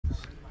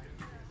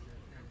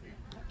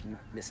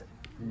Miss it.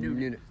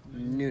 Noonan.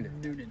 Miss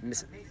it.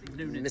 Miss it.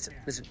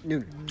 Miss it.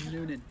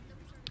 Noonan.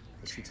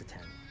 He shoots a 10.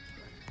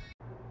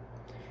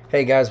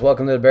 Hey guys,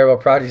 welcome to the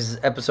Bearable Project. This is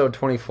episode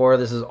 24.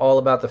 This is all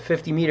about the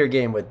 50-meter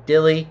game with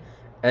Dilly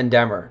and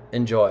Demmer.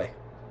 Enjoy.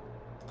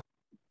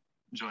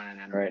 Joining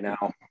in right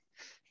now.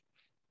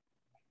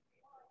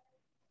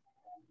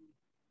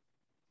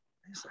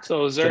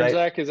 So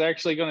Zernzak is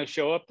actually going to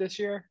show up this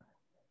year?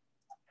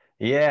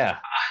 Yeah.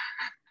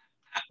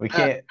 We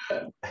can't.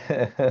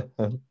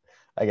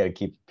 I got to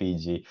keep it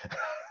PG.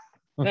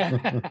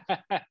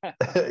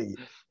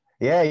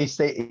 Yeah, he's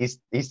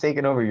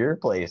taking over your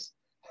place.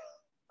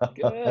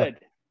 Good.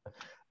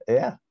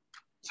 Yeah.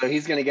 So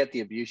he's going to get the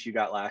abuse you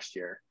got last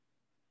year.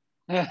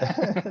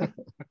 Well,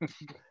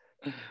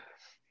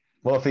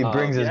 if he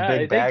brings his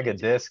big bag of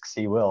discs,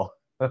 he will.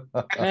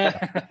 Why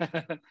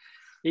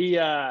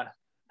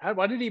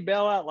did he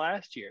bail out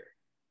last year?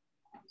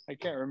 I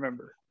can't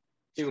remember.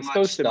 He was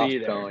supposed to be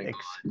there.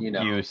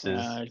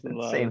 Excuses.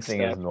 Same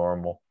thing as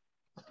normal.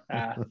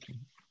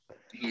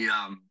 He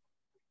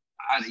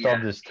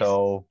stubbed his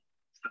toe.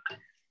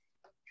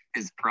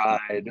 His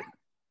pride.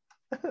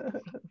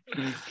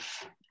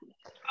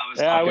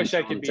 I wish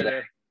I could be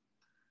there.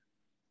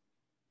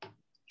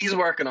 He's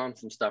working on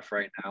some stuff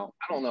right now.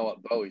 I don't know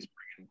what bow he's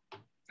bringing.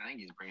 I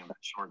think he's bringing that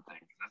short thing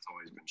because that's all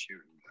he's been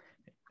shooting.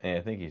 Yeah,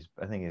 I think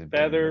he's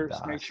feathers.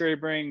 Make sure he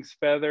brings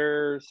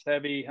feathers,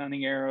 heavy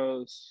hunting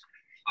arrows.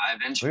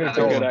 5-inch feathers. That's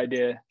a good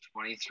idea.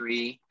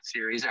 23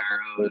 series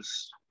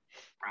arrows.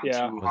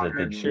 Around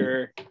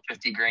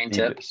 50 grain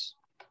tips.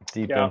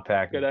 Deep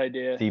impact. Good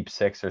idea. Deep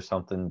 6 or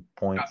something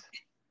points.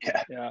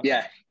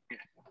 Yeah.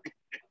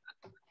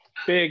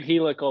 Big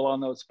helical on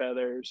those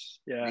feathers.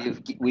 Yeah.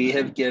 We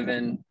have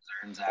given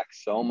Zernzak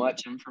so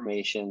much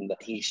information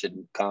that he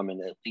should come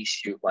and at least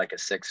shoot like a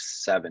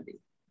 670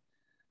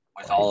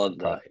 with all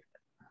the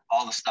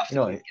stuff that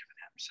we've given him.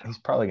 So he's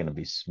probably going to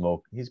be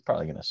smoked. He's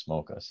probably going to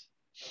smoke us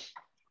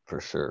for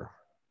sure.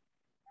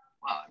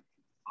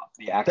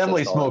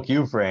 Definitely smoke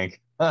you, Frank.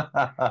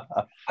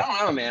 I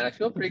don't know, man. I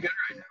feel pretty good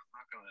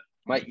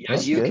right now.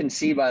 As you can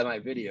see by my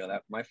video,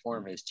 that my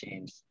form has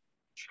changed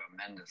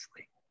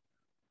tremendously.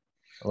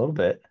 A little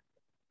bit.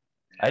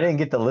 I didn't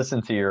get to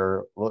listen to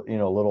your,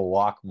 little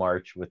walk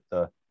march with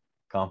the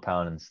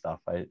compound and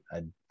stuff. I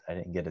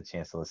didn't get a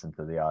chance to listen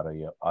to the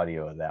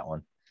audio of that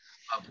one.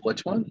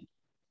 Which one?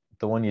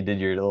 The one you did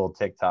your little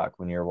TikTok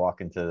when you were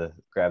walking to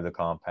grab the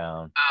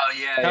compound.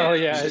 Oh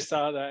yeah. I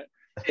saw that.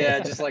 Yeah,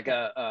 just like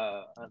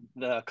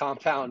the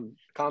compound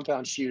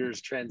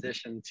shooters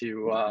transition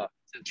to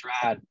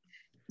trad.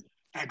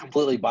 I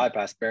completely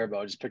bypassed bare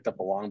bow. I just picked up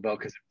a longbow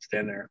because it was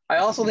standing there. I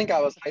also think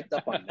I was hyped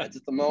up on meds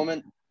at the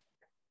moment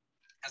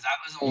because that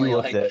was only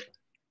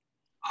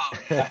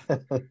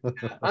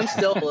I'm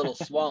still a little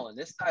swollen.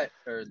 This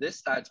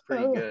side's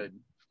pretty good.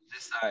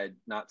 This side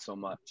not so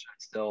much.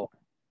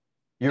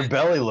 Your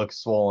belly looks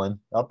swollen.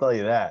 I'll tell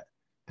you that.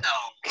 No,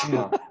 come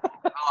on.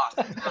 I lost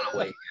a ton of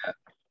weight yet.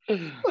 I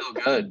feel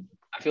good.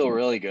 I feel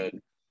really good.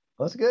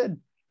 That's good.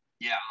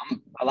 Yeah,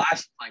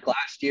 last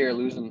year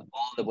losing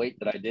all the weight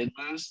that I did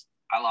lose.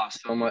 I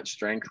lost so much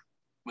strength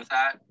with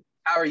that.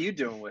 How are you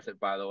doing with it,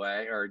 by the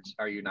way? Or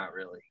are you not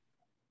really?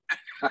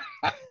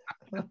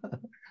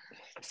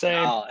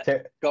 Same.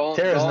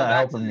 Tara's not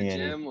helping me.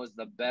 Gym was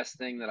the best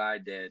thing that I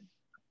did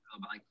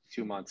like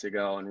 2 months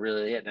ago and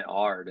really hitting it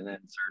hard. And then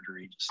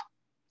surgery just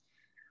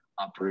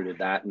uprooted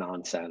that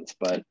nonsense.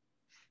 But,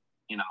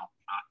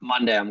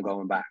 Monday I'm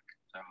going back.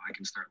 So I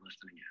can start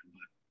lifting again.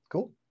 But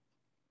cool.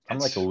 I'm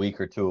like a week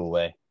or two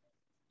away.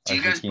 Do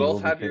you guys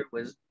both have your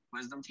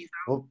wisdom teeth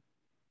out?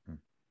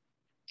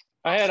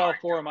 I had all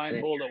 4 of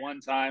mine pulled at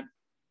one time.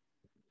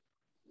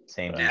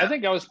 Same. I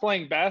think I was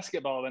playing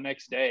basketball the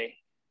next day.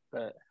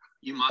 But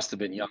you must have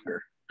been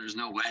younger. There's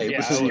no way. Yeah,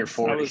 this was in your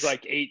 40s. I was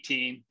like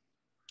 18.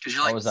 Because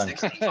you're like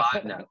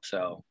 65 now.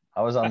 So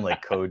I was on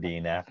like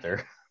codeine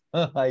after.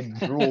 I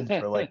drooled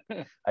for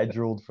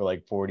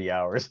like 40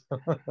 hours.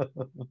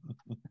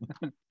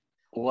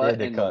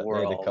 What in the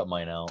world? They had to cut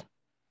mine out.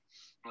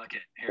 Look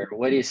at here.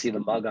 Where do you see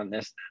the mug on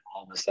this?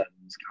 All of a sudden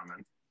is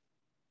coming.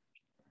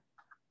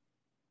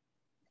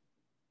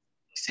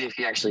 See if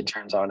he actually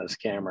turns on his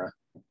camera.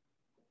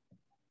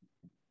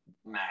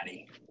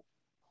 Maddie.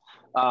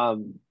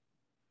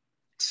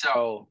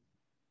 So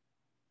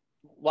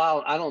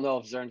while I don't know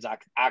if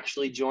Zernzak's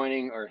actually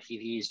joining or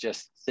he's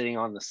just sitting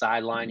on the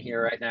sideline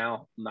here right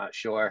now, I'm not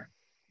sure.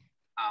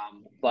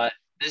 But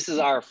this is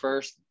our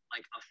first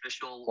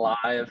official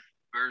live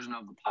version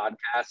of the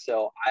podcast.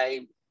 So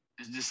the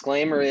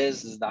disclaimer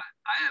is that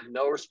I have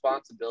no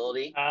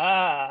responsibility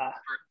for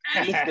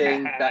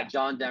anything that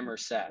John Demmer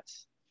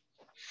says.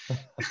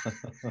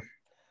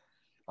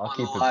 I'll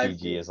keep it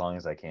PG as long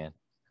as I can.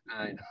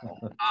 I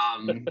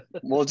know.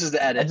 We'll just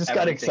edit. I just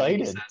got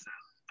excited.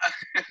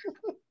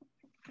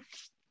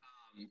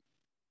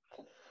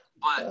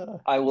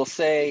 But I will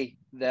say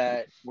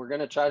that we're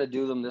going to try to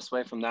do them this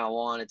way from now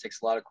on. It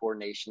takes a lot of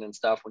coordination and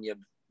stuff when you have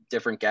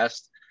different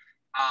guests.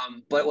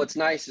 But what's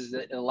nice is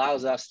that it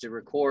allows us to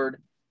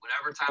record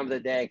whatever time of the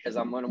day, because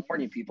I'm going to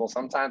warn you people,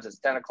 sometimes it's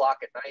 10 o'clock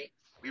at night.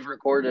 We've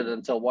recorded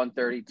until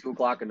 1:30, 2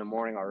 o'clock in the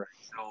morning already.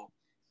 So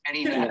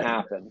anything can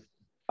happen.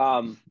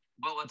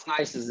 But what's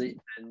nice is that,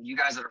 and you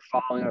guys that are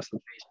following us on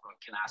Facebook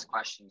can ask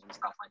questions and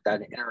stuff like that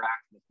and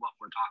interact with what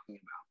we're talking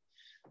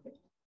about.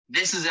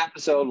 This is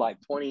episode like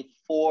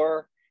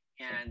 24,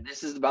 and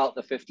this is about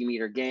the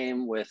 50-meter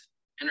game with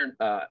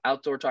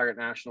Outdoor Target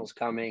Nationals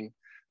coming.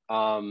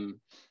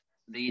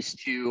 These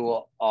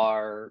two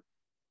are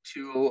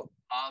two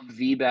of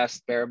the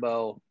best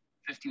barebow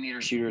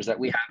 50-meter shooters that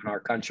we have in our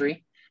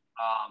country.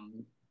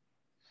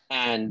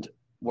 And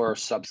were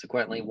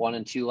subsequently 1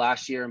 and 2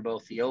 last year in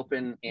both the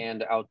open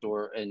and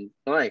outdoor. And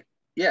like,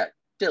 yeah,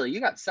 Dilly, you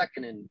got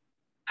second in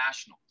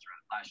nationals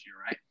last year,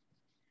 right?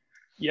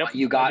 Yep. But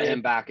you got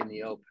him back in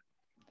the open.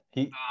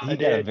 He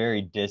got a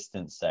very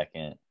distant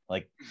second.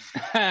 Like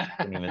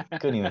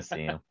couldn't even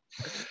see him.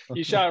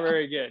 You shot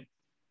very good.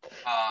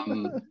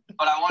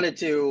 But I wanted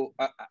to,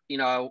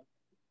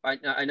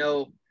 I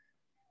know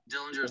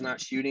Dillinger's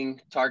not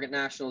shooting Target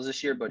Nationals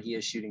this year, but he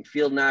is shooting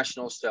Field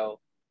Nationals. So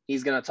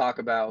he's going to talk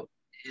about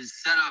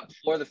his setup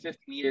for the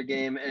 50-meter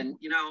game. And,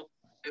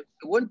 it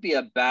wouldn't be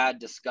a bad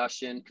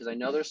discussion because I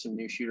know there's some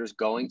new shooters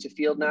going to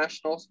Field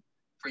Nationals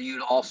for you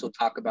to also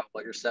talk about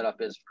what your setup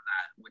is for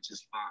that, which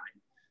is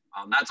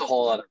fine. That's a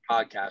whole other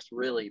podcast,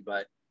 really,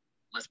 but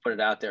let's put it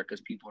out there because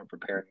people are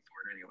preparing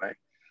for it anyway.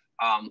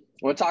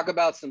 We'll talk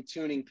about some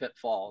tuning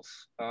pitfalls,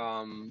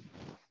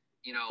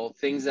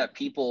 things that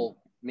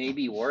people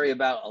maybe worry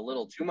about a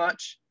little too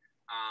much.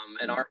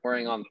 And aren't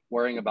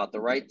worrying about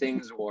the right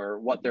things or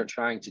what they're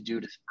trying to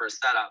do for a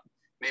setup.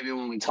 Maybe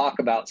when we talk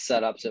about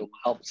setups, it will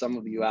help some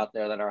of you out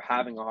there that are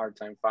having a hard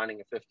time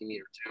finding a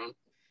 50-meter tune.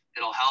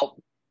 It'll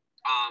help.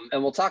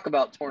 And we'll talk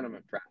about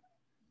tournament prep.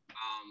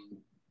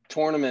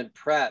 Tournament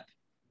prep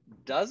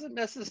doesn't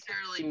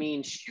necessarily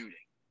mean shooting.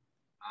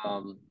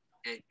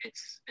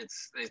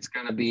 It's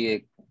going to be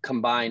a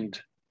combined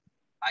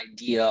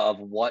idea of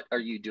what are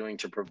you doing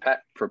to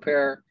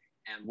prepare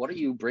and what are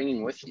you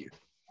bringing with you.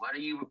 What are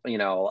you,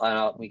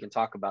 we can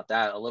talk about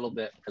that a little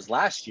bit because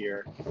last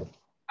year,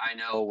 I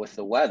know with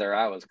the weather,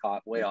 I was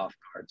caught way off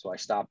guard. So I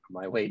stopped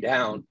on my way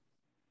down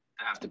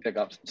to have to pick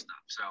up some stuff.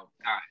 So, all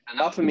right,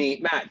 enough of me.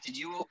 Matt, did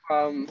you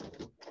want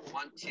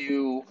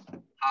to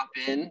hop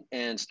in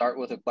and start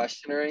with a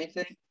question or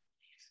anything?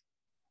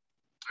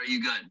 Are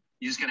you good?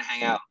 You just going to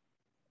hang out?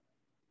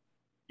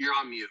 You're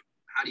on mute.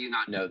 How do you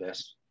not know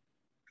this?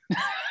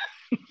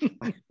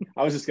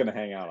 I was just going to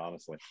hang out,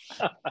 honestly.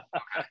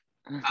 Okay.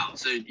 Oh,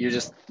 so you're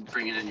just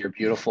bringing in your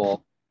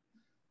beautiful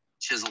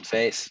chiseled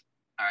face.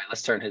 All right,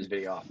 let's turn his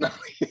video off.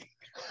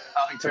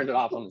 He turned it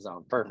off on his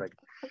own. Perfect.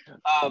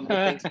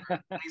 Thanks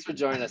for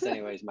joining us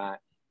anyways, Matt.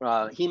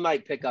 He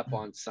might pick up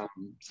on some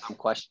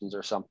questions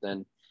or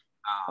something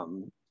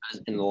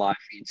in the live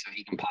feed so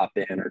he can pop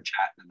in or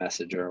chat in the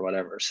messenger or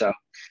whatever. So,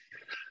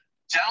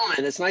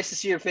 gentlemen, it's nice to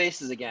see your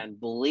faces again.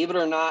 Believe it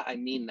or not, I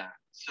mean that.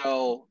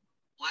 So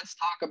let's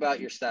talk about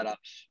your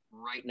setups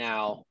right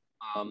now.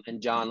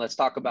 And John, let's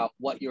talk about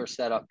what your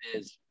setup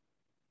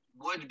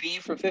would be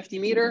for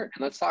 50-meter,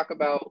 and let's talk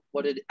about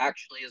what it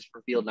actually is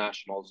for Field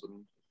Nationals,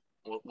 and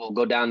we'll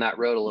go down that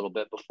road a little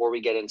bit before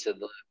we get into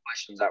the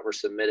questions that were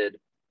submitted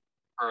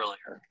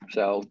earlier.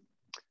 So,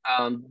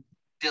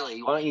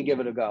 Dilly, why don't you give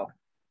it a go?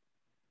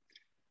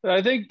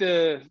 I think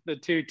the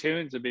two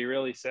tunes would be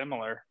really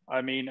similar.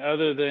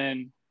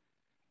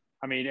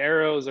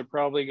 Arrows are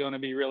probably going to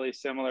be really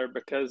similar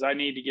because I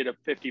need to get a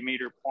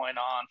 50-meter point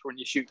on for when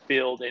you shoot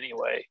field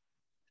anyway.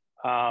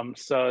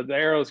 So the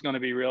arrow is going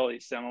to be really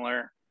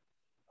similar.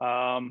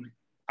 I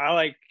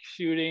like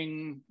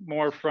shooting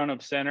more front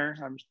of center.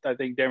 I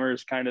think Demmer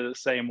is kind of the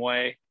same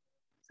way.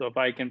 So if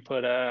I can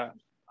put a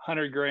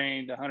 100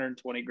 grain to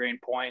 120 grain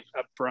point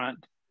up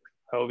front,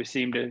 I always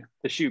seem to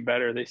shoot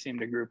better. They seem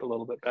to group a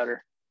little bit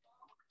better.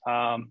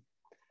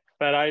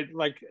 But I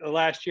like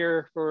last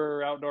year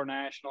for Outdoor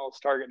Nationals,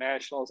 Target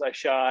Nationals, I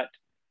shot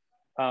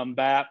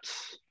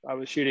BAPS. I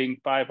was shooting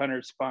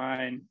 500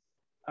 spine,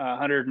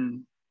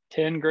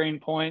 110 grain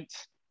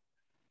points.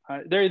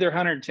 They're either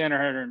 110 or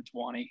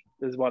 120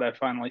 is what I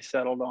finally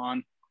settled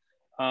on,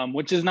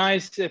 which is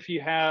nice if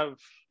you have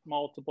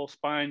multiple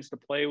spines to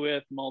play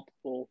with,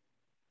 you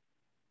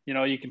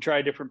can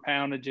try different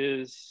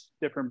poundages,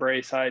 different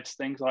brace heights,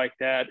 things like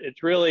that.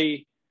 It's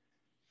really,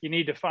 you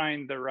need to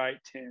find the right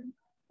tune.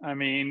 I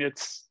mean,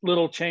 it's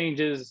little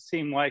changes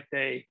seem like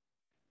they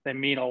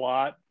mean a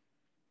lot.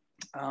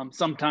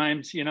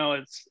 Sometimes,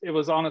 it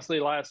was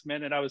honestly last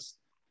minute. I was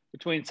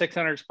between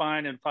 600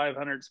 spine and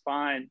 500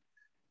 spine,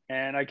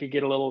 and I could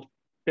get a little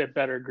bit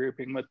better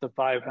grouping with the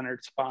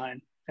 500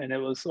 spine. And it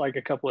was like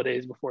a couple of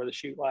days before the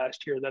shoot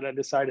last year that I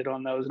decided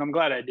on those, and I'm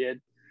glad I did.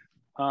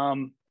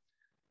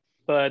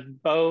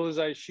 But bows,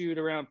 I shoot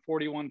around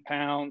 41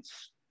 pounds.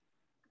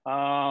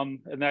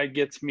 And that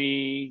gets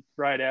me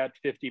right at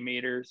 50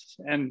 meters.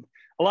 And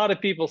a lot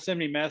of people send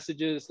me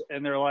messages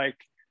and they're like,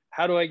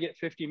 how do I get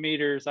 50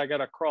 meters? I got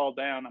to crawl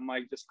down. I'm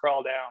like, just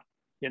crawl down.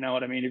 You know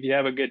what I mean? If you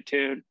have a good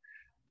tune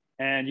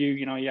and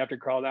you have to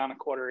crawl down a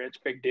 1/4 inch,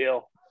 big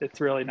deal. it's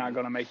really not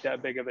going to make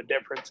that big of a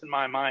difference in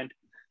my mind.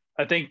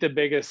 I think the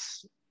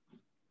biggest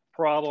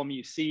problem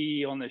you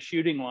see on the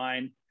shooting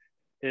line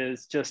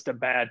is just a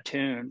bad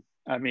tune.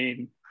 I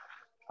mean,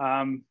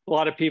 a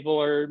lot of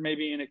people are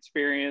maybe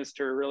inexperienced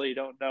or really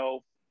don't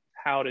know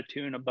how to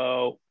tune a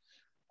bow.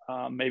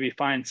 Maybe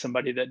find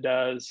somebody that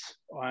does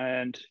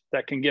and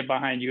that can get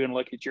behind you and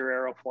look at your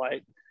arrow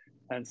flight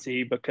and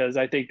see, because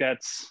I think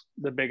that's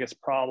the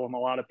biggest problem a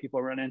lot of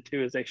people run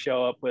into is they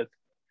show up with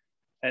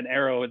an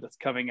arrow that's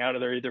coming out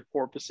of there either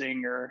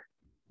porpoising or,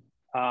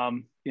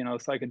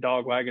 it's like a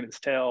dog wagging its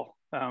tail.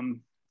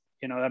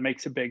 That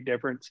makes a big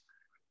difference.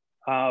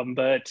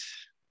 But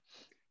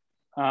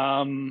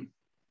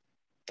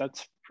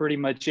that's pretty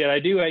much it. I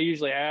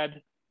usually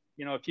add,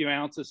 a few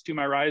ounces to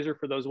my riser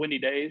for those windy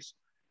days.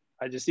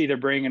 I just either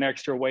bring an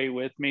extra weight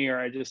with me or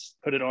I just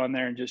put it on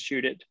there and just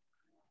shoot it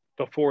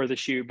before the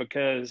shoot,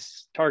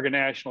 because Target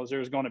Nationals,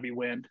 there's going to be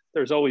wind.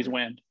 There's always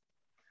wind.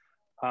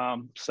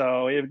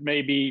 So it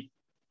may be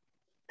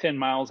 10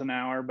 miles an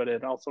hour, but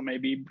it also may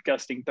be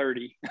gusting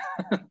 30.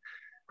 Right.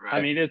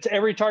 I mean, it's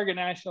every Target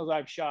Nationals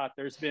I've shot,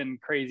 there's been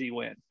crazy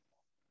wind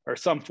or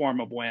some form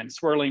of wind,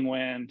 swirling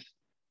wind.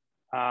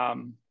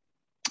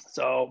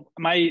 So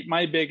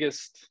my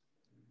biggest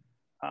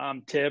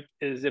tip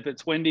is if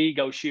it's windy,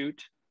 go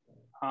shoot.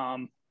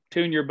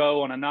 Tune your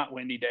bow on a not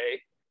windy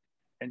day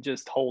and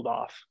just hold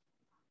off.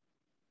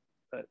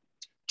 But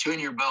tune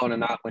your bow on a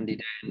not windy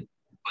day,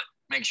 but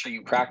make sure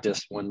you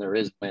practice when there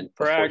is wind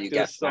before practice you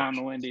get on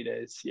the windy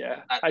days.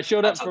 Yeah. I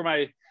showed up for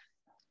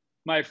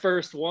my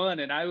first one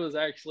and I was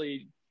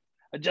actually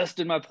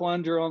adjusting my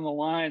plunger on the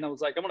line. I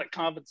was like, I'm going to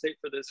compensate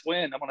for this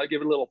wind. I'm going to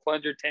give it a little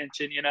plunger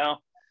tension,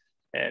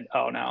 and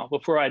oh no,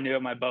 before I knew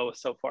it, my bow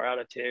was so far out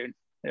of tune.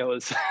 It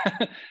was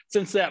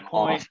since that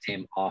point.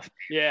 Off.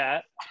 Yeah.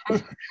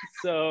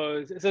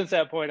 So since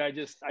that point, I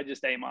just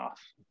aim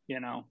off,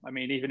 I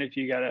mean, even if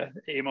you got to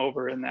aim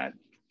over in that,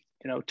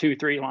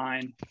 2-3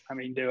 line, I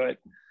mean, do it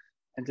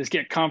and just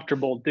get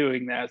comfortable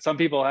doing that. Some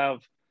people have,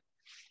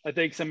 I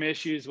think, some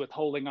issues with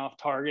holding off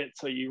target.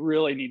 So you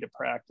really need to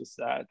practice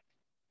that.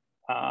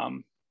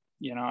 I'm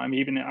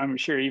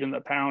sure even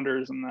the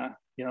pounders and the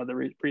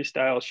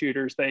freestyle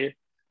shooters,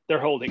 they're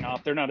holding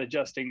off. They're not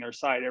adjusting their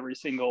sight every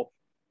single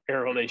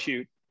arrow they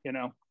shoot.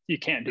 You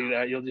can't do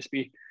that. You'll just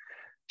be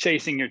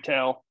chasing your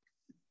tail.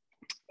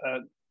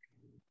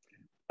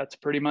 That's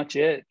pretty much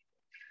it.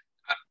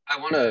 I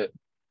want to,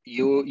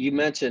 you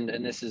mentioned,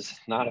 and this is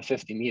not a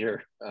 50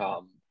 meter,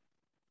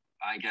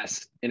 I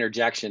guess,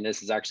 interjection.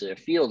 This is actually a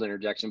field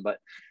interjection, but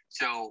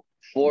so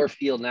for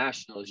field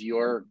nationals,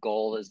 your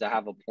goal is to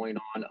have a point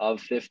on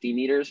of 50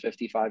 meters,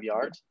 55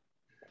 yards.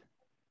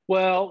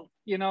 Well,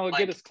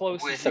 get as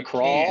close with as you a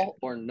crawl can.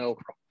 or no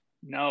crawl.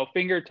 No,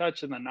 finger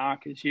touch and the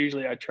knock is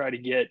usually I try to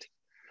get.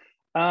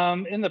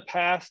 In the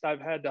past,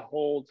 I've had to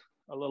hold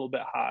a little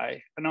bit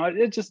high. I know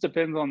it just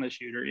depends on the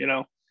shooter.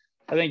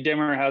 I think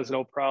Demmer has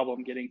no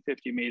problem getting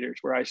 50 meters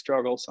where I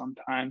struggle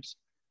sometimes.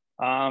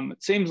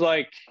 It seems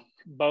like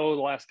bow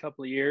the last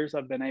couple of years,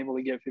 I've been able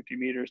to get 50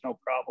 meters, no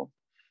problem.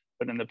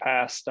 But in the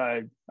past,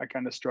 I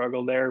kind of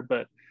struggled there.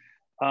 But,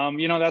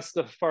 that's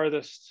the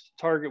farthest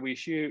target we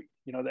shoot,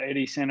 the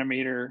 80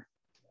 centimeter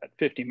at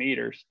 50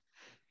 meters.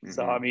 Mm-hmm.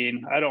 So, I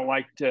mean, I don't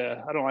like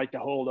to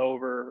hold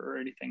over or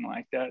anything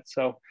like that.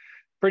 So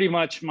pretty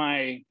much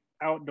my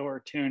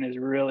outdoor tune is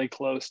really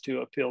close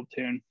to a field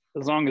tune,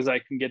 as long as I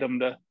can get them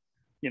to,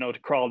 to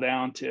crawl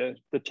down to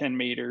the 10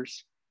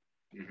 meters.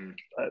 Mm-hmm.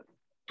 But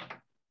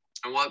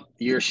and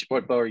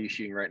what bow are you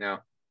shooting right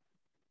now?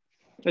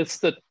 It's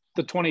the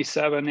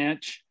 27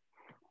 inch.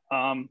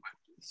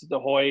 This is the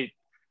Hoyt,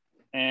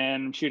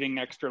 and I'm shooting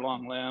extra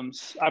long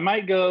limbs. I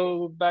might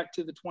go back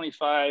to the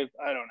 25.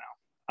 I don't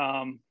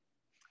know.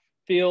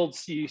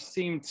 Fields, you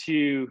seem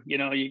to,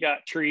 you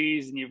got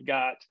trees and you've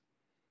got,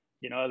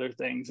 other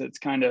things. It's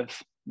kind of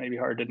maybe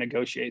hard to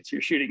negotiate. So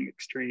you're shooting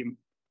extreme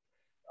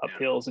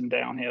uphills and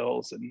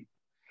downhills. And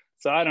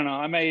so I don't know.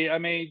 I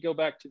may go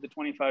back to the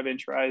 25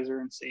 inch riser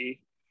and see,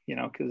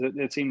 because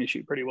it seemed to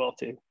shoot pretty well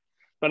too.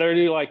 But I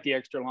do like the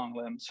extra long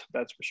limbs.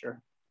 That's for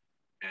sure.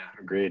 Yeah,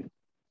 agreed.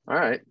 All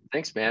right.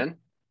 Thanks, man.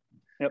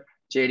 Yep.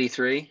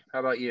 JD3, how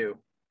about you?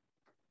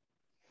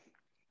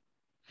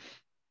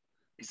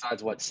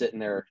 Besides what's sitting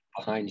there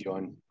behind you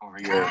over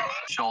your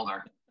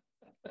shoulder.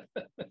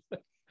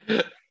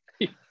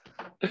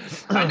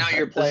 I know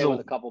you're playing with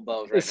a couple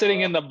bows right now.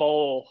 Sitting in the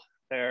bowl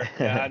there.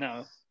 Yeah, I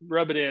know.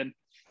 Rub it in.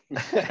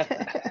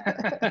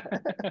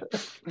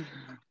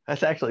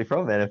 That's actually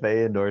from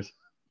NFA Indoors.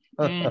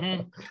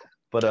 Mm-hmm.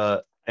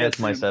 But that's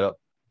my setup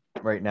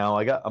right now.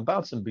 I'm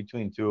bouncing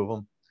between two of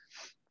them.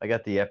 I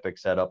got the Epic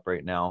setup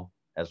right now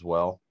as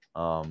well.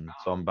 So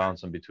I'm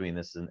bouncing between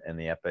this and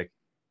the Epic.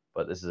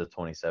 But this is a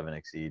 27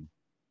 Exceed.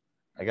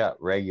 I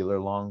got regular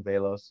long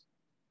Velos.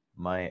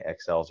 My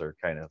XLs are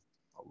kind of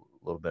a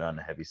little bit on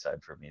the heavy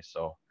side for me,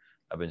 so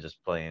I've been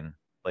just playing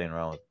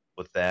around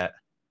with that.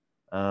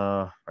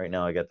 Right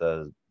now I got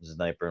the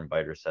sniper and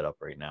biter set up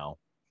right now.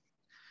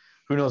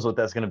 Who knows what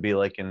that's going to be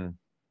like in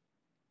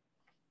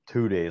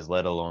 2 days,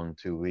 let alone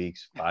 2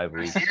 weeks, 5 I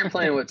weeks. see you're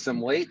playing with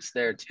some weights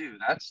there too.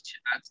 That's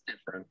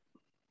different.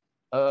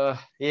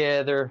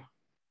 Yeah, they're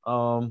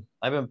I've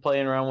been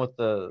playing around with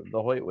the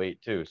Hoyt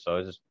weight too. So I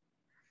was just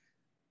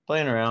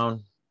playing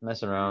around,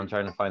 messing around,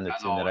 trying to find the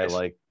As tune that I always.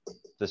 like,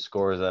 the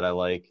scores that I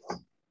like.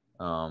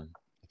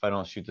 If I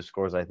don't shoot the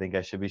scores I think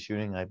I should be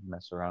shooting, I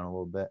mess around a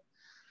little bit.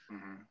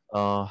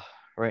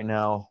 Right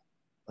now,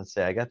 let's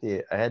say I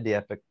had the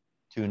Epic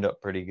tuned up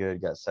pretty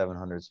good, got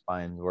 700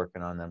 spines,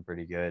 working on them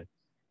pretty good.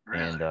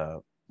 Really?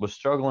 And was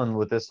struggling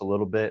with this a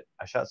little bit.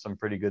 I shot some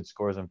pretty good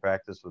scores in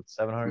practice with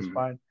 700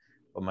 spine,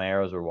 but my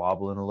arrows were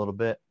wobbling a little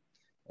bit.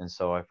 And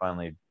so I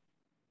finally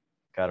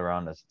got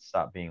around to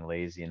stop being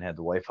lazy and had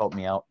the wife help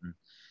me out and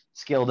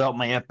scaled out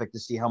my Epic to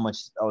see how much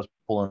I was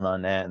pulling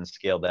on that and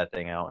scaled that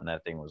thing out. And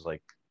that thing was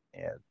like,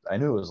 yeah, I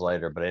knew it was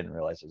lighter, but I didn't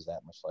realize it was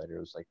that much lighter. It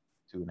was like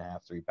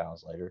 2.5, 3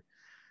 pounds lighter.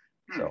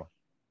 So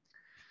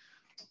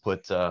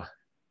put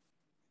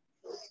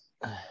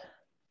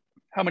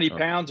How many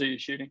pounds are you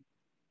shooting?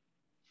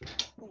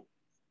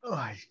 Oh,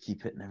 I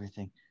keep hitting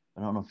everything.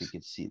 I don't know if you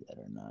could see that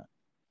or not.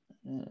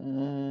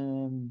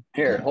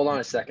 Here, hold on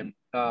a second.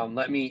 Do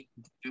me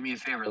a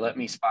favor. Let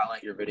me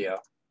spotlight your video.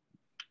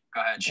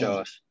 Go ahead, show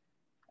us.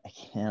 I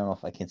don't know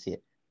if I can see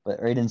it,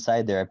 but right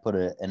inside there, I put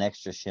an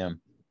extra shim.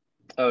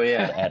 Oh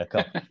yeah. To add to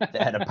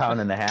add 1.5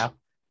 pounds.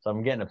 So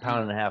I'm getting 1.5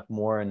 pounds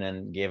more, and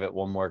then gave it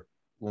one more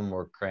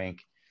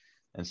crank.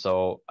 And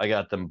so I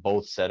got them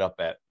both set up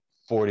at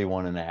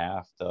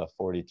 41.5 to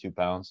 42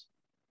 pounds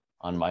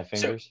on my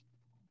fingers.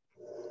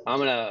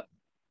 So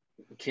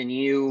can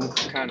you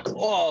kind of,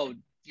 oh,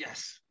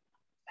 yes.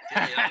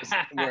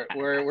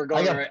 We're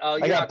going right. Oh,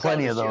 I got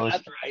plenty of those.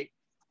 That's right.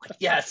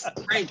 Yes.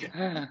 Crank it.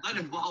 Let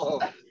it blow.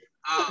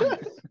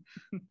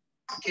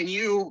 Can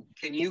you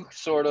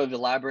sort of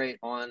elaborate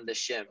on the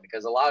shim?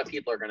 Because a lot of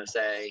people are going to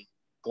say,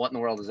 what in the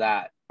world is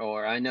that?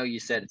 Or I know you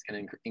said it's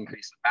going to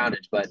increase the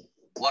poundage, but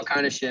what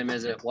kind of shim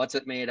is it? What's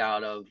it made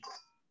out of?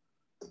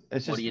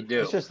 What do you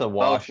do? It's just a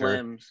washer. Both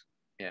limbs.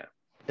 Yeah.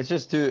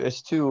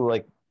 It's two,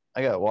 like,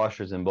 I got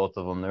washers in both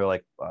of them. They're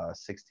like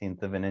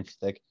 1/16 of an inch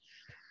thick.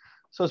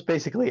 So it's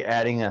basically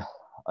adding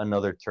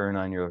another turn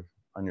on your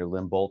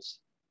limb bolts.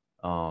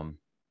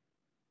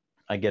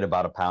 I get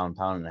about 1.5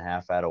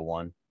 pounds out of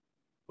one.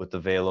 With the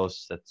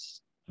Velos,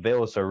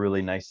 Velos are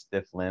really nice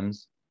stiff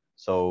limbs.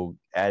 So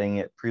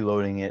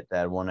preloading it,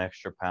 that 1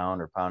 extra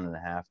pound or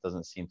 1.5 pounds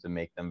doesn't seem to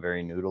make them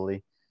very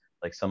noodly,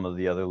 like some of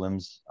the other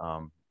limbs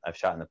I've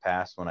shot in the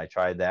past. When I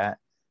tried that,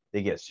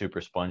 they get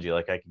super spongy.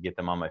 Like I could get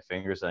them on my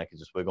fingers and I could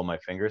just wiggle my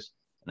fingers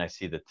and I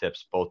see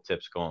both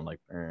tips going like,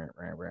 and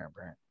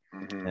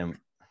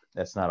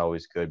that's not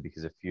always good,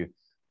 because if you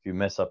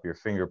mess up your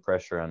finger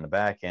pressure on the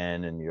back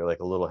end and you're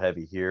like a little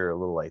heavy here, a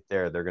little light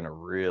there, they're going to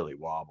really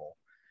wobble.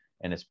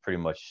 And it's pretty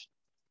much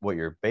what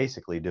you're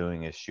basically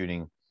doing is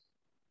shooting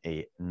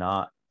a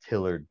not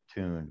tiller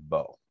tuned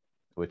bow,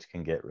 which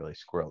can get really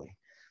squirrely.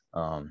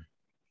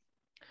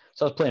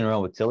 So I was playing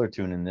around with tiller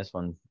tuning this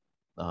one,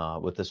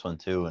 with this one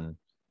too, and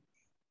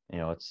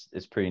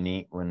it's pretty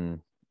neat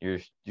when you're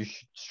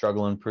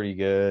struggling pretty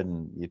good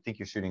and you think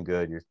you're shooting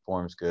good, your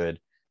form's good,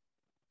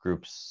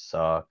 groups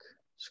suck,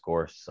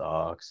 score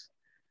sucks,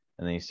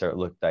 and then you start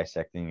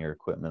dissecting your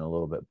equipment a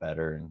little bit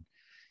better, and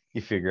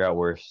you figure out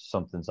where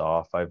something's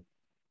off.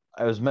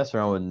 I was messing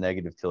around with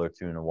negative tiller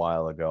tune a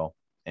while ago,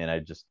 and I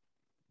just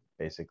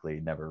basically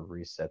never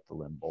reset the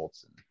limb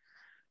bolts and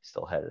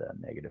still had it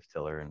on negative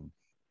tiller and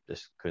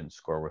just couldn't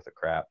score worth a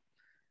crap.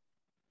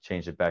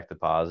 Changed it back to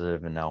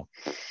positive, and now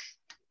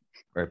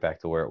right back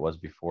to where it was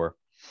before.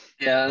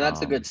 Yeah,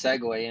 that's a good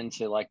segue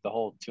into like the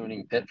whole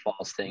tuning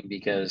pitfalls thing,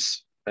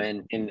 because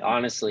and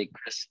honestly,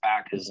 Chris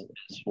Spack is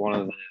one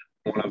of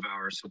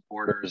our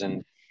supporters,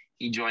 and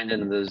he joined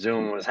into the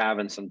Zoom and was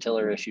having some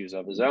tiller issues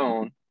of his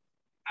own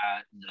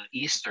at the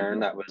Eastern.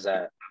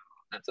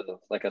 That's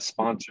like a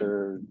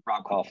sponsor.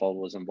 Rob Kaufeld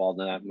was involved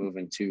in that,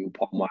 moving to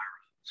Paul Meyer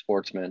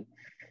Sportsman,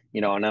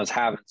 and I was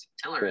having some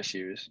tiller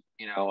issues,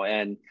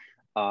 and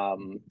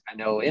I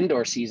know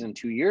indoor season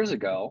 2 years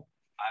ago,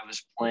 I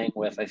was playing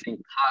with, I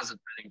think, positive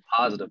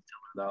tiller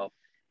though.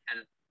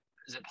 And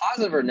is it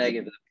positive or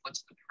negative that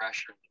puts the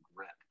pressure in the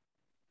grip?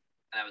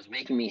 And that was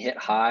making me hit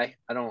high.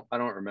 I don't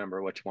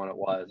remember which one it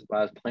was, but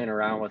I was playing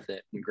around with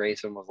it, and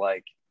Grayson was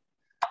like,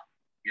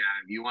 yeah,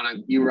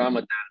 if you run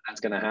with that,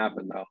 that's going to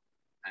happen though.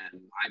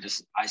 And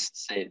I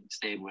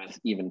stayed with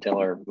even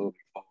tiller moving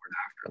forward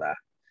after that.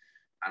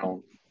 I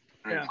don't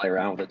play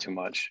around with it too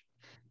much.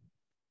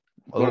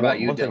 Well, what about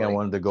you, Dilly? One thing I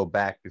wanted to go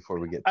back before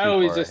we get too far I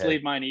always just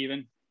leave mine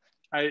even.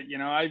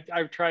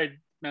 I've tried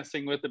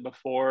messing with it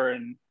before,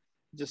 and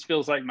it just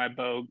feels like my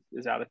bow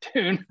is out of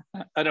tune.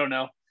 I don't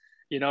know.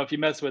 If you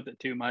mess with it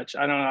too much,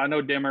 I don't know. I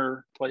know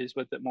Demmer plays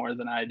with it more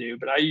than I do,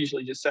 but I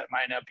usually just set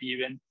mine up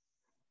even,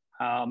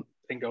 and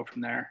go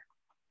from there.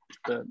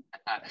 But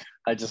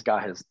I just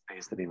got his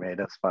face that he made.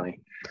 That's funny.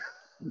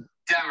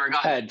 Demmer, go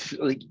ahead.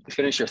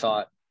 Finish your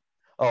thought.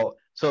 Oh,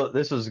 so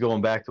this was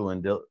going back to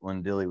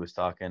when Dilly was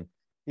talking.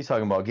 He's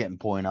talking about getting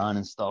point on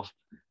and stuff.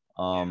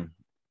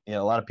 A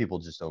lot of people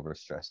just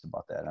overstressed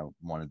about that. I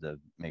wanted to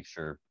make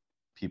sure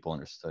people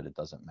understood it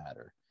doesn't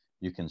matter.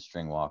 You can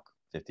string walk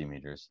 50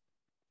 meters.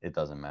 It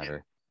doesn't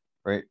matter.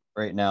 Right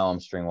now I'm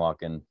string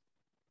walking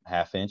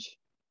half inch.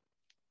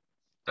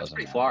 That's Doesn't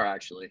pretty matter. far,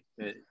 actually.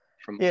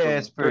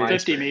 It's For pretty.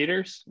 50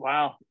 meters.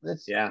 Wow.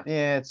 Yeah.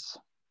 It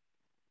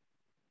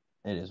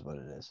is what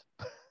it is.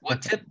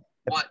 What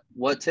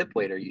tip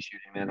weight are you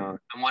shooting, man, on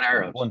what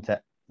arrows?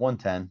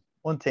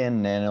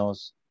 110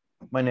 nanos.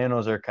 My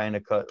nanos are kind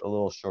of cut a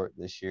little short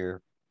this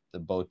year. The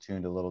bow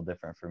tuned a little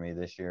different for me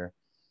this year,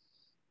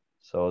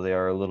 so they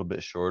are a little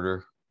bit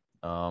shorter.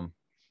 I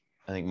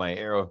think my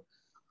arrow,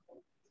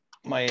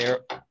 oh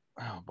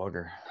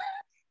bugger.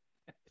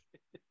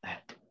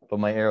 But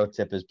my arrow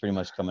tip is pretty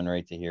much coming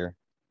right to here.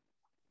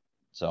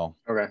 So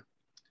Okay.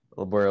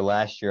 where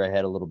last year I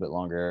had a little bit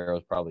longer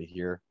arrows, probably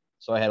here.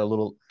 So I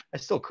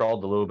still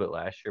crawled a little bit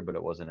last year, but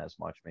it wasn't as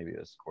much. Maybe it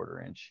was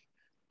quarter inch.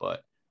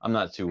 But I'm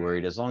not too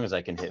worried. As long as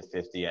I can hit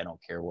 50, I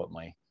don't care what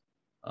my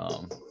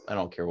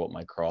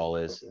crawl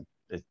is.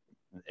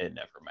 It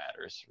never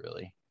matters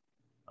really.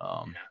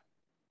 I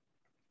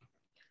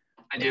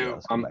do.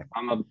 I'm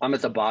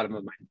at the bottom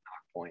of my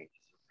knock point,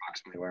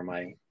 approximately where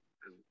my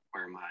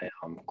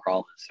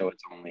crawl is, so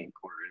it's only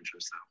quarter inch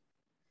or so.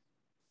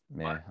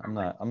 Man,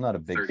 I'm not a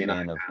big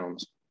fan of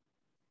pounds.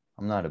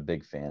 I'm not a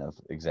big fan of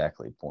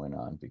exactly point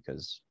on,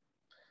 because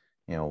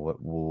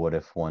what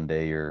if one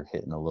day you're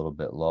hitting a little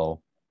bit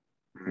low,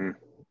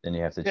 then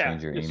you have to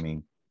change your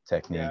aiming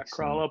techniques. Yeah,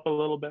 crawl up a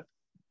little bit.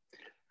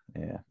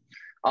 Yeah,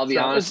 I'll be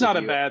honest. It's not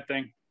a bad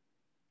thing.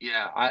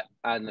 Yeah,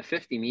 in the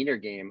 50 meter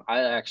game,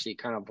 I actually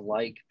kind of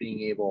like being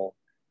able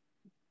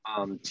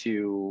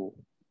to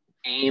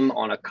aim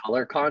on a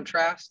color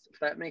contrast, if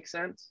that makes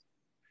sense.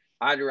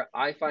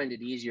 I find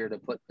it easier to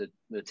put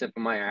the tip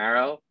of my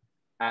arrow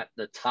at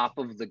the top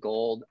of the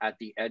gold at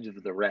the edge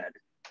of the red,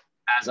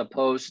 as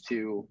opposed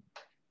to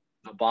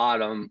the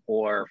bottom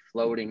or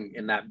floating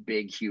in that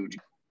big, huge.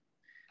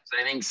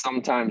 So I think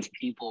sometimes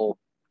people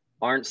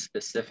aren't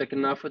specific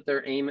enough with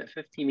their aim at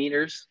 50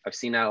 meters. I've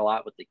seen that a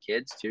lot with the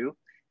kids too,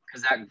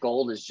 because that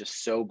gold is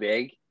just so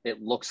big.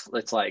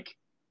 It's like,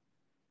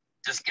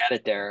 just get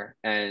it there.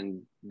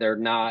 And they're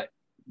not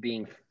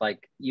being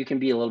like, you can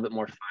be a little bit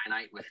more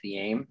finite with the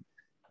aim,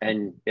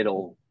 and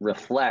it'll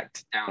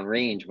reflect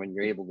downrange when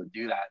you're able to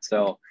do that.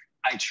 So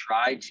I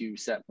try to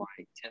set my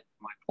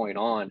point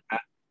on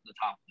at the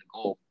top of the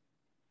goal,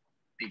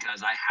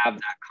 because I have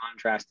that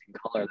contrasting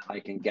color that I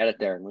can get it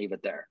there and leave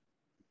it there.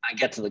 I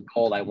get to the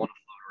goal, I want to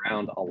float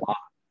around a lot.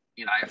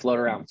 I float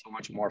around so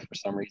much more for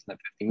some reason at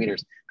 50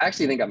 meters. I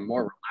actually think I'm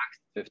more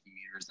relaxed at 50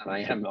 meters than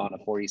I am on a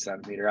 40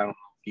 centimeter. I don't know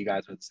if you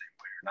guys are the same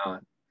way or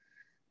not,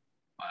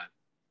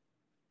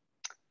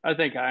 but I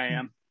think I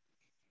am.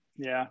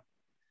 Yeah.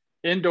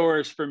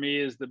 Indoors for me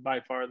is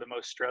by far the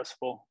most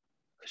stressful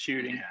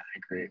shooting. Yeah, I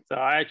agree. So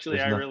I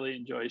really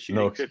enjoy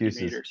shooting 50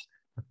 meters.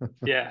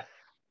 Yeah.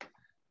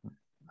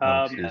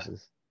 No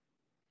excuses.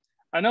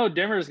 I know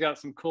Demmer's got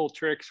some cool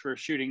tricks for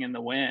shooting in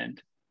the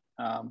wind.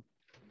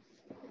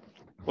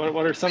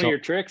 What are some of your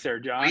tricks there,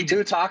 John? We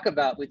talked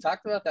about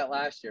that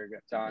last year,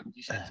 John.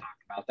 You should talk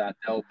about that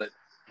though, but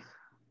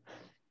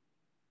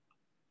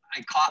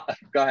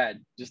go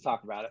ahead, just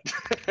talk about it.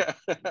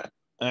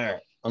 All right,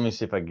 let me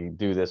see if I can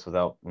do this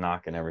without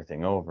knocking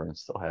everything over and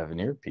still have an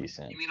earpiece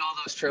in. You mean all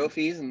those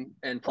trophies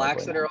and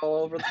plaques that are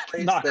all over the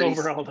place? Knock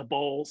over all the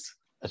bowls.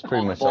 That's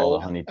pretty much all the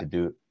honey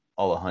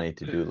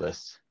to do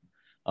lists.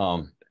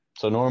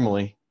 So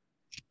normally,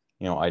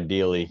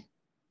 ideally,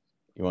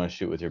 you want to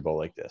shoot with your bow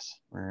like this.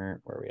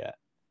 Where are we at?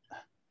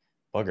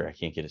 Bugger, I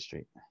can't get it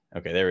straight.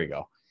 Okay, there we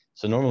go.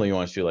 So normally you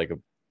want to shoot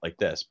like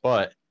this,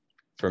 but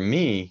for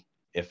me,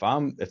 if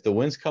the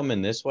wind's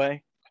coming this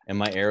way and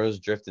my arrow's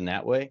drifting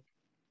that way,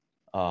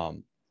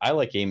 I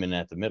like aiming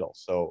at the middle.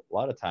 So a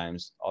lot of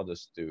times I'll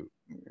do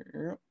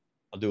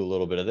a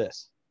little bit of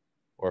this,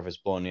 or if it's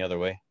blowing the other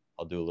way,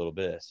 I'll do a little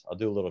bit of this. I'll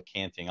do a little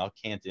canting. I'll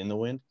cant in the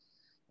wind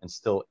and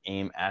still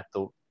aim at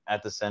the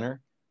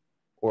center.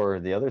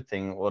 Or the other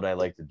thing, what I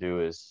like to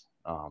do is,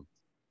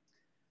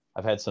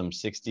 I've had some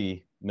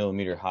 60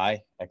 millimeter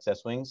high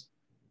XS wings,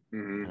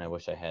 and I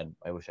wish I had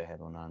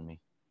one on me.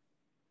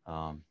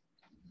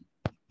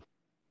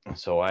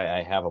 So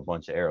I have a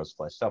bunch of arrows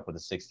fleshed up with a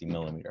 60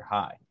 millimeter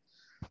high.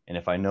 And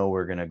if I know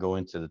we're going to go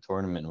into the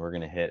tournament and we're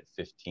going to hit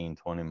 15,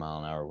 20 mile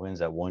an hour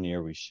winds, that one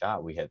year we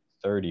had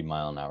 30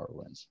 mile an hour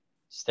winds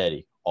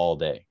steady all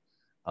day.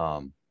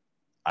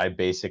 I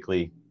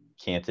basically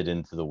canted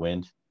into the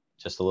wind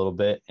just a little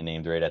bit and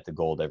aimed right at the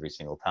gold every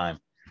single time.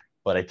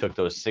 But I took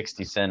those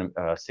 60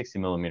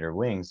 millimeter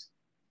wings,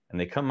 and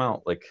they come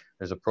out like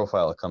there's a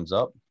profile that comes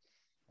up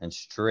and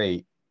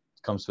straight,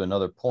 comes to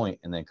another point,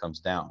 and then comes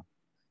down.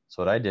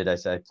 So what I did, I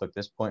took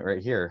this point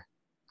right here,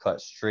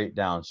 cut straight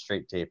down,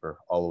 straight taper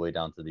all the way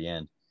down to the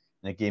end.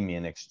 And it gave me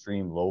an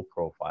extreme low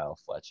profile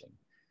fletching.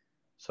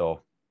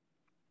 So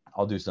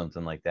I'll do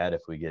something like that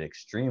if we get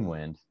extreme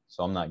wind.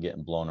 So I'm not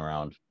getting blown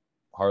around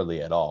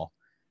hardly at all.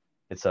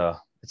 It's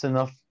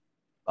enough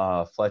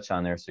fletch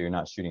on there so you're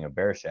not shooting a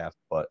bare shaft,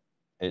 but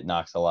it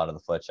knocks a lot of the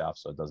fletch off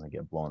so it doesn't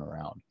get blown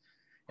around.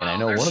 And I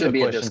know there one should of the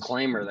be questions. a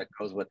disclaimer that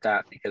goes with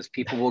that, because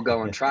people will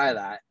go and try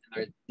that.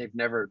 And they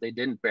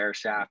didn't bear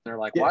shaft. And they're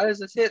like, why does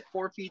this hit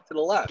 4 feet to the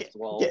left?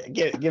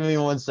 Give me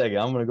 1 second.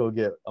 I'm gonna go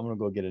get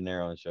an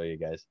arrow and show you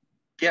guys.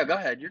 Yeah, go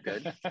ahead. You're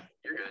good.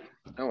 You're good.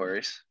 No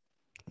worries.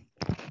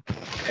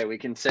 Hey, we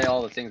can say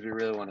all the things we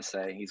really want to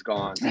say. He's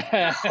gone.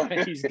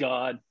 He's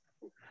gone.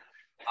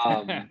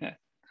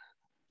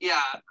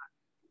 Yeah,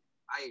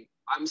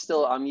 I'm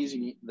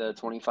using the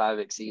 25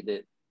 Exceed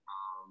that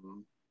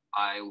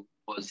I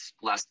was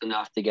blessed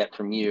enough to get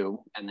from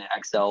you, and the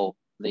XL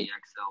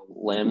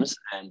limbs.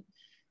 And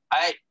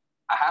I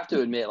have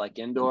to admit, like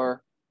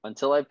indoor,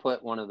 until I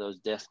put one of those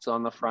discs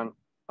on the front,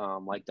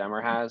 like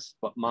Demmer has,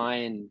 but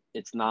mine,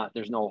 it's not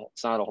a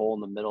hole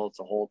in the middle, it's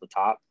a hole at the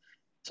top.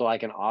 So I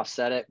can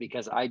offset it,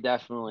 because I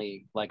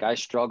definitely, like, I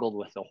struggled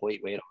with the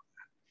Hoyt weight on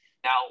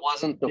that. Now, it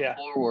wasn't the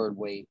forward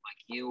weight like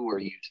you were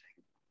using.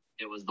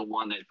 It was the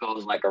one that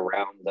goes like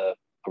around the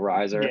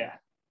riser. Yeah.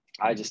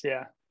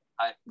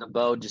 The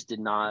bow just did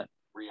not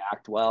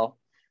react well.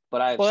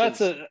 But I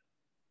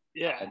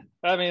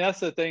mean,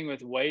 that's the thing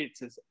with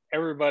weights, is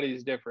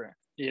everybody's different.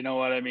 You know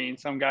what I mean?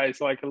 Some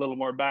guys like a little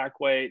more back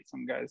weight,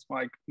 some guys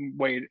like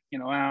weight,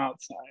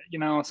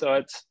 outside,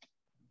 so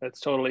that's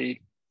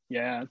totally,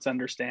 it's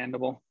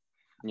understandable.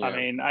 Yeah. I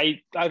mean,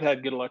 I've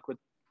had good luck with,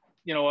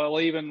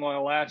 even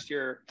last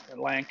year at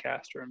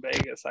Lancaster and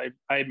Vegas,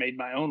 I made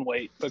my own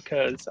weight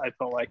because I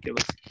felt like it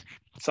was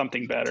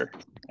something better.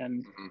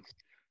 And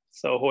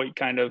so Hoyt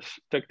kind of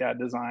took that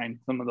design,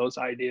 some of those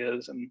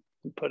ideas, and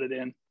put it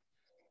in.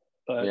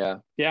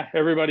 But yeah,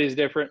 everybody's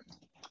different.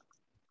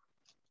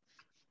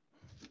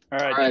 All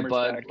right,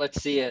 bud. Back.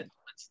 Let's see it.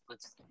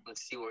 Let's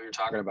see what you're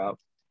talking about.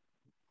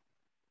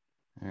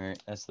 All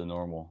right, that's the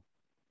normal.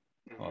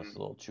 Well, it's a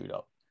little chewed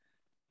up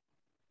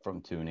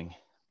from tuning,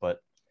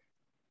 but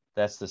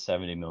that's the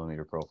 70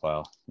 millimeter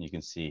profile. You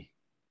can see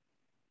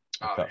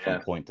cut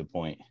from point to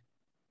point.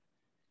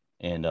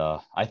 And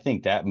I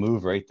think that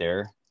move right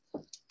there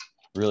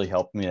really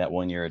helped me that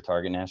 1 year at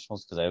Target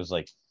Nationals, because I was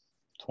like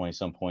 20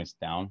 some points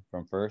down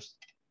from first,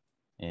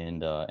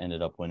 and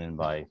ended up winning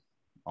by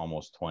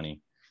almost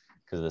 20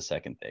 because of the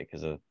second day,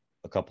 because of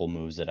a couple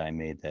moves that I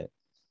made that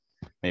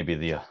maybe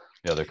the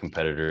other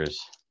competitors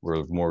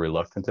were more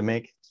reluctant to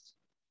make.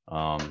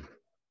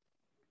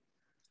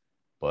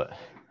 But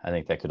I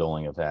think that could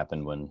only have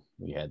happened when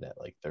we had that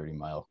like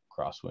 30-mile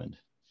crosswind.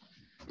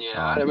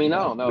 Yeah, I mean, I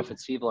don't know if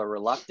it's people are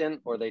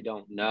reluctant or they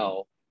don't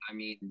know. I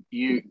mean,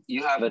 you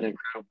have an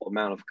incredible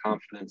amount of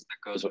confidence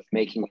that goes with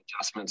making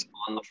adjustments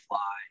on the fly,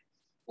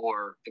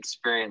 or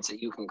experience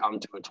that you can come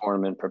to a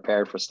tournament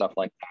prepared for stuff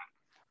like that.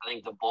 I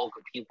think the bulk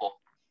of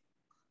people,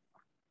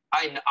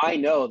 I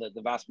know that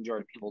the vast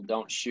majority of people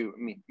don't shoot. I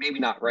mean, maybe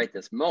not right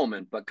this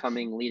moment, but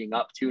leading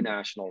up to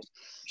nationals,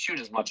 shoot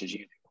as much as you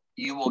do.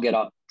 You will get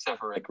up, except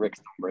for Rick's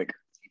Stonebreaker.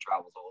 He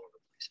travels all over the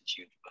place and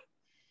shoots. But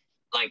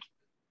like,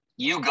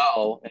 you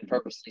go and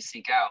purposely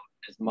seek out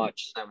as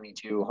much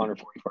 72,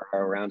 144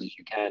 arrow rounds as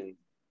you can.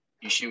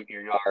 You shoot in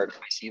your yard.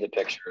 I see the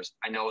pictures.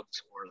 I know what the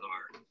scores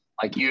are.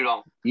 Like,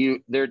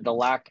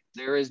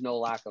 there is no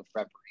lack of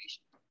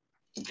preparation.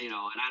 And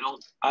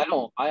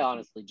I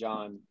honestly,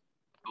 John,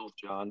 both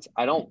Johns,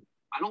 I don't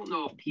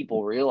know if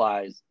people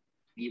realize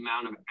the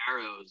amount of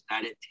arrows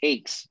that it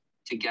takes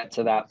to get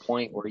to that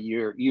point where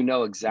you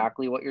know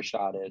exactly what your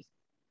shot is,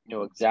 you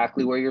know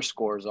exactly where your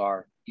scores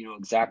are, you know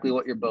exactly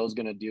what your bow's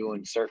going to do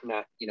in certain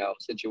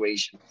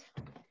situations.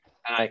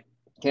 And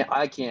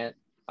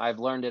I've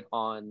learned it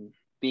on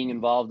being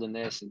involved in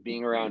this and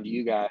being around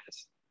you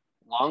guys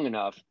long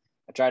enough.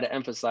 I try to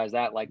emphasize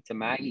that, like to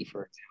Maggie,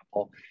 for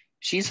example,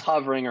 she's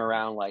hovering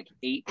around like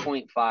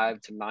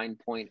 8.5 to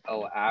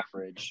 9.0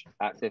 average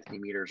at 50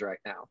 meters right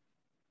now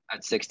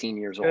at 16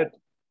 years old.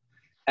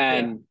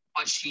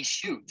 But she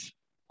shoots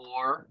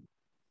 4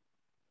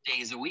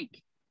 days a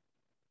week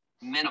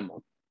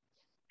minimum.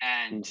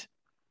 And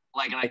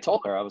I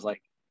told her, I was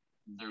like,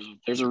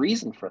 there's a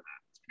reason for that.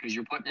 It's because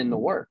you're putting in the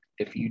work.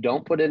 If you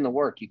don't put in the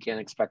work, you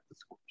can't expect the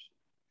scores.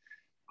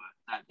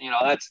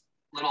 But that's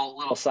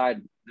little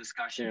side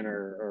discussion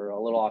or a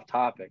little off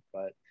topic,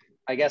 but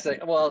I guess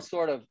that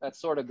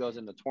sort of goes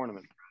into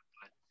tournament prep.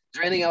 But is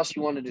there anything else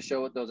you wanted to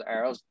show with those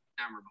arrows,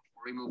 Demmer,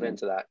 before we move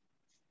into that?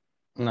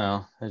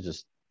 No, it's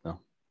just no.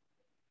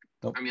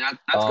 Nope. I mean,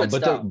 that's good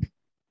stuff.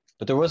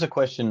 But there was a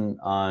question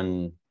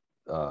on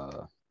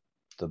the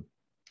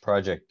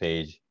project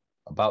page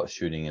about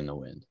shooting in the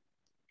wind.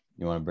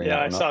 You want to bring that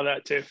up? Yeah, I saw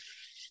that too.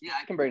 Yeah,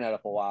 I can bring that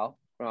up a while.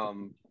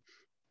 While.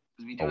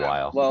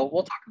 Well,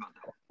 we'll talk about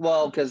that.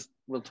 Well, because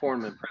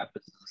tournament prep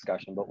is a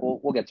discussion, but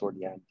we'll get toward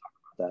the end and talk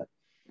about that.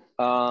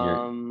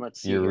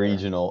 Let's see. Your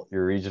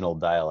regional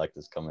dialect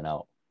is coming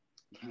out.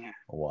 Yeah.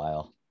 A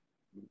while.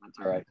 That's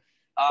all right.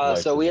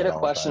 So we had a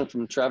question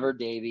from Trevor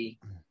Davey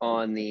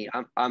on the.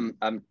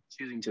 I'm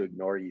choosing to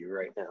ignore you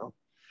right now.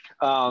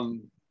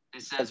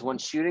 It says, when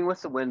shooting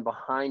with the wind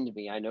behind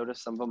me, I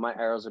noticed some of my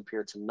arrows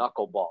appear to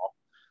knuckleball.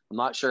 I'm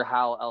not sure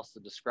how else to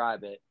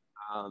describe it.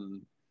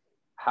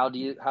 How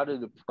do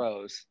the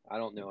pros? I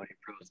don't know any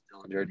pros,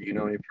 Dillinger. Do you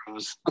know any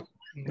pros?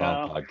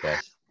 No.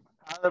 Podcast.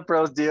 how the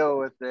pros deal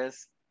with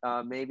this.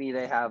 Maybe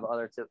they have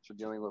other tips for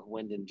dealing with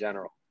wind in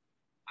general.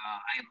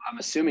 I'm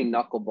assuming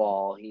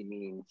knuckleball, he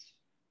means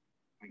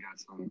we got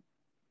some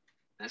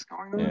this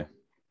going on.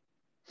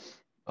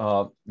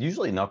 Yeah.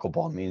 Usually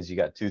knuckleball means you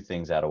got two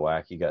things out of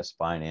whack. You got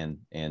spine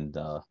and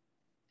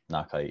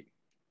knock height.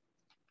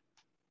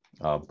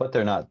 But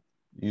they're not.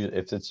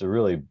 If it's a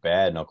really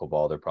bad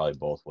knuckleball, they're probably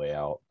both way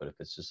out. But if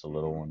it's just a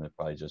little one, they're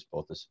probably just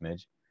both a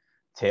smidge.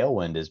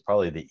 Tailwind is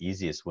probably the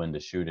easiest wind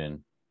to shoot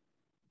in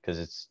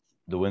because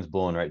the wind's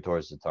blowing right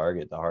towards the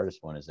target. The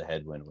hardest one is the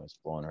headwind when it's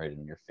blowing right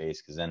in your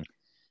face. Because then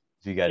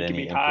if you got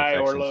any high or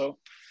imperfections, low.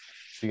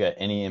 if you got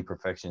any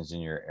imperfections in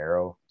your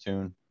arrow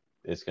tune,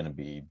 it's going to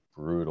be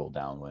brutal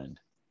downwind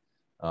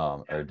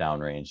or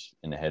downrange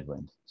in the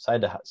headwind.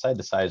 Side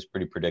to side is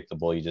pretty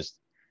predictable. You just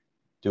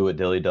do what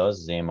Dilly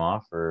does, aim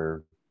off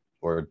or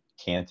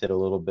cant it a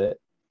little bit,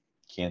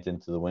 cant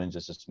into the wind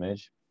just a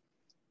smidge.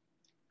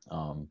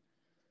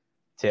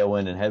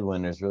 Tailwind and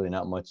headwind, there's really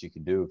not much you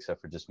can do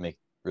except for just make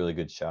really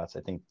good shots.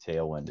 I think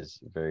tailwind is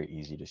very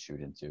easy to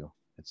shoot into.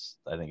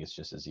 I think it's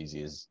just as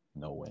easy as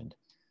no wind.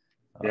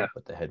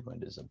 But the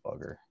headwind is a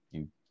bugger.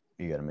 You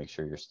got to make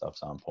sure your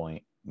stuff's on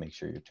point, make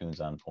sure your tune's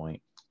on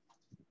point.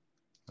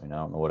 I mean, I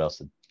don't know what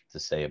else to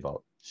say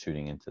about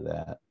shooting into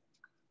that.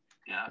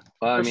 Yeah.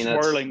 Well, I mean,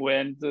 swirling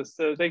wind.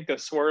 I think the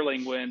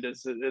swirling wind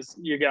is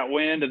you got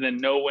wind and then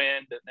no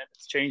wind and then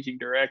it's changing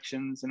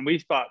directions. And we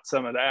fought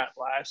some of that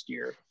last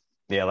year.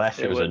 Yeah, last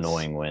year was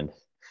annoying wind.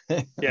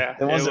 Yeah.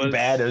 it wasn't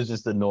bad. It was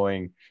just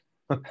annoying.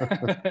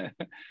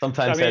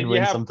 Sometimes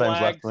headwind,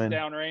 sometimes left wind.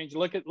 Downrange.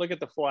 Look at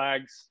the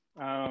flags.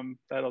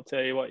 That'll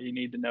tell you what you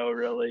need to know.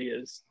 Really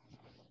is.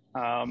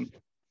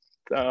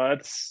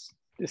 That's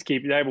just I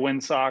have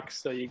wind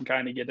socks so you can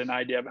kind of get an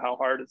idea of how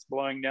hard it's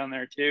blowing down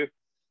there too.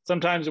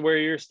 Sometimes where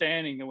you're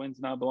standing, the wind's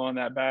not blowing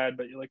that bad,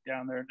 but you look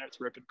down there and it's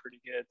ripping pretty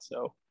good.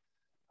 So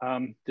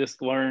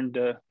just learn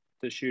to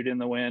shoot in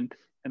the wind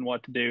and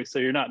what to do. So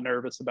you're not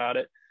nervous about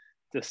it.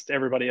 Just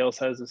everybody else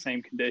has the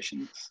same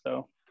conditions.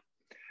 So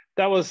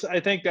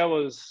I think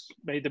that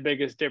made the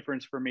biggest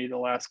difference for me the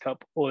last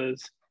couple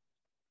is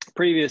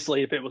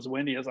previously, if it was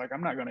windy, I was like,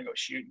 I'm not going to go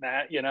shoot in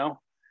that,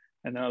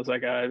 and then I was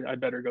like, I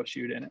better go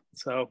shoot in it.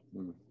 So,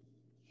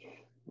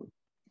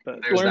 but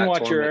learn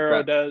what your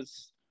arrow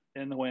does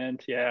in the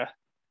wind. Yeah.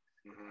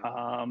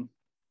 Mm-hmm.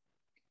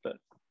 But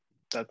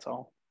that's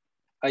all.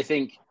 I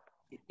think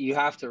you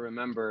have to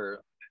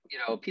remember,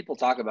 people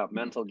talk about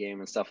mental game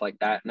and stuff like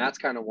that. And that's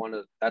kind of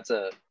that's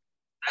a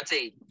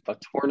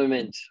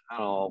tournament, I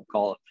don't know,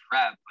 call it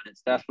prep, but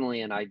it's definitely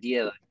an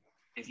idea that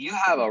if you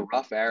have a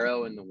rough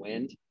arrow in the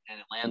wind and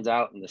it lands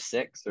out in the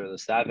 6 or the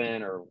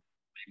 7 or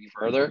maybe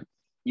further,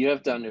 you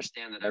have to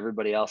understand that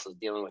everybody else is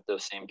dealing with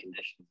those same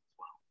conditions as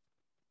well.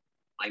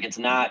 Like, it's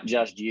not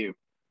just you.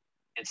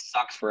 It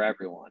sucks for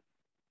everyone.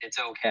 It's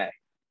okay.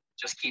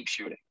 Just keep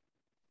shooting.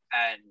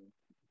 And,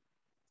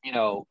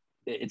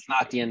 it's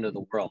not the end of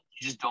the world.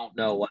 You just don't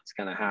know what's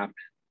going to happen.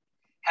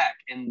 Heck,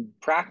 in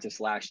practice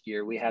last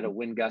year, we had a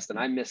wind gust and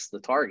I missed the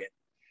target.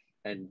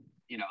 And,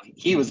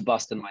 he was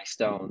busting my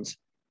stones,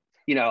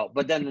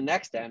 but then the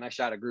next day, and I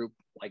shot a group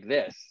like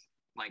this,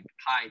 like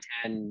high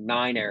 10,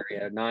 9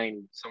 area,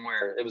 9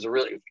 somewhere. It was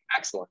really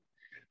excellent.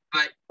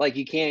 But like,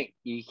 you can't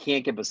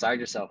get beside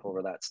yourself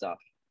over that stuff.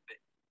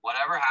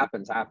 Whatever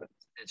happens.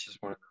 It's just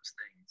one of those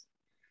things.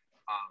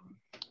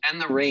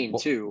 And the rain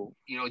too.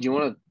 Do you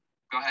want to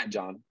go ahead,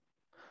 John?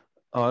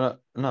 Oh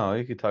no,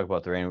 you could talk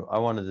about the rain. I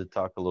wanted to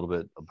talk a little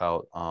bit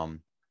about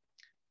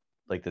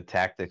like the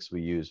tactics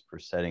we use for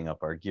setting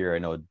up our gear. I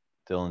know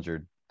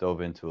Dillinger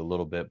dove into a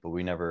little bit, but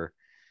we never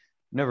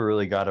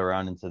really got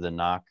around into the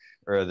knock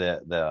or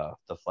the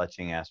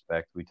fletching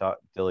aspect.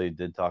 Dilly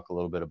did talk a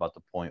little bit about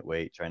the point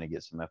weight, trying to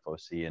get some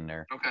FOC in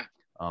there. Okay.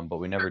 But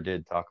we never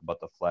did talk about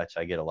the fletch.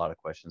 I get a lot of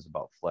questions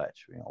about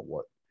fletch.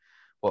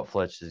 What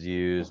fletch is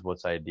used,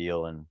 what's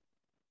ideal, and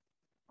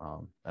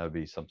that would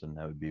be something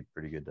that would be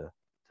pretty good to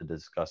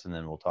discuss. And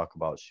then we'll talk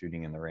about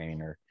shooting in the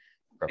rain or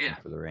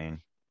prepping for the rain.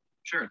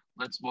 Sure.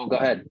 We'll go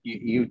ahead.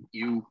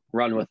 You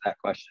run with that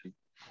question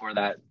or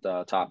that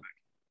topic.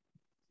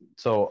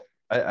 So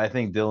I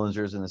think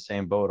Dillinger's in the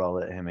same boat. I'll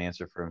let him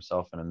answer for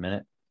himself in a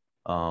minute.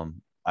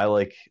 I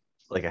like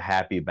a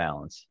happy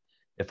balance.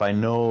 If I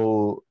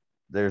know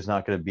there's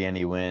not going to be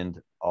any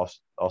wind,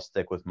 I'll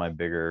stick with my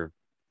bigger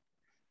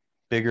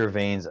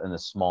veins on the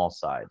small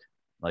side.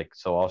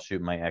 So I'll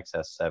shoot my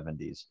XS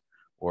 70s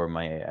or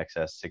my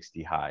XS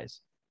 60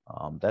 highs.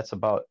 That's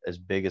about as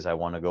big as I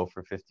want to go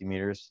for 50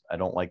 meters. I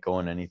don't like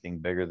going anything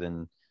bigger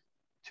than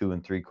 2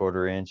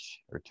 3/4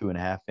 inch or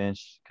 2.5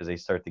 inch because they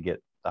start to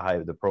get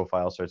the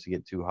profile starts to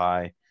get too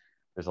high.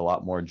 There's a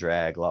lot more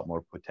drag, a lot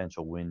more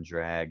potential wind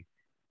drag.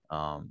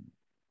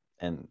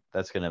 And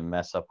that's going to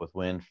mess up with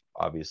wind,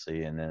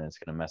 obviously, and then it's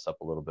going to mess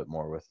up a little bit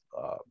more with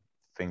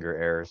finger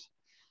errors.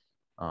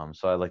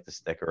 So I like to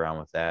stick around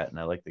with that, and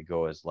I like to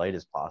go as light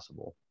as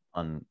possible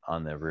on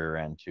the rear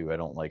end too. I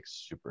don't like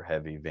super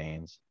heavy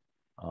vanes,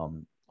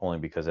 only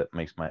because it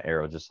makes my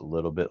arrow just a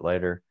little bit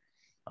lighter.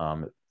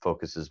 It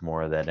focuses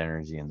more of that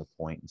energy in the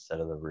point instead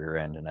of the rear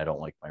end, and I don't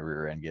like my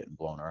rear end getting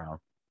blown around.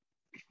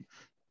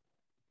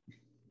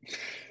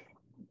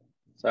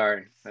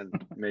 Sorry, that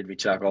made me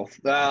chuckle.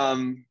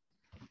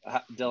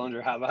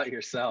 Dillinger, how about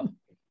yourself?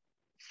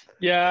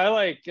 Yeah, I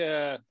like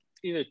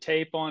either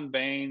tape on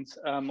vanes.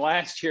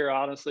 Last year,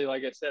 honestly,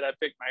 like I said, I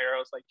picked my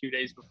arrows like 2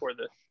 days before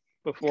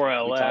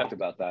I We left. talked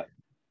about that.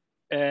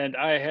 And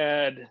I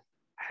had,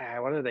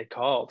 what are they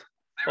called?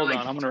 Hold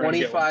on, I'm gonna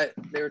 25.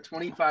 They were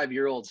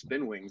 25-year-old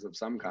spin wings of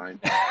some kind.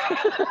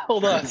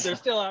 Hold on, they're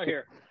still out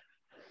here.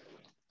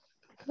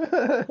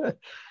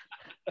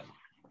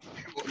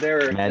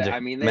 They're Magic. I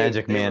mean,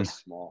 Magic they Man. were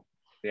small.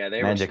 Yeah,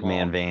 they Magic were small.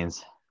 Man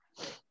veins.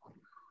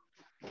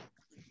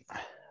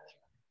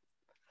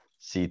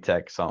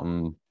 C-Tech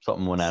something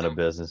went out of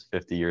business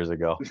 50 years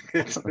ago.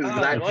 He's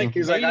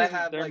like, I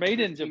have they're like made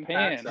in 15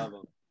 Japan. packs of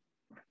them.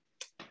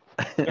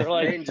 They're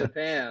like Made in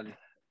Japan.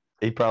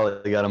 He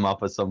probably got them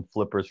off of some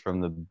flippers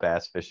from the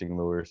bass fishing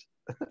lures.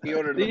 He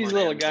ordered them these on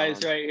little Amazon.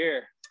 guys right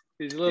here.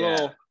 These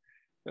little,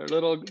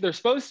 they're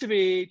supposed to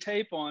be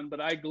tape on,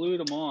 but I glued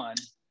them on.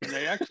 And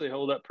they actually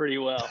hold up pretty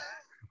well.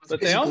 But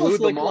they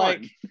almost look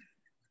like,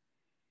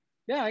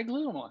 yeah, I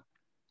glued them on.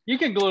 You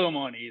can glue them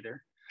on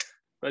either.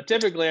 But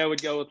typically I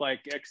would go with like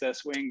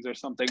XS wings or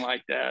something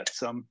like that.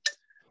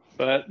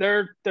 But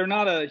they're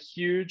not a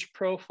huge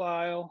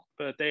profile,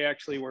 but they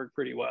actually work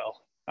pretty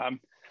well.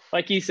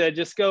 Like he said,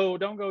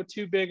 don't go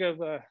too big of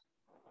a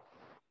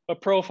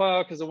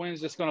profile because the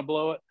wind's just going to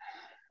blow it.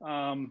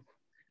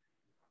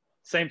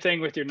 Same thing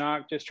with your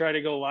knock. Just try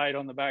to go light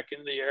on the back end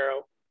of the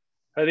arrow.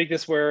 I think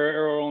this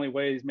arrow only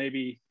weighs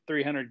maybe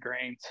 300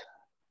 grains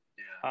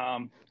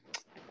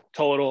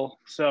total.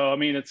 So I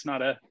mean, it's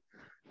not a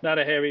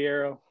heavy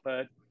arrow,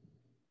 but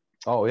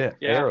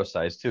arrow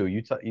size too.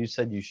 You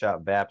said you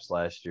shot VAPs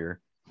last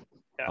year.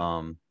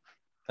 Yeah.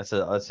 That's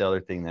the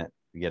other thing that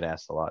we get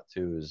asked a lot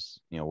too is,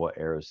 what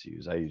arrows to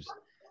use. I use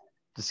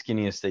the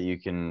skinniest that you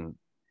can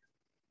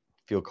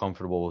feel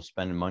comfortable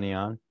spending money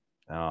on.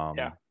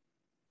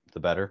 The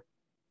better.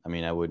 I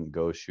mean, I wouldn't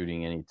go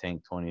shooting any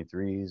Tank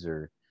 23s,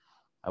 or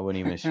I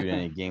wouldn't even shoot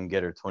any Game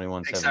Getter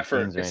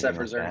 2117s except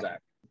for Zernzak.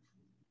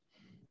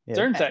 Yeah,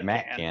 Zernzak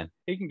Matt can.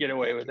 He can get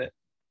away with it.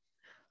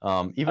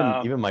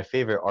 Even my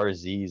favorite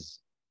RZs,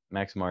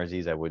 Maxim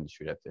RZs, I wouldn't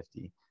shoot at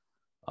 50,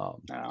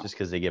 just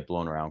because they get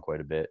blown around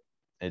quite a bit.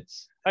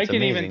 I can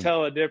amazing. even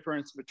tell a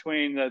difference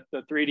between the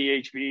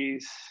 3D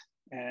HVs,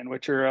 and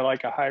which are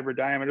like a hybrid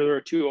diameter. They're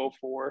a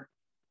 204,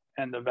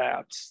 and the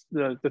VAPs.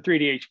 The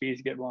 3D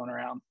HVs get blown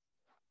around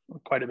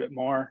quite a bit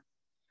more.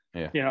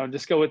 Yeah.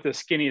 Just go with the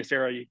skinniest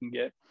arrow you can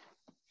get.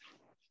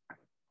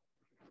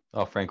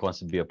 Oh, Frank wants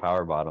to be a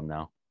power bottom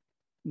now.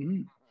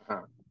 Mm-hmm.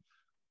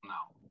 No,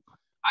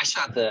 I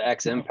shot the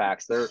X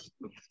Impacts. They're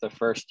the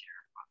first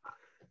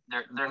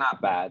year. They're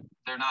not bad.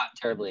 They're not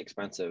terribly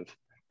expensive.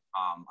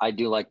 I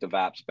do like the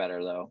VAPs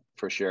better though,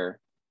 for sure.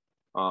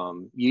 Are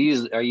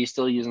you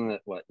still using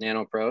the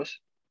Nano Pros,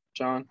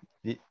 John?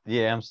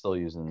 Yeah, I'm still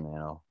using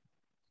Nano.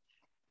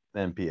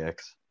 NPX.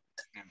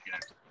 Yeah.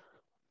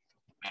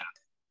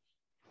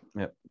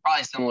 Yep.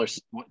 Probably similar.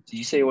 Did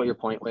you say what your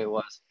point weight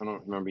was? I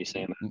don't remember you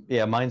saying that.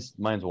 Yeah, mine's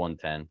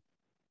 110.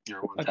 You're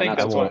 110. I think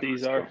that's what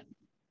these are.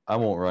 I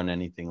won't run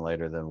anything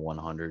lighter than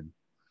 100.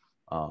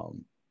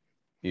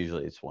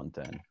 Usually it's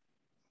 110.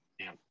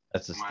 Yeah.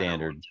 That's the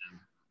standard.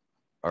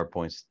 Our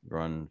points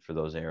run for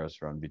those arrows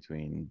run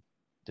between,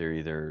 they're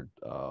either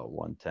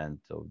 110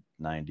 to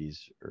 90s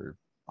or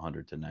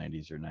 100 to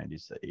 90s or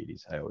 90s to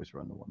 80s. I always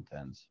run the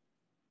 110s.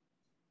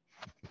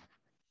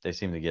 They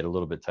seem to get a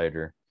little bit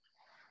tighter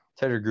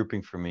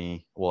grouping for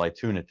me. Well, I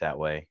tune it that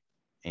way,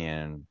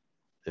 and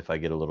if I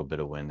get a little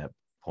bit of wind, that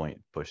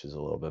point pushes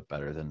a little bit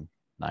better than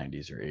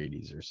 90s or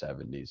 80s or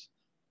 70s.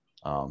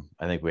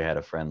 I think we had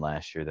a friend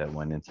last year that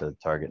went into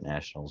Target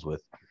Nationals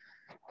with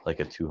like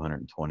a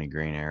 220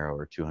 grain arrow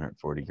or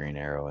 240 grain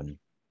arrow, and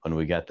when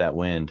we got that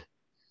wind,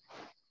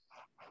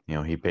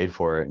 he paid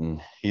for it,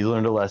 and he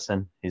learned a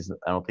lesson. I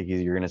don't think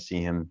you're going to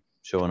see him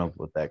showing up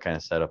with that kind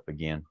of setup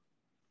again.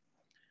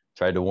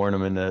 Tried to warn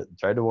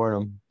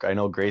him. I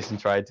know Grayson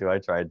tried to. I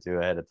tried to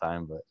ahead of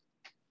time, but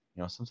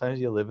sometimes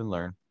you live and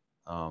learn.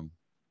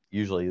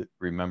 Usually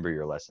remember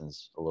your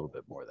lessons a little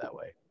bit more that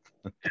way.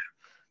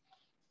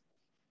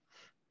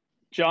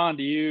 John,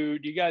 do you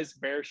guys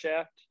bear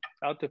shaft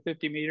out to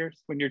 50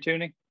 meters when you're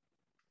tuning?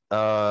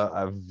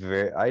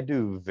 I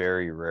do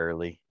very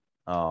rarely.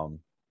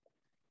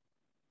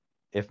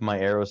 If my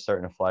arrow's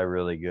starting to fly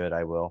really good,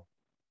 I will.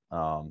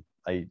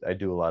 I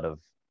do a lot of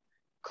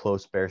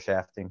close bear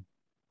shafting.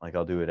 Like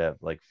I'll do it at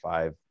like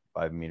 5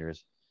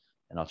 meters,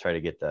 and I'll try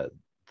to get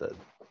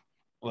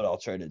what I'll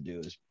try to do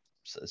is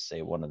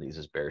say one of these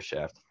is bear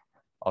shaft.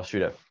 I'll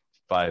shoot at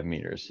 5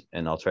 meters,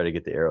 and I'll try to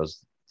get the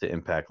arrows to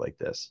impact like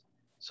this.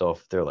 So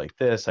if they're like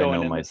this, Going I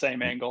know in the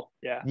same angle.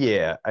 Yeah.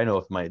 Yeah, I know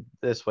if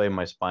this way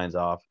my spine's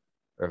off,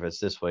 or if it's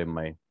this way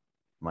my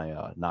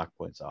knock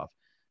point's off.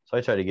 So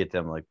I try to get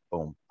them like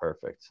boom,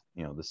 perfect,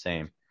 the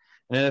same.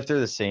 And then if they're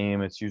the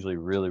same, it's usually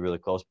really, really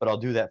close. But I'll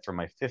do that for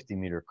my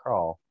 50-meter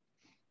crawl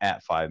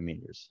at 5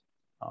 meters.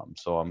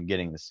 So I'm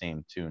getting the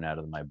same tune out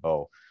of my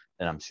bow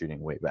that I'm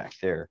shooting way back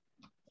there.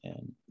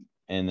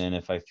 And then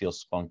if I feel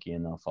spunky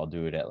enough, I'll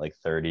do it at like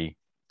 30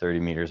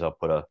 meters. I'll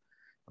put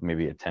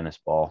maybe a tennis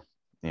ball,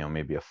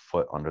 maybe a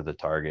foot under the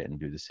target and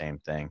do the same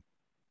thing.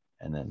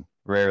 And then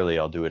rarely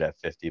I'll do it at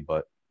 50,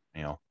 but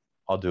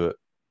I'll do it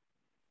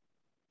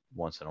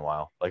once in a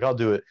while. Like I'll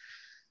do it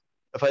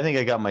if I think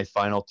I got my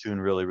final tune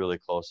really, really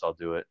close, I'll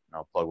do it and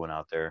I'll plug one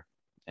out there.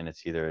 And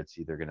it's either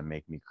going to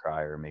make me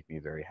cry or make me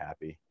very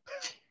happy.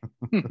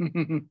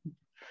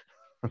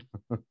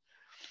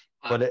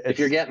 But if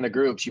you're getting the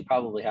groups, you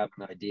probably have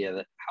an idea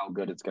that how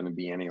good it's going to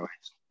be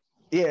anyways.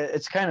 Yeah,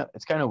 it's kind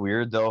of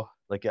weird though.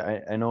 Like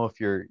I know if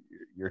your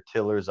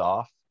tiller's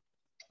off,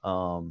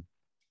 and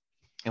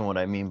what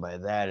I mean by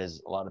that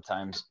is a lot of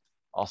times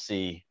I'll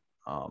see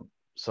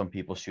some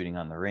people shooting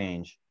on the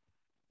range,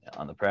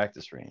 on the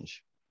practice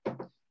range,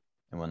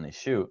 and when they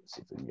shoot, let's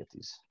see if we can get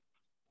these.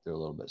 They're a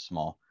little bit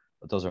small,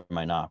 but those are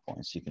my knock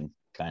points. You can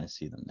kind of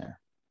see them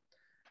there.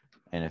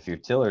 And if your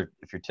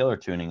tiller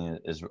tuning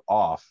is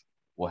off,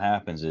 what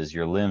happens is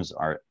your limbs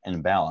are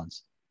in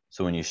balance.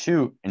 So when you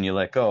shoot and you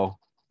let go,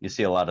 you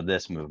see a lot of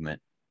this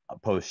movement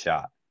post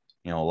shot,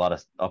 a lot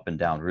of up and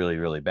down, really,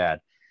 really bad.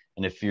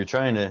 And if you're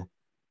trying to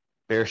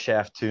bare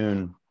shaft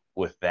tune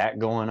with that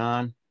going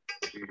on,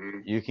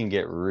 you can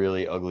get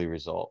really ugly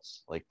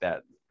results. Like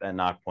that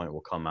knock point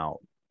will come out,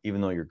 even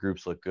though your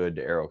groups look good,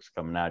 the arrow's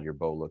coming out, your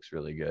bow looks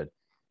really good.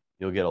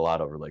 You'll get a lot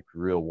of like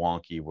real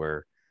wonky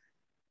where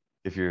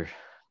if your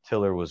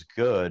tiller was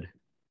good,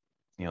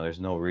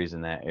 there's no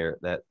reason that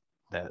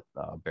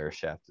bare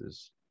shaft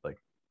is like,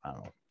 I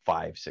don't know,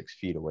 5-6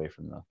 feet away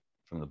from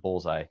the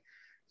bullseye,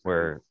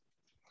 where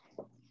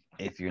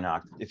if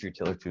your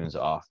tiller tune's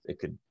off, it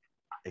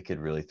could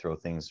really throw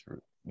things,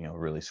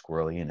 really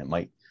squirrely, and it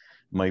might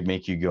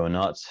make you go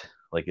nuts,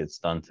 like it's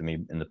done to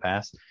me in the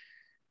past,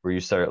 where you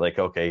start like,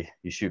 okay,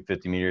 you shoot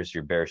 50 meters,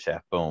 your bare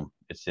shaft, boom,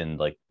 it's in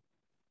like,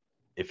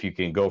 if you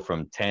can go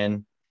from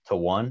 10 to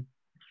 1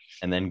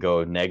 and then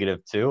go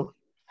 -2.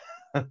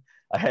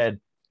 I had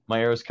my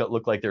arrows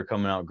look like they're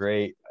coming out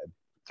great. I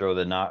throw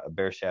the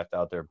bare shaft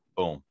out there,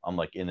 boom, I'm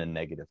like in a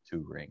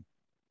 -2 ring.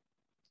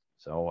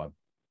 So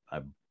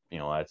I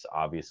that's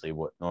obviously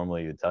what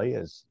normally would tell you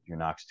is your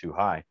knock's too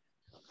high.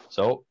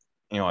 So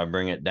I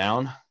bring it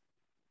down,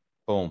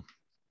 boom,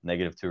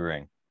 -2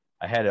 ring.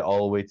 I had it all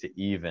the way to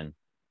even,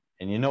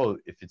 and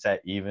if it's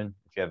at even,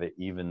 if you have an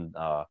even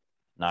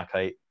knock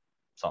height,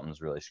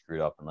 something's really screwed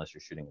up unless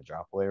you're shooting a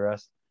drop away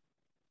rest.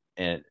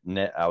 And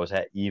I was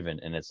at even,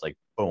 and it's like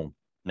boom,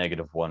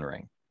 -1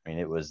 ring. I mean,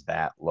 it was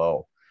that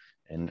low,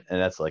 and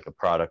that's like a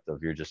product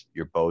of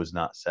your bow's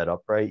not set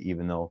up right,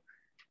 even though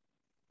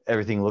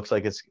everything looks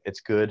like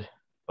it's good,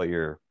 but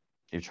you're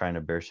trying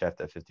to bare shaft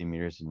at 50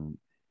 meters, and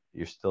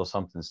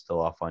something's still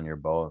off on your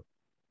bow.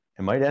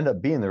 It might end up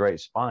being the right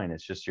spine.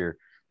 It's just your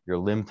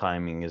limb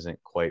timing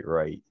isn't quite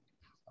right.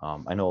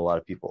 I know a lot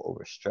of people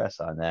overstress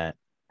on that,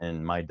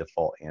 and my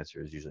default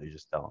answer is usually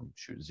just tell them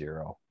shoot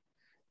 0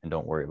 and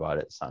don't worry about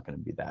it. It's not going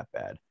to be that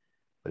bad.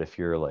 But if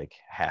you're like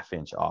 ½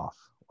 inch off,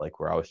 like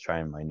where I was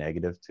trying my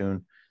negative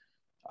tune,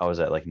 I was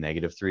at like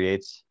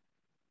 -3/8,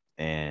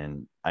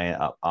 and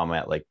I'm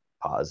at like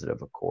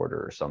 +1/4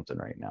 or something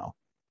right now,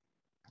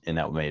 and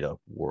that made a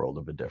world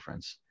of a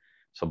difference.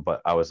 So,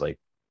 but I was like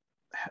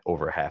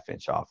over ½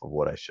 inch off of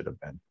what I should have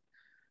been.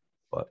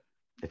 But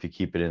if you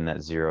keep it in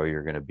that 0,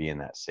 you're going to be in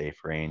that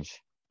safe range.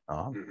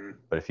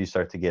 But if you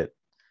start to get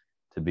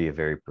to be a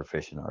very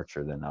proficient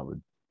archer, then I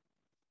would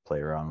play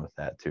around with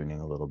that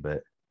tuning a little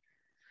bit.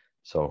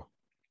 So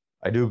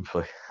I do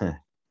play,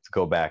 to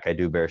go back, I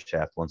do bare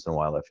shaft once in a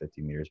while at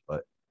 50 meters,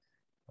 but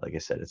like I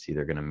said, it's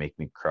either going to make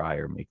me cry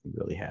or make me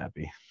really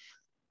happy.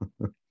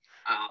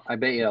 I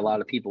bet you a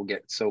lot of people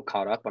get so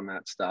caught up on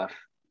that stuff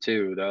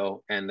too,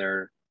 though, and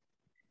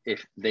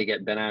if they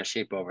get bent out of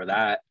shape over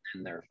that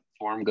and their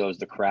form goes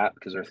to crap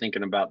because they're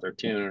thinking about their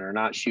tune and are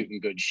not shooting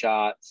good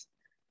shots,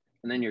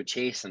 and then you're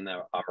chasing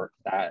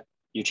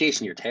you're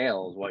chasing your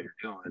tail is what you're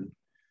doing.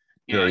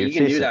 You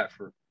can do that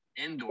for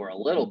indoor a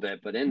little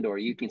bit, but indoor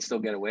you can still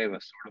get away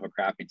with sort of a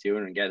crappy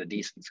tune and get a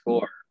decent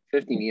score.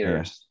 50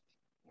 meters,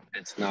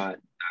 It's not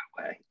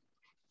that way.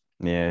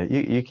 Yeah,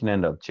 you can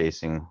end up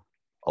chasing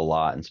a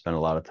lot and spend a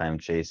lot of time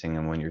chasing,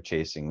 and when you're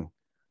chasing,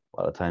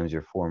 a lot of times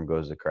your form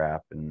goes to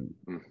crap, and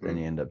then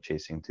you end up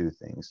chasing 2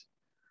 things.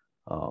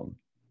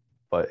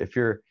 But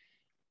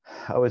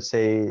I would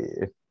say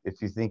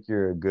if you think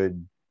you're a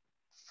good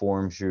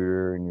form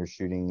shooter and you're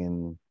shooting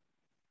in,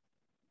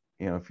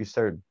 if you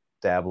start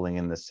dabbling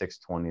in the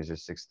 620s or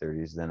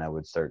 630s, then I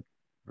would start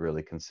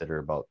really consider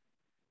about,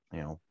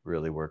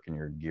 really working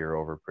your gear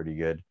over pretty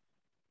good.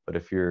 But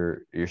if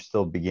you're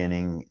still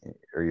beginning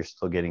or you're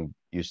still getting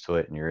used to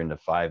it and you're into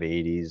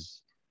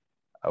 580s,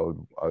 I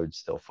would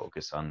still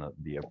focus on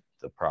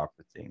the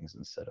proper things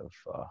instead of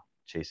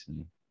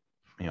chasing,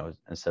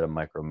 instead of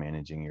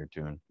micromanaging your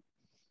tune.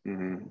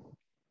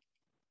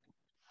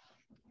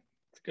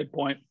 That's a good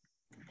point.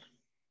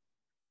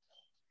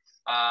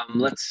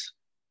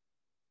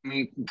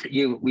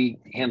 We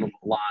handled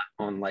a lot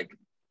on like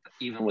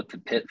even with the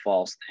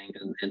pitfalls thing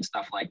and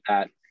stuff like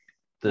that.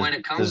 When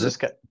it comes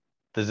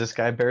does this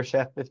guy bear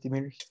shaft 50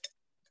 meters?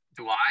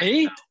 Do I?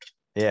 Me? No.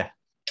 Yeah.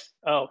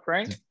 Oh,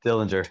 Frank?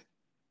 Dillinger.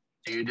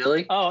 Do you,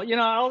 Dilly? Oh,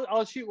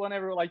 I'll shoot one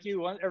every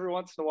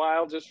once in a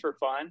while just for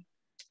fun,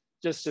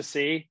 just to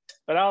see.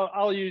 But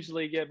I'll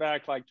usually get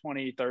back like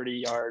 20,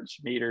 30 yards,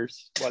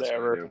 meters,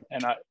 whatever.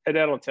 And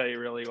that'll tell you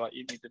really what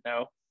you need to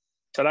know.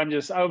 But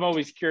I'm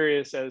always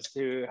curious as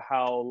to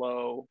how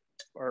low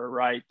or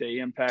right they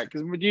impact.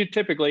 Because you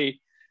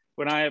typically,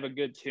 when I have a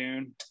good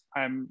tune,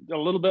 I'm a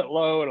little bit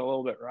low and a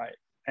little bit right.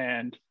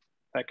 And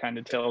that kind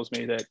of tells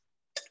me that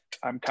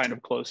I'm kind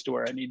of close to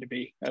where I need to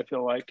be, I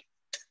feel like.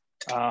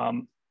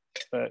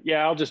 But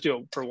yeah, I'll just do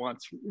it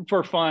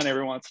for fun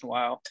every once in a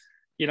while.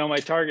 My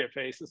target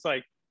face, it's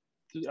like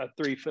a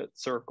 3-foot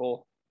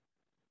circle.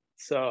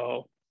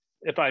 So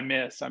if I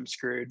miss, I'm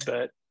screwed,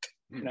 but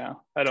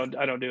I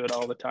don't do it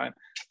all the time.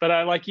 But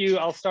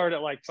I'll start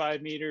at like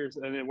 5 meters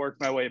and then work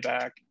my way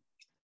back,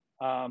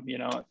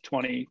 at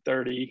 20,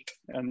 30,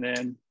 and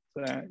then,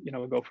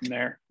 go from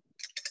there.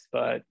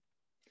 But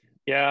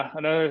yeah,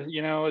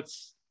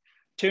 it's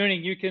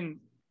tuning.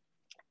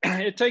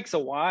 It takes a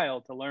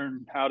while to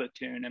learn how to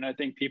tune. And I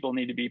think people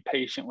need to be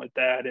patient with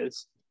that.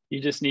 Is you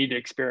just need to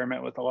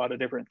experiment with a lot of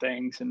different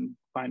things and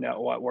find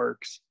out what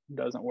works,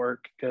 doesn't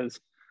work, because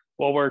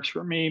what works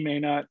for me may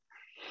not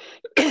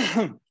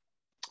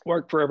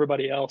work for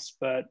everybody else.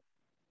 But,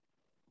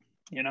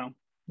 you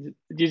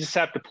just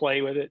have to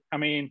play with it. I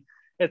mean,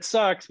 it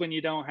sucks when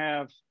you don't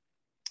have,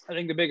 I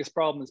think the biggest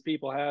problem is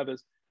people have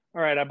is,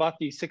 all right, I bought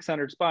these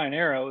 600 spine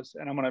arrows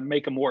and I'm going to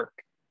make them work.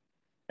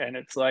 And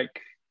it's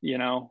like,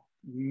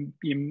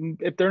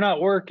 if they're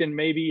not working,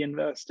 maybe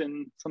invest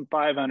in some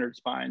 500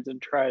 spines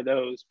and try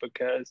those,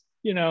 because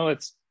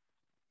it's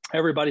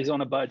everybody's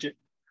on a budget,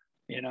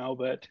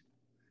 but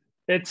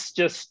it's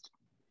just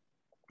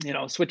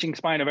switching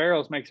spine of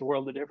arrows makes a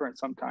world of difference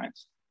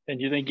sometimes.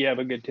 And you think you have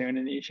a good tune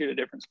and you shoot a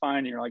different spine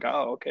and you're like,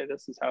 oh, okay,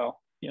 this is how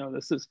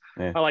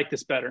I like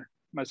this better,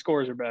 my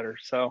scores are better.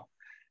 So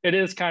it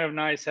is kind of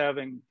nice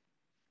having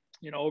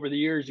over the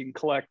years you can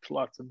collect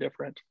lots of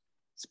different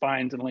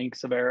spines and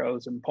lengths of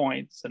arrows and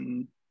points,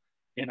 and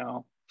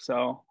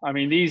so I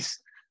mean these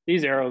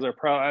arrows are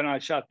probably, I know I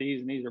shot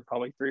these and these are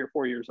probably 3 or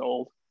 4 years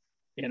old,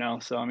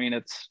 so I mean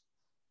it's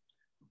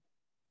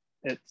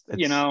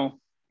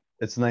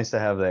it's nice to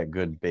have that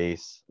good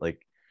base.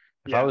 Like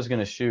if I was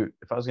going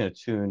to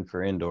tune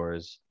for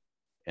indoors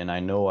and I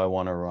know I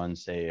want to run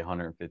say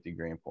 150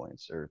 grain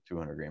points or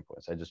 200 grain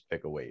points, I just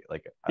pick a weight.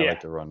 Like I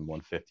like to run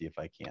 150 if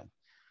I can.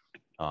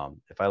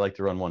 If I like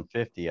to run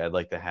 150,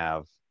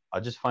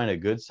 I'll just find a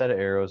good set of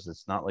arrows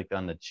that's not like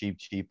on the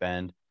cheap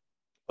end,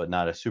 but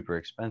not a super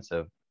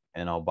expensive.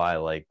 And I'll buy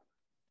like,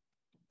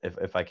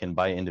 if I can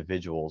buy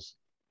individuals,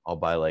 I'll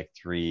buy like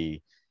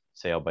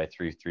I'll buy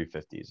three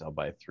 350s, I'll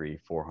buy 3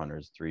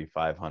 400s, 3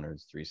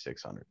 500s, 3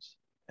 600s.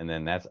 And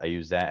then I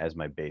use that as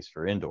my base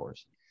for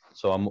indoors.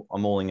 So I'm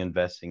only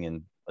investing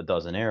in a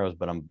dozen arrows,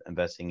 but I'm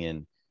investing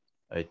in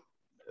a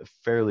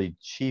fairly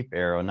cheap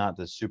arrow, not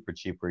the super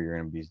cheap where you're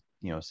going to be,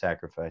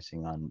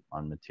 sacrificing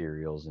on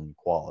materials and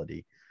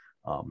quality.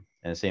 And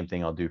the same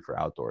thing I'll do for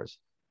outdoors.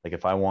 Like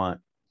if I want,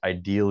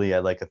 ideally, I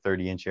like a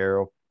 30-inch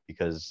arrow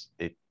because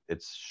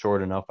it's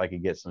short enough I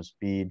could get some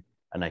speed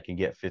and I can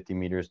get 50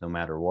 meters no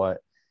matter what.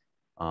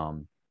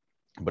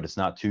 But it's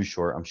not too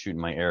short. I'm shooting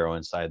my arrow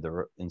inside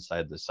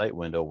the sight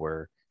window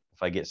where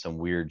if I get some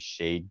weird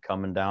shade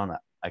coming down,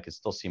 I can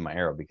still see my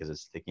arrow because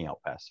it's sticking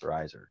out past the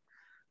riser.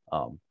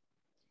 I'll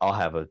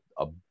have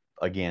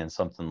again,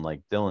 something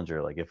like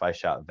Dillinger. Like if I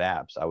shot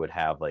VAPs,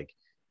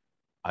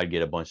 I'd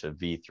get a bunch of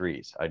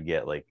V3s. I'd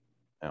get like,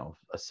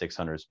 a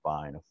 600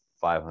 spine, a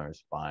 500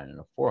 spine, and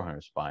a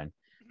 400 spine,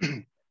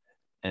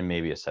 and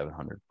maybe a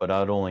 700. But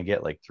I'd only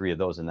get like 3 of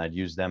those, and I'd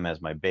use them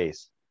as my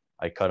base.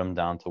 I cut them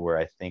down to where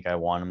I think I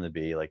want them to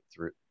be, like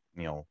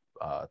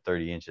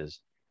 30 inches,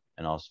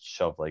 and I'll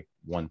shove like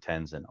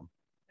 110s in them,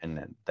 and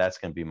then that's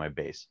going to be my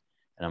base.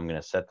 And I'm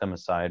going to set them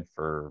aside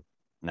for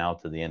now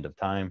to the end of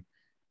time.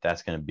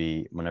 That's going to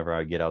be whenever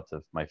I get out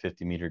to my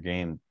 50-meter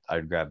game,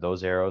 I'd grab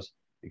those arrows,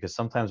 because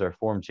sometimes our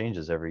form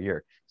changes every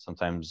year.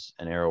 Sometimes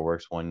an arrow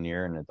works one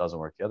year and it doesn't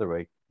work the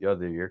other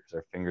year because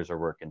our fingers are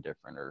working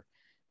different, or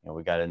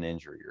we got an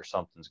injury or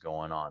something's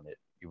going on.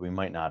 We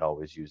might not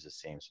always use the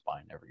same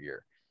spine every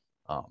year.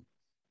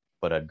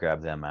 But I'd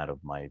grab them out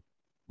of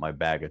my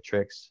bag of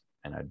tricks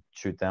and I'd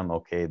shoot them.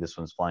 Okay, this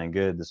one's flying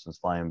good. This one's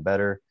flying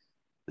better.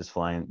 This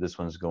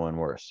one's going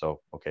worse.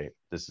 So, okay,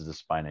 this is the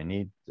spine I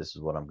need. This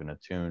is what I'm going to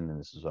tune, and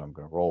this is what I'm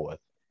going to roll with.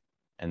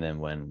 And then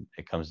when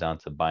it comes down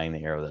to buying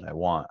the arrow that I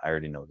want, I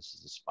already know this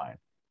is the spine.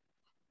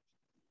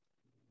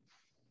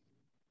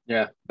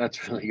 Yeah,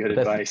 that's really good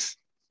advice.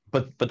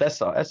 But that's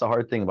the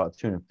hard thing about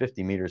tuning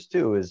 50 meters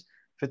too, is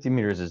 50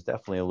 meters is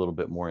definitely a little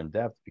bit more in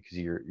depth because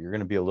you're going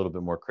to be a little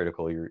bit more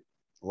critical. A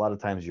lot of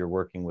times you're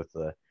working with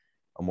a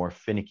more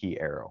finicky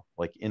arrow.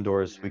 Like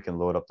indoors, we can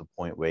load up the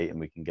point weight and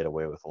we can get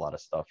away with a lot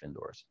of stuff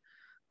indoors.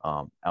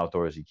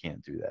 Outdoors, you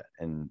can't do that.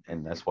 And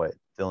that's why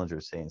Dillinger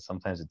is saying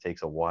sometimes it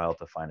takes a while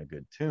to find a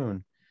good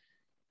tune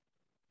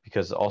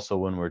because also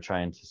when we're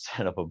trying to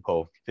set up a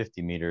bow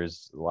 50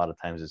 meters, a lot of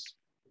times it's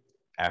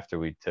after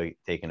we've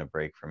taken a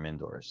break from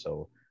indoors.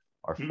 So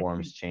our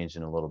form's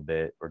changing a little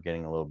bit. We're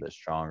getting a little bit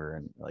stronger,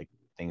 and like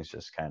things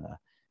just kind of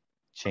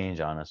change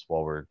on us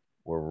while we're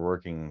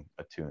working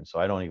a tune. So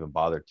I don't even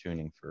bother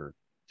tuning for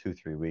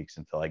 2-3 weeks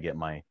until I'll get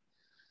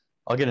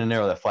an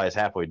arrow that flies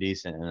halfway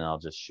decent, and then I'll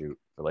just shoot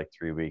for like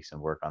 3 weeks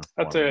and work on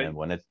form. And then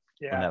when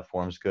that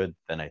form's good,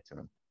 then I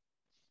tune.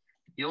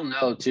 You'll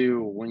know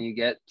too when you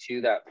get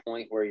to that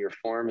point where your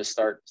form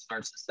starts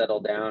to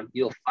settle down.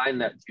 You'll find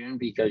that tune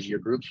because your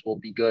groups will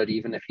be good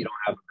even if you don't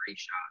have a great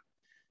shot.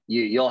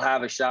 You'll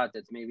have a shot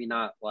that's maybe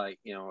not like,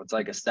 it's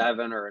like a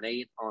 7 or an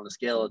 8 on a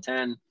scale of 10,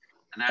 and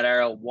that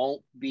arrow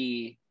won't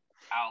be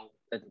out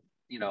at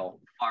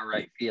far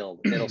right field.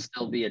 It'll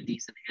still be a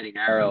decent hitting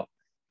arrow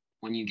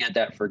when you get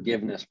that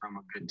forgiveness from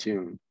a good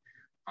tune.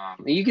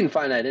 And you can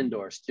find that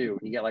indoors too.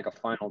 When you get like a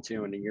final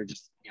tune and you're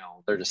just,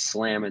 they're just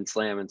slamming,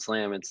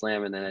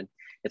 and then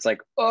it's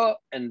like, oh,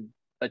 and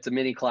it's a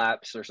mini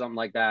claps or something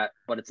like that,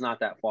 but it's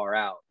not that far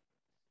out.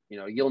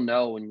 You'll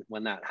know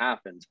when that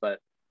happens. But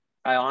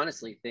I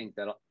honestly think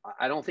that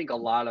I don't think a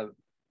lot of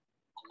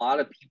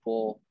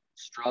people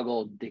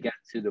struggle to get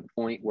to the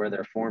point where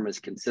their form is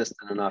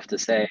consistent enough to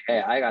say,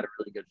 hey, I got a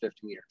really good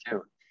 50-meter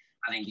tune.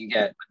 I think you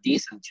get a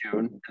decent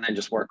tune and then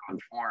just work on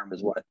form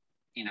is what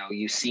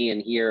you see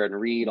and hear and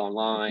read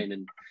online,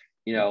 and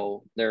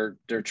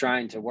they're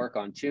trying to work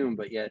on tune,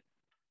 but yet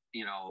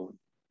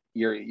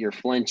you're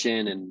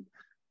flinching and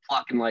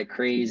plucking like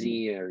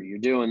crazy, or you're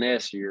doing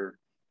this, or you're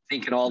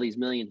thinking all these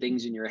million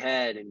things in your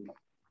head, and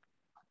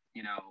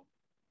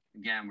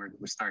again we're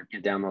starting to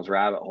get down those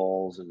rabbit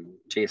holes and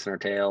chasing our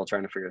tail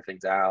trying to figure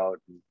things out.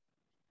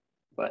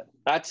 But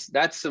that's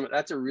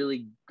a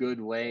really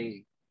good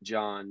way,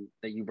 John,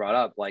 that you brought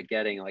up, like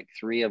getting like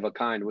 3 of a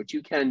kind, which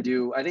you can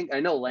do.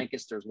 I know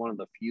Lancaster is one of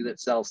the few that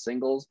sells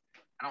singles.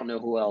 I don't know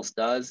who else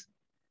does,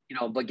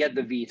 but get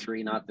the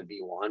V3, not the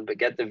V1, but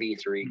get the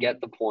V3, get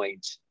the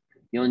points.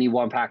 You only need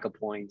 1 pack of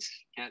points,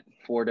 get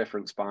 4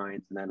 different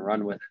spines, and then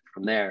run with it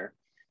from there,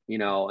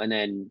 and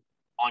then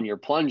on your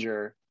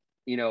plunger,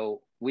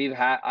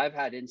 I've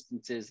had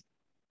instances,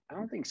 I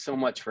don't think so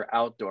much for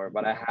outdoor,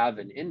 but I have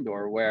an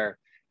indoor where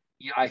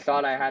I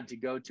thought I had to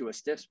go to a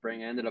stiff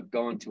spring. I ended up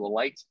going to a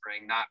light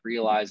spring, not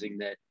realizing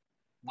that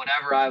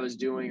whatever I was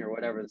doing or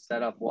whatever the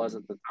setup was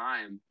at the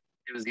time,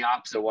 it was the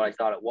opposite of what I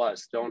thought it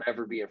was. Don't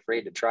ever be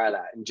afraid to try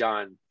that. And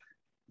John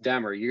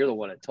Demmer, you're the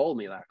one that told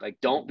me that. Like,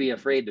 don't be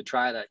afraid to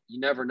try that. You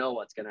never know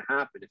what's going to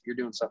happen. If you're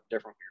doing something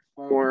different with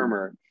your form,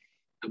 or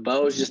the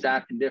bow's just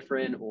acting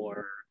different,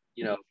 or,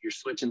 if you're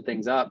switching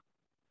things up,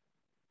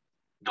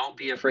 don't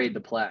be afraid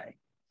to play.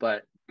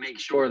 But make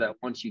sure that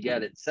once you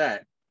get it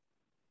set,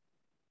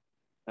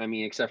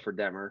 except for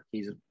Demmer,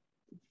 he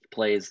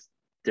plays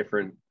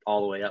different all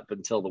the way up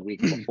until the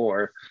week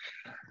before.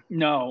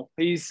 No,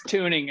 he's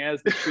tuning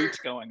as the shoot's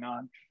going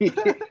on.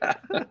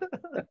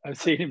 I've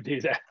seen him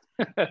do that.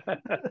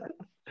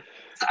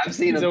 I've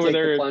seen him take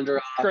the plunger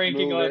off,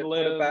 cranking on put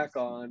it back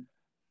on.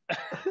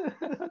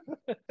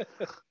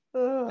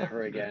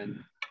 Never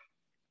again.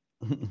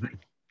 I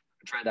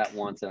tried that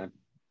once and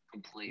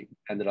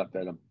ended up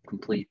at a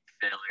complete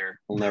failure.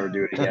 We'll never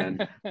do it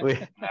again. we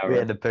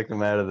had to pick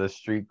him out of the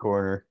street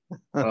corner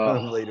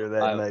later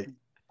that night.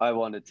 I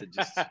wanted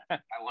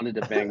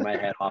to bang my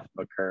head off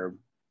of a curb.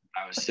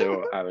 I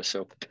was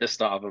so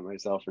pissed off at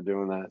myself for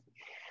doing that.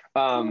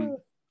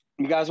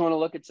 You guys want to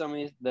look at some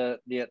of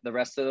the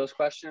rest of those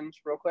questions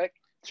real quick?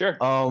 Sure.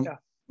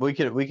 We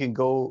can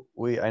go.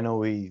 I know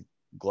we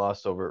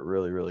glossed over it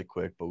really, really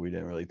quick, but we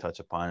didn't really touch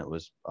upon it.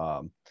 Was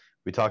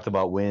we talked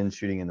about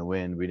shooting in the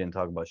wind. We didn't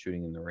talk about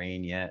shooting in the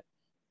rain yet.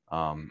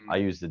 I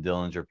use the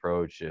Dillinger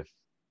approach.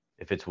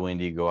 If it's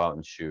windy, go out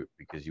and shoot,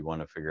 because you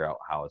want to figure out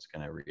how it's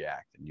going to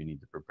react, and you need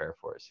to prepare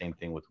for it. Same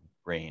thing with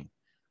rain.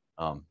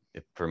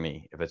 If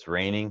it's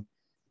raining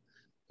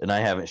and I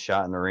haven't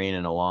shot in the rain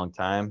in a long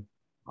time,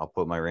 I'll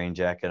put my rain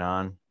jacket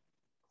on,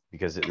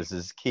 because this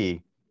is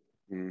key.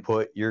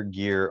 Put your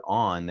gear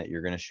on that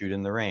you're going to shoot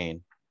in the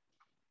rain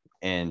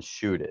and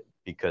shoot it,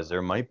 because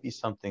there might be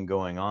something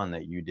going on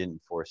that you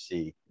didn't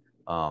foresee,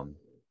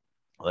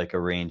 like a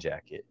rain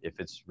jacket. If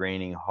it's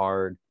raining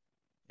hard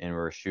and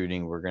we're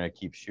shooting, we're going to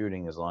keep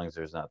shooting as long as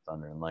there's not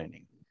thunder and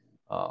lightning.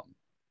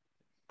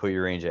 Put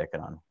your rain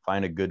jacket on.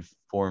 Find a good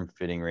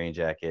form-fitting rain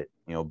jacket.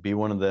 Be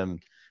one of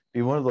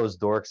those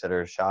dorks that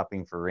are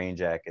shopping for rain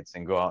jackets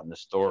and go out in the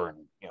store and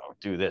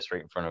do this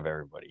right in front of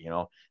everybody.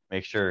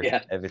 Make sure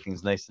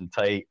everything's nice and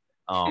tight.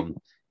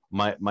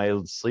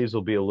 My sleeves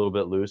will be a little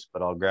bit loose,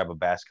 but I'll grab a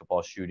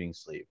basketball shooting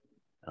sleeve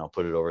and I'll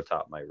put it over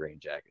top my rain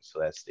jacket so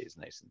that stays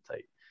nice and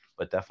tight.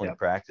 But definitely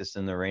practice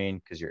in the rain,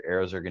 because your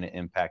arrows are going to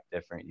impact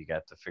different. You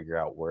got to figure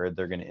out where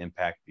they're going to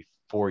impact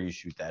before you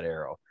shoot that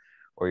arrow,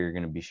 or you're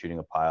going to be shooting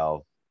a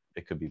pile.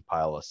 It could be a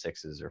pile of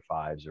 6s or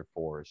 5s or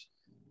 4s,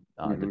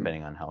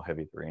 depending on how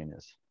heavy the rain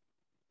is.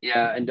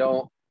 Yeah, and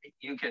don't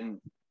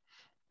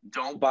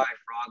buy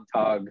frog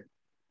tog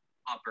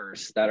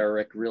uppers that are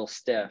like real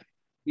stiff.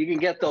 You can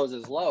get those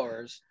as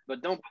lowers,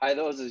 but don't buy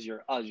those as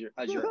your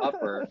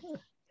upper.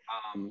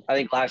 I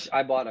think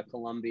I bought a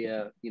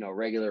Columbia,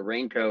 regular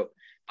raincoat,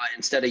 but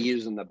instead of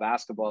using the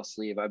basketball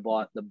sleeve, I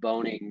bought the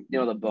boning,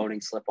 the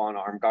boning slip-on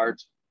arm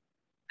guards.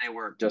 They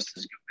work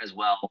just as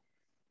well.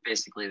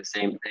 Basically the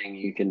same thing.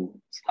 You can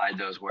slide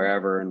those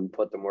wherever and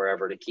put them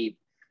wherever to keep.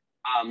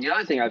 The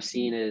other thing I've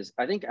seen is,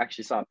 I think I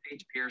actually saw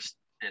Paige Pierce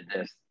did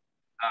this.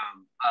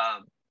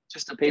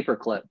 Just a paper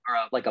clip or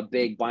like a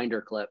big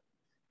binder clip,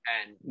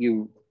 and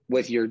you,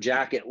 with your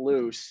jacket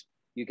loose,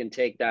 you can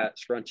take that,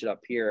 scrunch it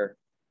up here,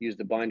 use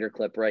the binder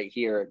clip right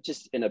here,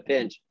 just in a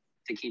pinch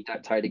to keep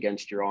that tight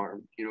against your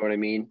arm. You know what I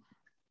mean?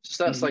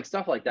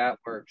 Stuff like that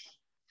works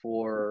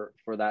for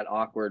that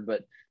awkward,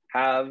 but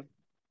have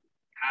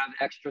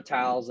extra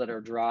towels that are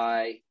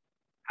dry.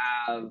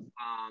 Have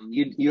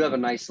you have a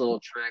nice little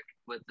trick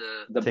with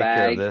the Take bag.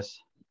 care of this.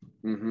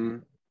 Mm-hmm.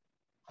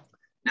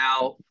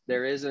 Now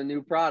there is a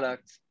new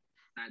product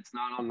that's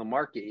not on the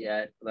market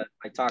yet that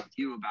I talked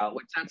to you about,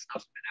 which that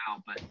stuff's been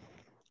out, but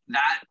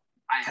that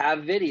I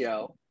have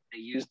video. They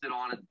used it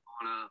on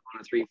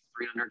a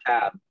 300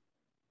 tab,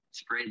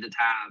 sprayed the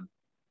tab,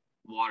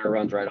 water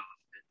runs right off.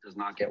 It does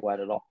not get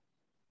wet at all.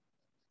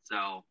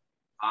 So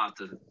I'll have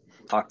to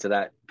talk to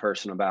that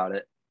person about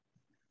it.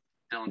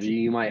 Dylan,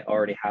 you might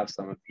already have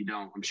some. If you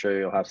don't, I'm sure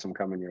you'll have some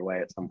coming your way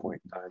at some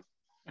point in time.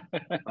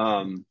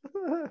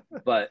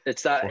 But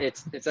it's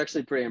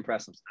actually pretty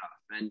impressive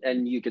stuff,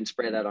 and you can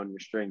spray that on your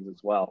strings as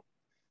well,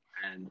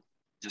 and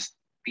just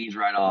feeds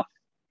right off.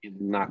 You do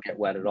not get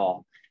wet at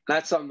all.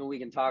 That's something that we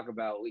can talk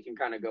about. We can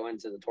kind of go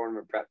into the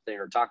tournament prep thing,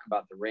 or talk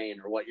about the rain,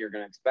 or what you're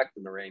going to expect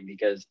in the rain,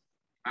 because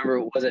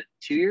remember, was it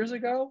 2 years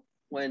ago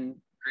when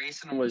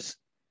Grayson was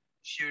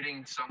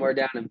shooting somewhere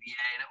down in VA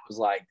and it was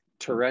like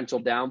torrential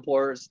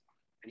downpours,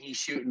 and he's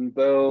shooting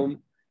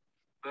boom,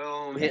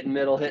 hitting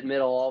middle,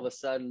 all of a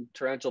sudden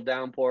torrential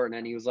downpour, and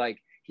then he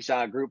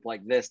shot a group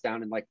like this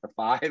down in like the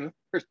 5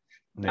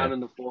 down in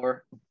the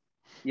 4,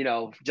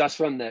 just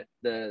from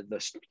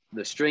the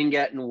string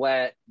getting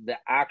wet, the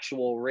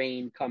actual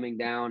rain coming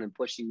down and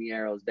pushing the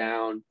arrows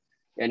down,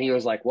 and he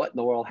was like, what in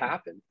the world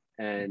happened?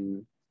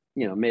 And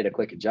made a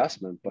quick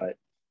adjustment. But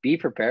be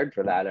prepared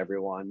for that,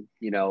 everyone.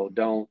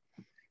 Don't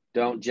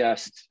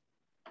just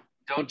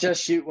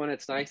shoot when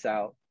it's nice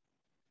out.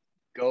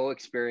 Go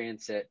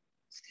experience it.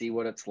 See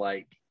what it's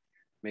like.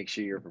 Make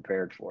sure you're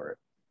prepared for it.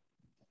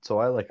 So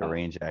I like a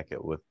rain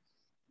jacket with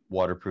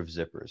waterproof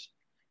zippers.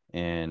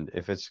 And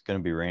if it's going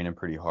to be raining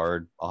pretty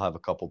hard, I'll have a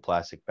couple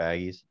plastic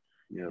baggies,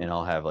 and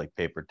I'll have like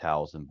paper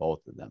towels in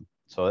both of them.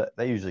 So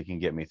that usually can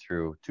get me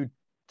through.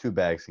 Two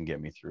bags can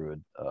get me through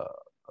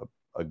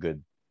a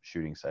good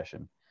shooting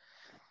session.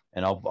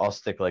 And I'll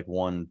stick like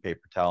one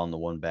paper towel in the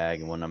one bag,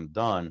 and when I'm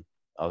done,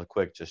 I'll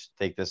just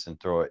take this and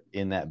throw it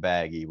in that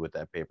baggie with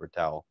that paper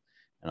towel,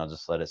 and I'll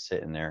just let it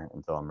sit in there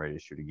until I'm ready to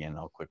shoot again.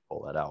 I'll quick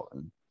pull that out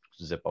and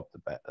zip up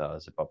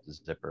the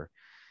zipper.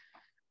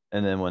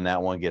 And then when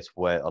that one gets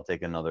wet, I'll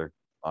take another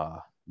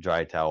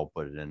dry towel,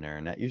 put it in there,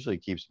 and that usually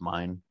keeps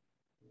mine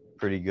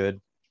pretty good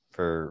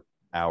for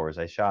hours.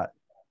 I shot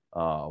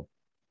down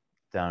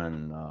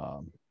in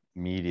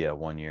Media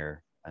one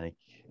year. I think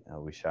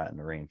we shot in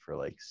the rain for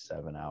like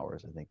 7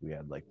 hours. I think we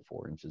had like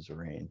 4 inches of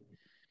rain.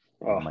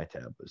 My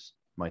tab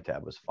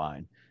was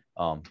fine.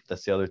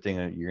 That's the other thing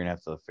that you're gonna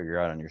have to figure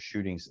out on your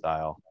shooting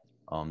style.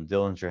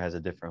 Dillinger has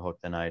a different hook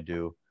than I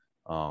do.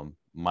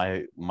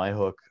 My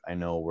hook I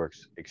know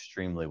works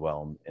extremely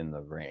well in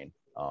the rain.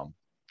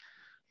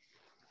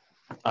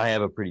 I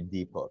have a pretty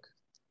deep hook,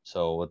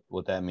 so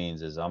what that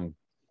means is I'm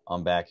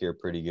back here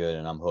pretty good,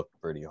 and I'm hooked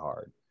pretty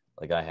hard.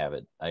 Like I have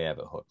it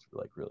hooked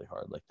like really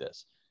hard like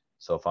this.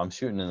 So if I'm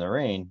shooting in the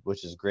rain,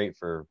 which is great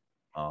for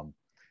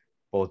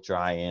both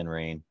dry and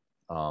rain,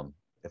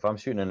 if I'm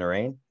shooting in the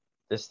rain,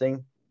 this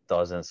thing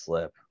doesn't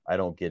slip. I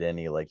don't get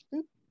any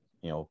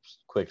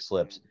quick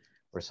slips.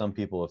 Where some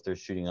people, if they're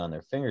shooting on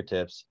their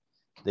fingertips,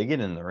 they get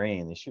in the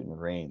rain, they shoot in the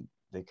rain,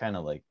 they're kind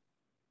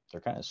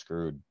of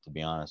screwed, to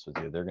be honest with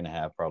you. They're going to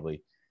have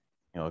probably,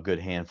 a good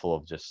handful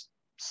of just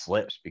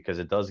slips, because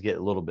it does get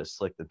a little bit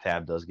slick. The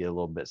tab does get a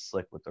little bit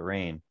slick with the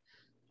rain.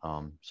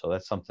 So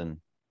that's something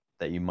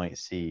that you might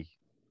see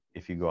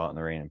if you go out in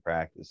the rain and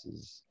practice,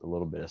 is a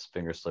little bit of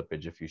finger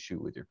slippage if you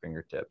shoot with your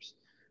fingertips.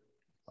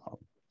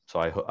 So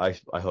I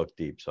hook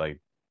deep, so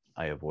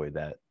I avoid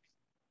that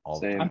all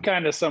the time. I'm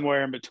kind of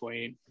somewhere in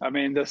between. I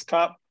mean, this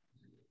top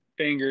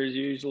finger is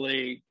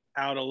usually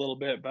out a little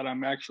bit, but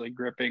I'm actually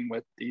gripping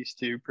with these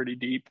two pretty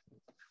deep.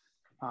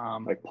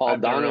 Like Paul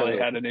I've never Donovan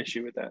really had an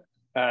issue with that.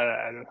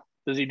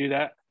 Does he do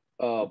that?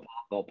 Well,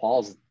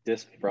 Paul's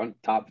this front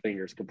top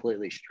finger is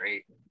completely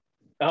straight.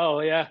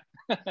 Oh yeah,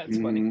 that's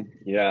funny.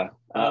 Yeah,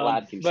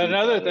 but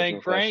another thing,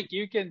 Frank,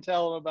 you can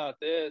tell him about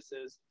this,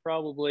 is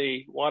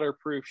probably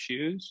waterproof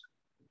shoes.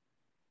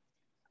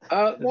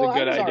 Well,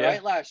 I was all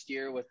right last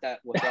year with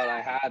what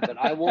I had, but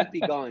I won't be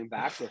going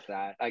back with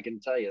that. I can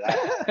tell you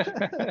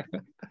that.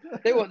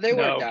 They worked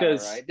out all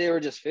right. They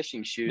were just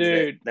fishing shoes.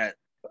 Dude, that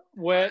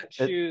wet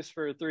shoes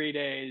for 3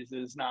 days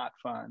is not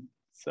fun.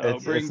 So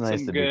bring it's nice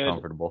some to good be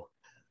comfortable.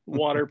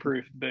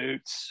 waterproof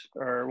boots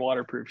or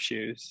waterproof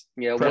shoes.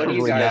 Yeah, what do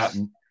you guys?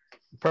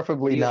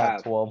 Preferably You not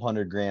have.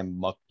 1,200 gram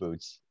muck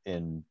boots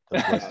in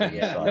the blistering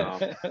Yeah,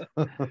 sun.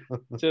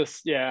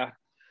 Just yeah.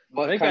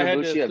 What I think kind I of had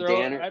boots to do you have,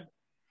 throw. Danner?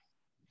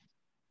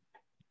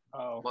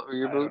 What were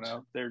your I don't boots?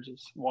 know. They're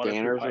just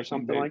waterproof Danners or hiking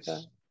something like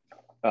boots.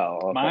 that? Oh,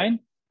 okay. Mine?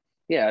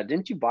 Yeah,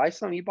 didn't you buy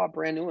some? You bought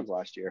brand new ones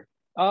last year.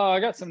 Oh, I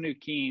got some new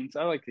Keens.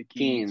 I like the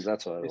Keens, Keens.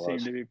 that's what it They was. seem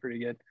to be pretty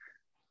good.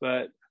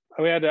 But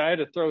I had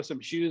to throw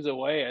some shoes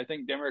away. I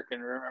think Demmer can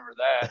remember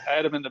that. I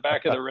had them in the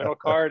back of the rental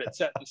car. It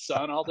sat in the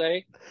sun all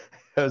day.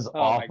 It was Oh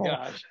awful. my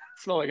gosh. It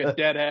smelled like a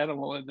dead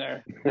animal in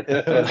there.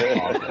 It was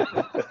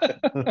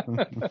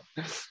awful.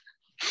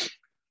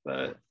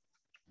 But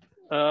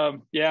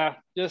yeah,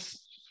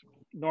 just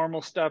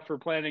normal stuff for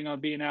planning on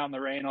being out in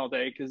the rain all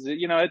day because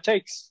it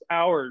takes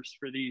hours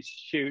for these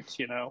shoots,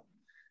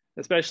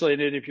 especially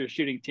if you're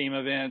shooting team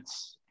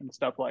events and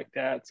stuff like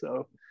that.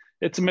 So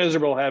it's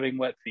miserable having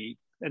wet feet,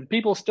 and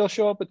people still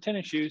show up with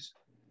tennis shoes,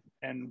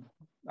 and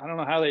I don't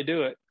know how they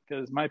do it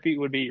because my feet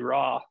would be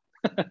raw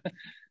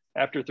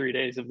after 3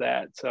 days of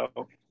that. So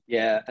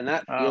yeah, and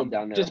that field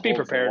down there just be holds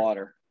the prepared.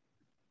 water.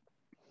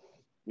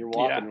 You're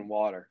walking in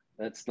water.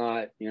 It's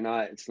not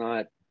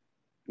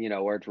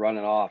where it's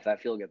running off.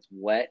 That field gets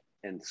wet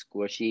and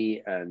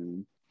squishy,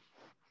 and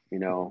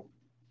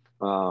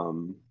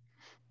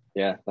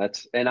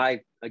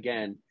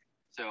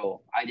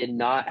so I did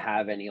not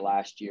have any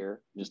last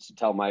year, just to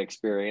tell my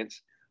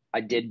experience.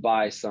 I did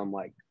buy some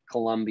like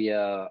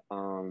Columbia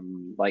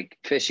like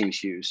fishing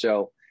shoes,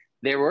 so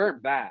they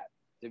weren't bad,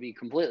 to be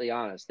completely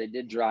honest. They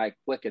did dry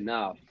quick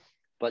enough,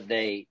 but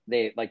they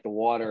like the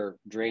water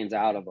drains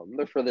out of them.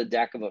 They're for the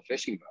deck of a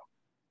fishing boat.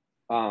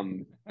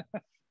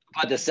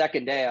 But the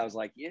second day I was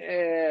like,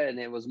 yeah, and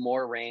it was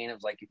more rain. It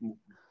was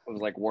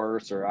like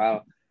worse. Or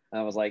I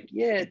was like,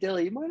 yeah,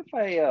 Dilly, you mind if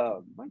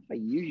I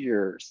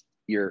use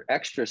your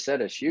extra set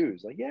of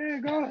shoes? Like, yeah,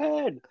 go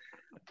ahead.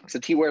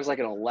 Except he wears like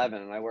an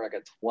 11 and I wear like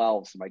a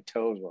 12, so my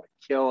toes were like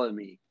killing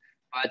me.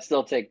 I'd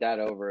still take that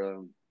over,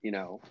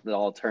 the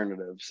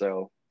alternative.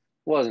 So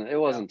it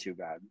wasn't too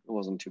bad. It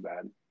wasn't too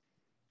bad.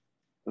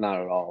 Not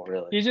at all,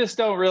 really. You just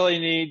don't really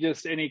need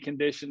just any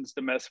conditions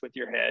to mess with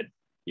your head.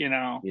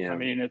 Yeah. I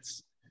mean, it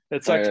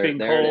sucks being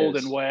cold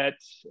and wet,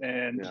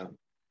 and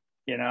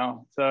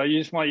so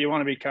you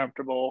want to be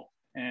comfortable,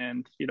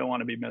 and you don't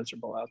want to be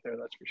miserable out there.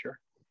 That's for sure.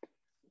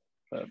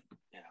 But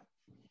yeah.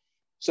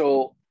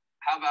 So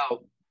how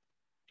about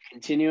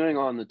continuing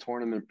on the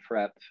tournament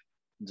prep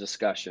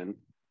discussion?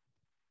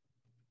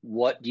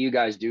 What do you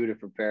guys do to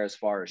prepare as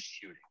far as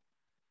shooting?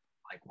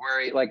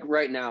 Like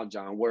right now,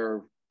 John,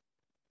 we're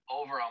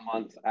over a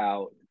month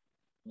out.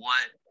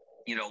 What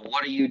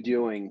are you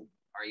doing?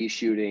 Are you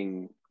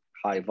shooting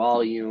high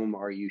volume?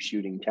 Are you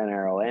shooting 10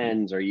 arrow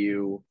ends? Are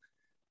you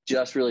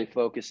just really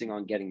focusing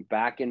on getting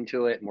back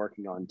into it and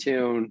working on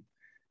tune?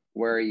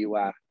 Where are you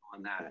at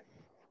on that?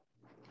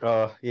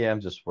 Yeah,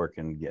 I'm just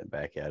getting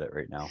back at it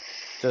right now.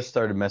 Just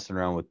started messing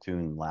around with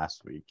tune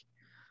last week.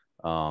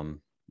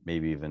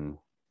 Maybe even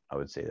I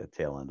would say the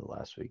tail end of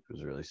last week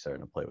was really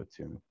starting to play with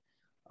tune.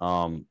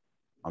 I'm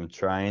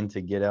trying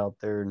to get out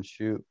there and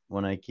shoot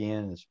when I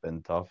can. It's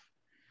been tough.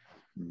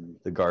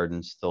 The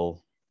garden's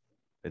still,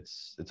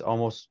 it's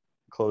almost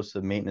close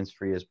to maintenance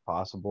free as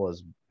possible,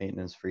 as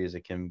maintenance free as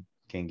it can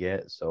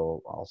get.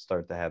 So I'll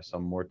start to have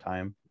some more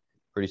time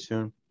pretty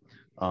soon.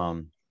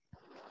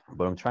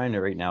 But I'm trying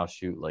to right now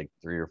shoot like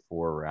 3 or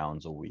 4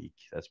 rounds a week.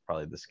 That's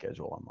probably the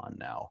schedule I'm on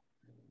now,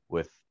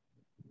 with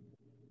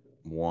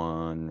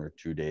 1 or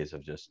 2 days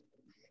of just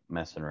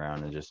messing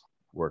around and just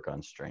work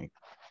on strength.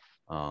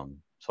 So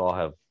I'll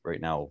have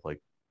right now like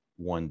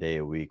 1 day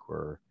a week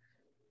where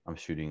I'm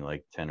shooting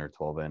like 10 or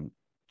 12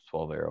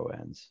 arrow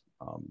ends.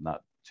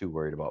 Not too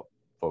worried about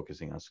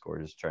focusing on score,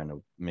 just trying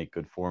to make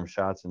good form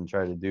shots and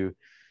try to do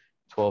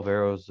 12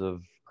 arrows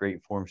of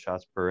great form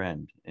shots per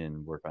end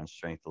and work on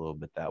strength a little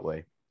bit that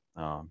way.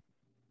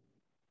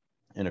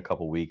 In a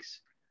couple weeks,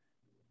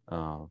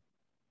 probably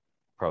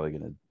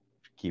going to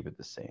keep it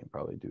the same,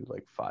 probably do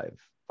like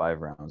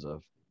five rounds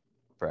of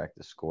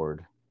practice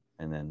scored,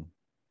 and then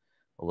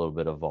a little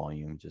bit of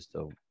volume just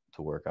to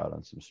work out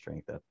on some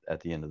strength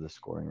at the end of the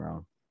scoring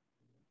round.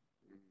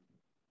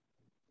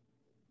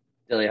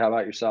 Dilly, how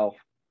about yourself?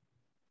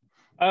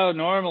 Oh,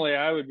 normally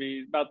I would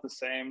be about the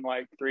same,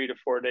 like 3 to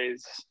 4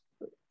 days,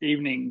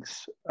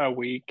 evenings a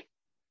week,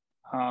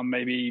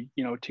 maybe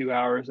 2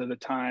 hours at a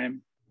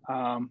time.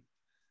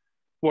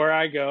 Where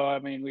I go, I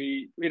mean,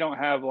 we don't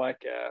have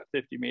like a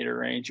 50-meter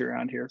range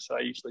around here, so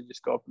I usually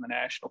just go up in the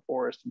national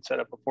forest and set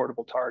up a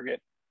portable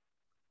target.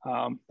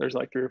 There's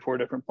like 3 or 4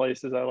 different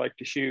places I like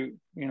to shoot,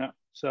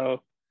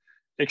 so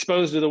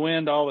exposed to the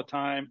wind all the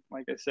time,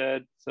 like I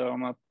said. So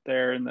I'm up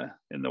there in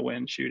the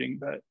wind shooting,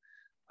 but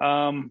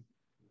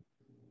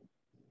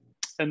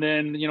and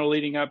then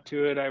leading up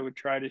to it, I would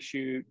try to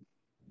shoot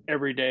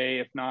every day,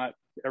 if not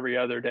every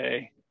other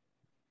day.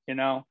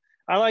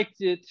 I like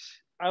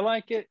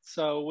it.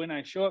 So when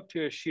I show up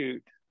to a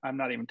shoot, I'm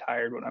not even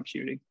tired when I'm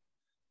shooting.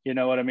 You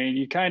know what I mean?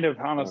 You kind of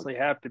honestly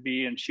have to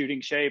be in shooting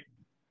shape,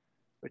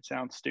 which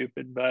sounds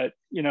stupid, but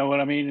you know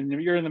what I mean? And if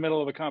you're in the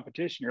middle of a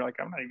competition, you're like,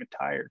 I'm not even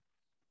tired.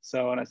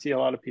 So, and I see a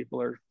lot of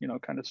people are, you know,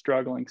 kind of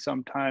struggling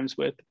sometimes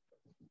with,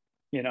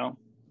 you know,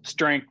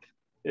 strength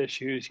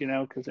issues, you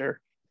know, because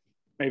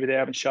maybe they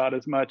haven't shot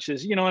as much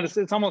as, you know, and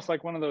it's almost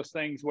like one of those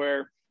things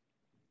where,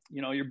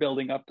 you know, you're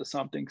building up to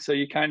something. So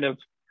you kind of,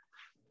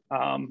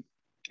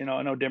 you know,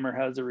 I know Demmer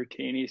has a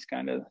routine. He's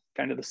kind of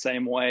the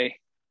same way.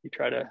 You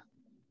try to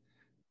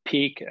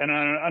peak, and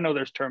I know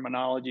there's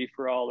terminology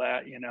for all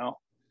that, you know.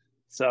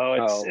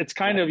 So it's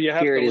kind of, you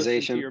have to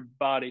listen to your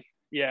body.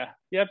 Yeah,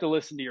 you have to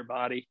listen to your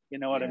body. You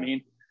know what I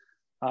mean?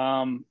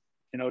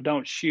 You know,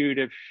 don't shoot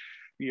if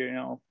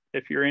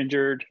you're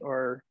injured,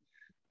 or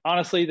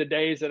honestly, the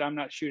days that I'm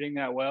not shooting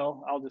that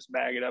well, I'll just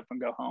bag it up and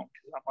go home.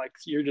 I'm like,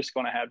 you're just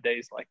going to have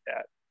days like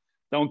that.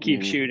 Don't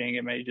keep shooting.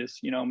 It may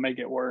just, you know, make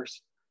it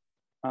worse.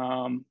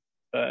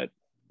 But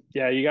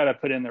yeah, you got to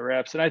put in the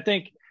reps. And I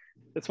think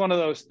it's one of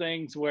those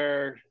things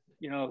where,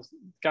 you know,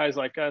 guys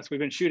like us, we've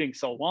been shooting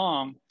so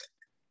long,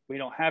 we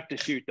don't have to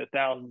shoot the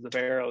thousands of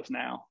arrows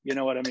now. You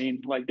know what I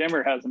mean? Like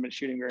Demmer hasn't been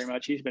shooting very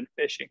much. He's been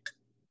fishing,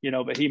 you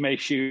know, but he may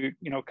shoot,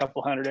 you know, a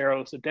couple hundred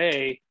arrows a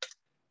day.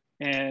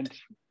 And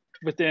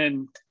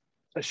within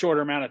a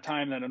shorter amount of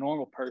time than a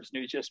normal person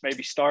who's just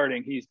maybe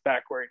starting, he's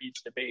back where he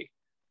needs to be.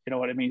 You know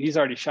what I mean? He's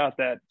already shot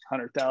that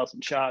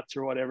 100,000 shots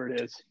or whatever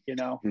it is, you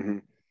know? Mm-hmm.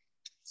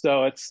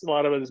 So it's a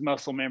lot of it is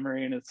muscle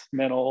memory and it's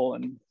mental.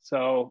 And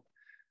so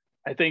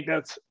I think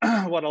that's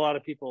what a lot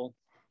of people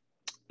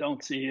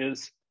don't see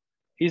is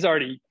he's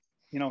already,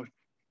 you know,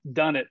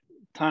 done it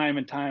time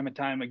and time and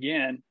time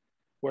again,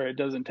 where it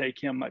doesn't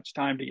take him much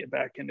time to get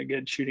back into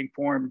good shooting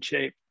form and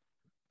shape.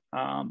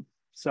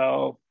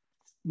 So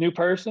new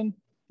person,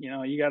 you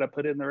know, you got to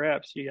put in the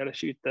reps. You got to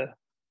shoot the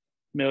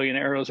million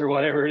arrows or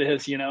whatever it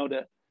is, you know,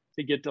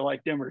 to get to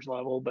like Demmer's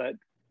level. But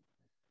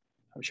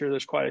I'm sure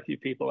there's quite a few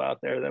people out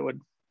there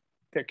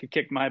that could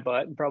kick my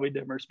butt and probably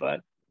Demmer's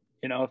butt,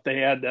 you know, if they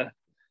had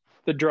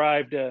the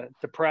drive to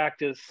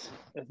practice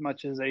as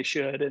much as they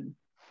should. And,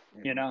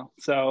 you know,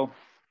 so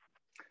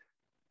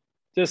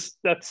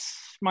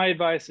that's my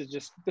advice is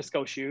just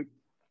go shoot,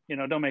 you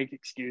know, don't make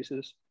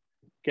excuses,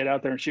 get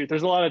out there and shoot.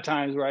 There's a lot of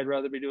times where I'd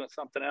rather be doing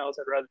something else.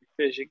 I'd rather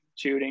be fishing,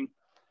 shooting,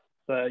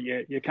 but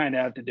you kind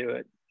of have to do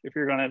it. If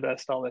you're going to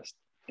invest all this,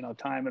 you know,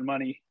 time and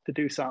money to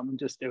do something,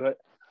 just do it.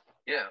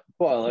 Yeah.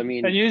 Well, I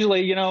mean, and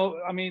usually, you know,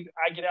 I mean,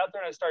 I get out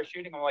there and I start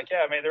shooting. I'm like, yeah,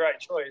 I made the right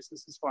choice.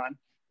 This is fun,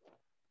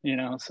 you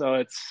know, so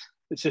it's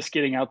just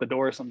getting out the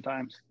door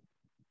sometimes.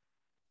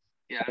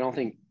 Yeah. I don't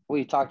think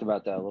we talked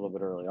about that a little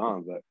bit early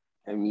on, but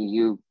I mean,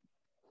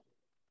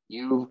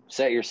 you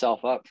set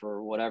yourself up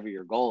for whatever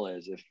your goal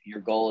is. If your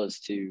goal is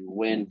to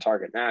win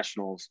Target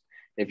Nationals,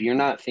 if you're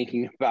not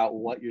thinking about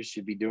what you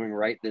should be doing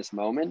right this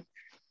moment,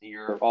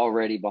 you're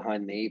already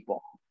behind the eight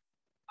ball.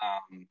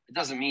 It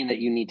doesn't mean that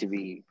you need to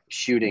be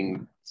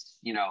shooting,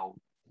 you know,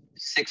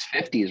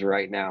 650s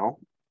right now,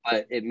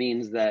 but it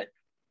means that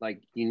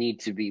like you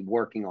need to be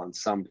working on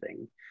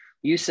something.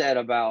 You said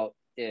about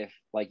if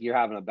like you're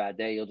having a bad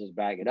day, you'll just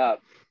bag it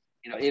up.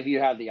 You know, if you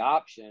have the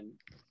option,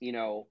 you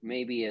know,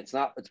 maybe it's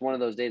one of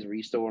those days where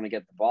you still want to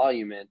get the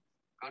volume in,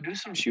 go do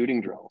some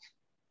shooting drills,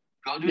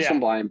 go do some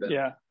blind bits.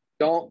 Yeah.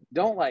 Don't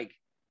like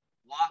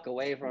walk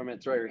away from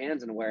it, throw your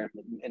hands in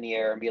the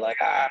air and be like,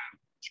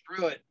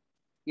 screw it.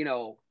 You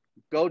know,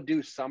 go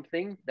do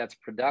something that's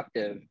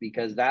productive,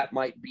 because that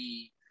might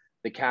be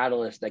the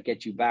catalyst that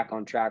gets you back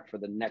on track for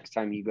the next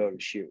time you go to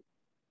shoot.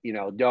 You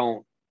know,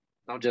 don't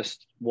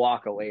just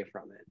walk away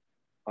from it.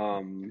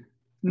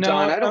 No,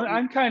 John,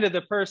 I'm kind of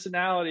the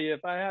personality.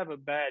 If I have a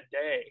bad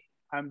day,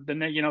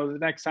 the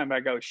next time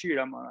I go shoot,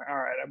 I'm like, all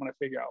right, I'm going to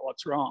figure out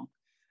what's wrong.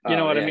 You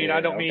know what I mean? I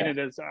don't mean it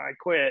as I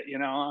quit, you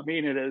know, I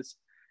mean it as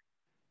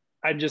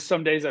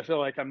some days I feel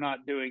like I'm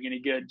not doing any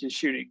good just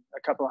shooting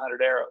a couple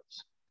hundred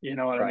arrows. You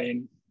know what I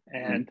mean?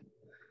 And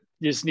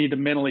you just need to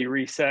mentally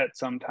reset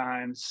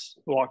sometimes,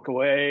 walk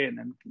away, and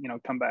then, you know,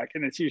 come back.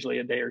 And it's usually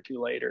a day or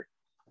two later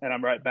and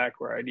I'm right back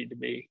where I need to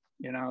be,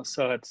 you know?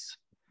 So it's,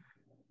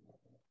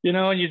 you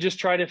know, and you just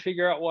try to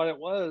figure out what it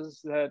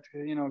was that,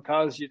 you know,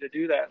 caused you to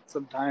do that.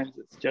 Sometimes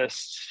it's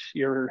just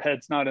your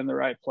head's not in the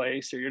right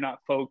place, or you're not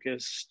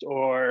focused,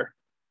 or,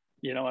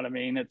 you know what I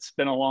mean? It's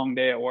been a long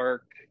day at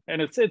work,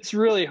 and it's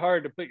really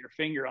hard to put your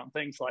finger on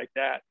things like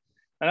that.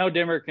 I know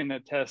Demmer can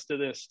attest to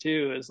this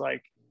too, is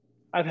like,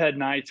 I've had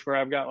nights where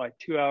I've got like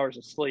 2 hours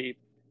of sleep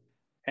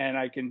and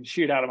I can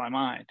shoot out of my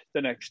mind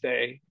the next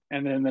day.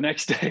 And then the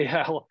next day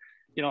I'll,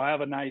 you know,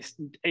 have a nice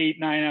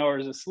 8-9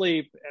 hours of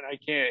sleep and I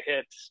can't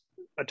hit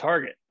a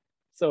target.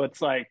 So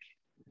it's like,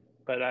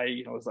 but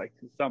it's like,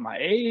 it's on my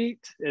 8.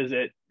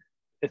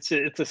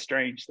 It's a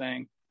strange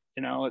thing,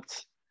 you know,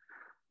 it's,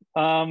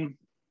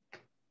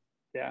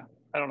 yeah,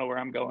 I don't know where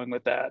I'm going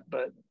with that,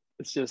 but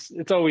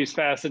it's always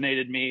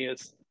fascinated me.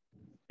 It's,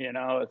 you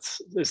know,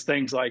 it's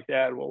things like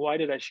that. Well, why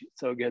did I shoot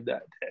so good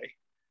that day?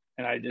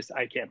 And I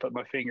can't put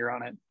my finger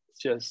on it. It's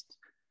just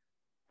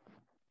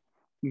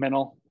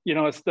mental, you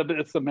know, it's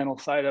the mental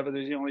side of it.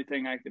 It's the only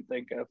thing I can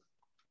think of.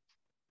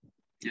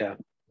 Yeah.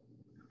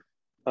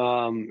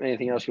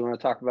 Anything else you want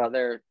to talk about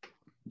there,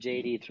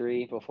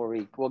 JD3, before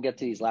we'll get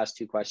to these last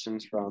two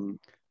questions from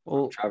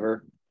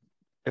Trevor?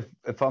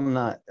 if I'm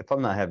not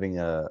having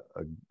a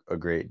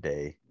great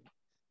day,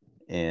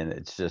 and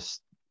it's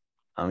just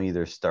I'm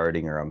either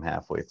starting or I'm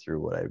halfway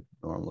through what I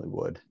normally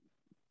would,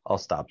 I'll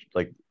stop.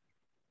 Like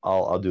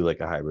I'll do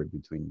like a hybrid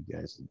between you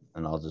guys,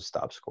 and I'll just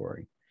stop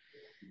scoring,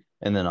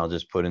 and then I'll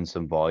just put in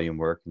some volume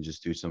work and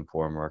just do some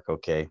form work.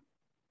 Okay,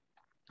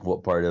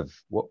 what part of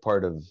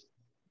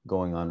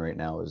going on right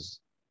now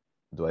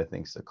do I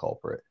think is the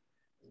culprit?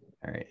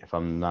 All right, if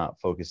I'm not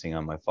focusing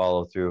on my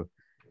follow through,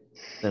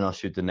 then I'll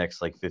shoot the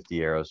next like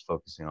 50 arrows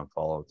focusing on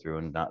follow through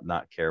and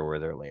not care where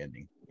they're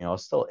landing. I'll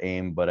still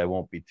aim, but I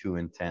won't be too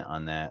intent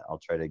on that. I'll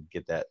try to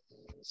get that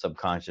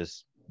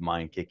subconscious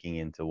mind kicking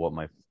into what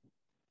my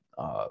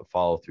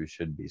follow through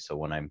should be. So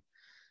when I'm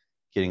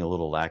getting a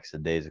little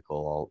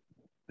lackadaisical,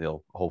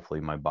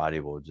 hopefully my body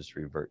will just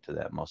revert to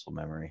that muscle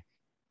memory.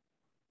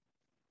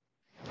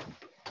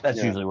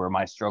 That's usually where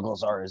my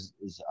struggles are. Is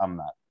I'm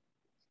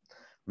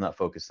not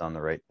focused on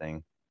the right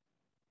thing.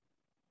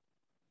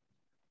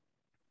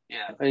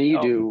 Yeah, and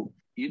you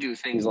do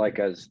things like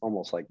as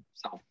almost like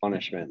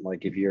self-punishment.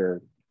 Like if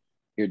you're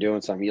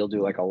doing something, you'll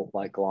do like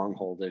long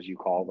hold, as you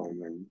call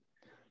them, and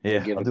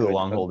I'll do a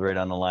long hold right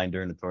on the line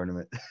during the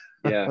tournament.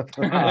 Yeah, I've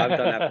done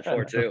that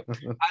before too.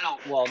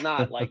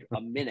 Not like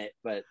a minute,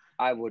 but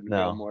I wouldn't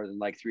go more than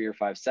like 3 or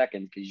 5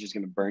 seconds because you're just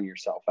going to burn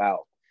yourself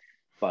out.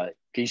 But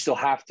you still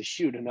have to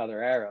shoot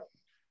another arrow.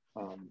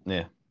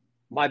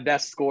 My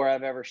best score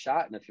I've ever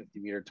shot in a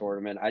 50-meter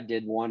tournament, I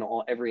did one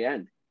every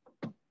end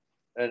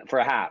for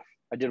a half.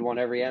 I did one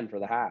every end for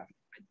the half.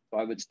 So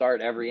I would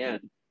start every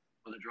end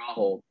with a draw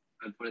hold.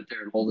 I'd put it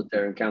there and hold it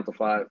there and count to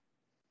 5.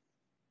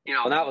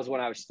 And that was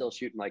when I was still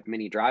shooting like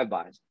mini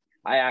drive-bys.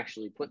 I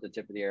actually put the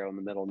tip of the arrow in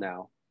the middle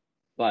now,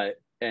 but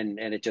and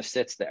it just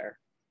sits there.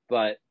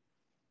 But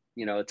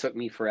it took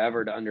me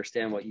forever to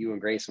understand what you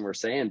and Grayson were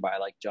saying by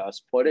like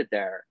just put it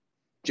there,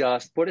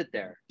 just put it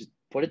there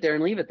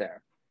and leave it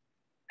there.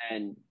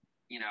 And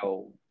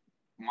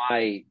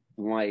my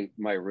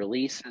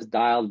release is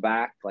dialed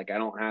back. Like I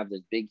don't have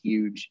this big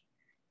huge.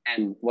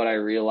 And what I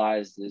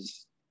realized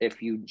is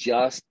if you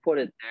just put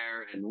it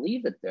there and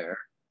leave it there,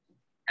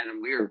 and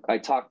I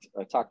talked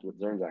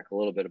with Zernzak a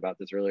little bit about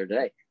this earlier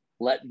today.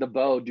 Let the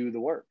bow do the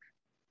work.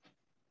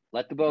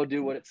 Let the bow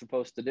do what it's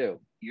supposed to do.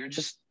 You're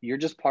just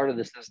part of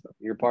the system.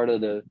 You're part of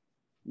the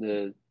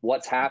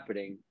what's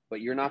happening, but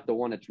you're not the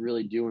one that's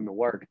really doing the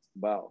work. It's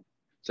the bow.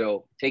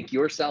 So take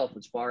yourself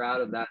as far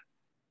out of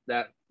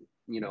that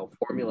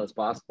formula as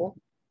possible.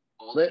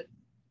 Hold it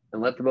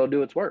and let the bow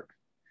do its work.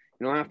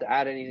 You don't have to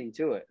add anything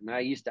to it. And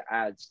I used to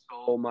add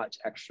so much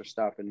extra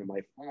stuff into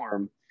my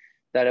form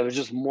that it was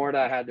just more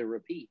that I had to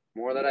repeat,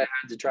 more that I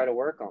had to try to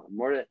work on,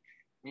 more that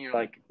you're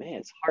like, man,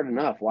 it's hard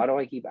enough. Why do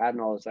I keep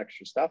adding all this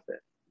extra stuff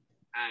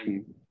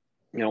in?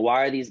 And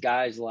why are these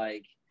guys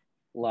like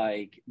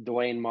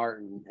Dwayne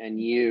Martin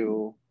and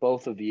you,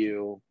 both of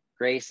you,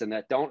 Grayson,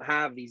 that don't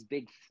have these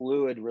big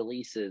fluid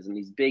releases and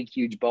these big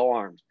huge bow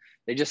arms?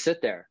 They just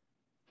sit there,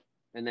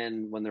 and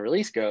then when the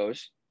release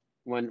goes,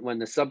 when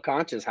the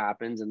subconscious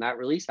happens and that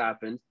release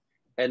happens,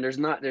 and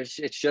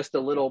it's just a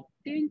little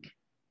dink.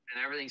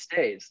 And everything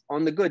stays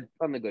on the good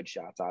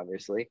shots,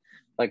 obviously.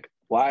 Like,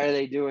 why are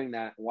they doing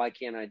that? Why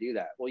can't I do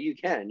that? Well, you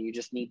can. You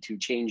just need to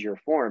change your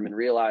form and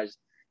realize,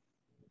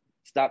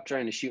 stop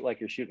trying to shoot like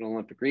you're shooting an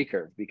Olympic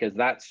recurve, because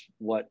that's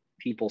what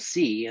people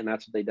see and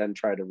that's what they then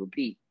try to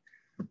repeat.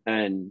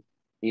 And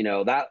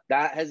that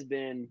has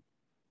been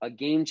a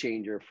game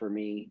changer for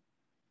me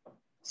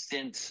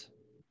since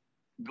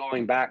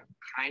going back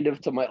kind of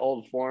to my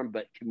old form,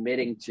 but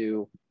committing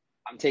to,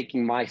 I'm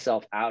taking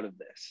myself out of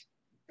this.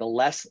 The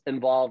less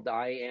involved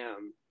I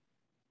am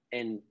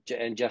and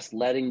just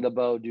letting the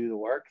bow do the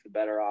work, the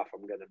better off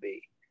I'm going to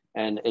be.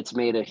 And it's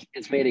made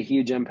a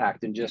huge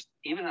impact. And just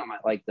even on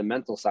like the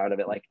mental side of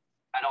it, like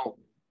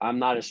I'm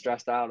not as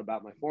stressed out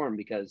about my form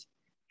because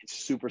it's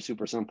super,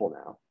 super simple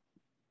now.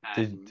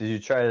 Did you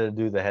try to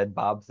do the head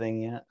bob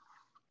thing yet?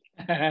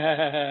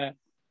 I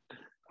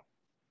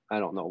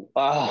don't know.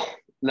 Oh,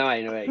 no,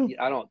 anyway,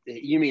 I don't.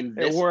 You mean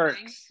this it works?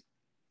 Thing?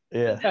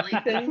 Yeah. Dilly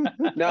thing?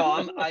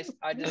 No,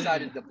 I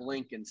decided to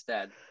blink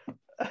instead.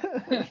 That's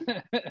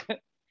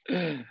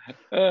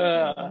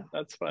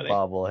funny.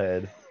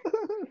 Bobblehead.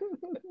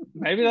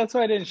 Maybe that's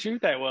why I didn't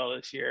shoot that well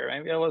this year.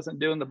 Maybe I wasn't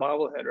doing the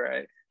bobblehead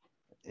right.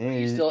 Are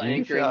you still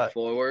anchoring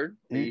forward?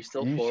 Are you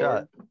still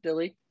forward,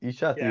 Dilly? You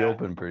shot the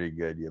open pretty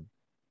good, you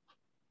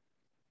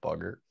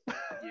bugger.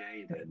 Yeah,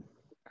 you did.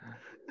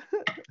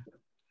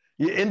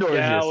 Indoors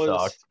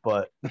sucked,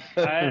 but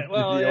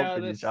the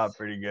open you shot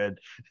pretty good.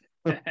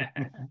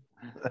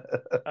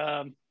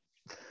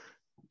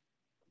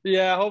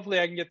 Hopefully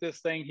I can get this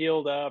thing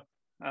healed up.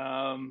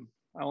 I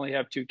only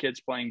have 2 kids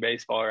playing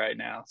baseball right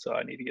now, so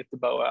I need to get the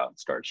bow out and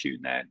start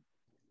shooting that,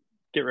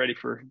 get ready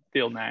for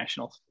field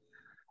nationals.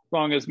 As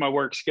long as my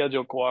work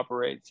schedule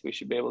cooperates, we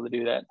should be able to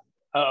do that.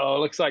 It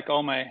looks like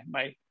all my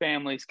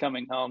family's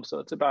coming home, so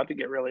it's about to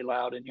get really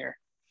loud in here.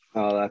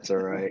 Oh, that's all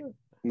right.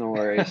 No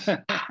worries.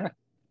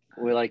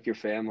 We like your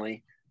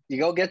family. You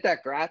go get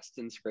that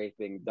Gratzton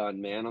scraping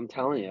done, man. I'm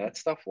telling you, that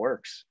stuff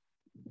works.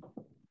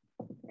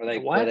 Where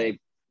they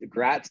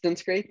Gratson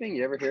scraping.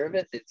 You ever hear of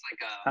it? It's like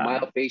a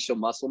myofascial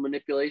muscle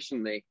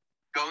manipulation. They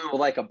go in with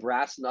like a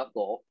brass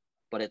knuckle,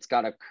 but it's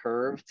got a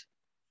curved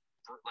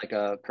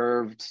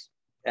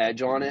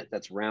edge on it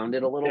that's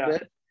rounded a little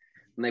bit.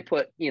 And they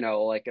put,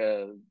 like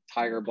a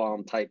Tiger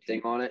Balm type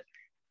thing on it.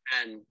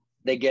 And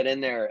they get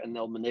in there and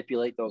they'll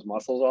manipulate those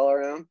muscles all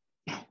around,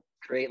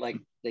 create like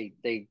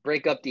they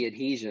break up the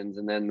adhesions,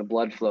 and then the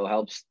blood flow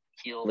helps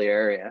heal the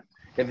area.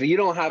 If you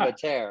don't have a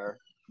tear,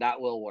 that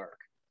will work.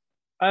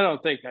 I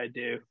don't think I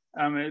do.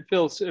 I mean, it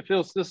feels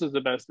this is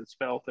the best it's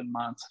felt in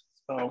months.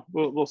 So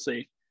we'll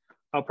see.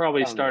 I'll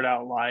probably start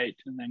out light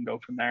and then go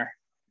from there.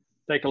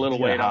 Take a little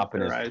weight off the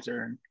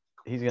riser.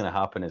 He's gonna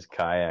hop in his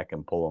kayak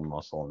and pull a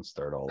muscle and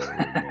start all over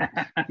again.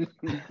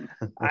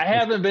 I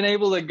haven't been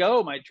able to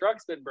go. My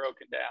truck's been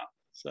broken down.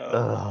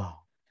 So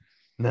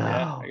no,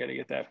 yeah, I got to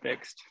get that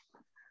fixed.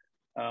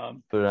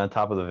 Put it on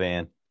top of the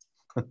van.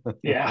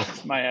 Yeah,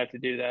 might have to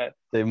do that.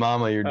 Say,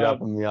 Mama, you're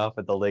dropping me off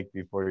at the lake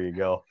before you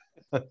go.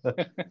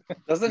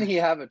 Doesn't he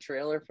have a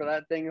trailer for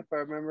that thing, if I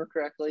remember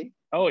correctly?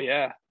 Oh,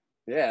 yeah.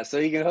 Yeah, so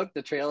you can hook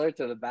the trailer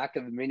to the back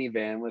of the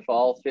minivan with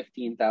all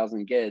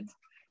 15,000 kids,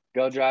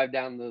 go drive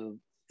down to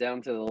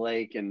the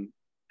lake and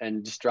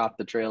just drop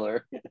the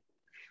trailer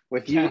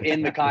with you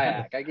in the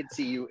kayak. I could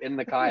see you in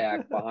the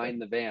kayak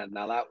behind the van.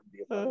 Now that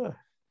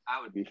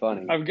would be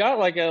funny. I've got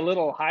like a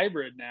little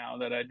hybrid now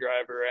that I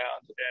drive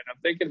around, and I'm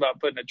thinking about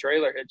putting a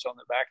trailer hitch on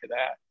the back of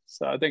that.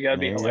 So I think that'd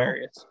be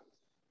hilarious.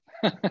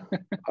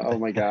 Oh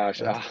my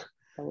gosh.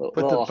 Put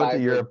the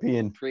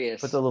European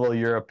Prius. Put the little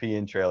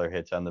European trailer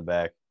hitch on the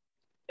back.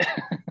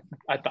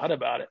 I thought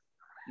about it.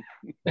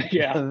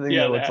 Yeah. I think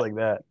it looks like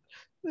that.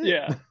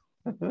 Yeah.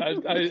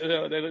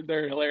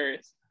 They're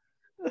hilarious.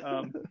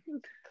 But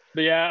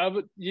yeah,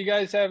 you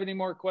guys have any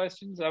more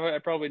questions? I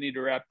probably need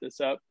to wrap this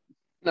up.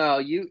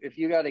 No, if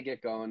you got to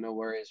get going, no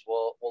worries.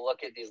 We'll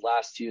look at these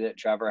last two that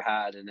Trevor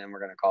had, and then we're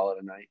gonna call it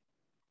a night.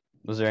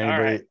 Was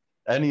there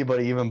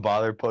anybody even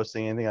bothered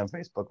posting anything on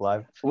Facebook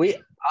Live?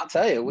 I'll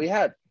tell you, we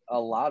had a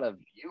lot of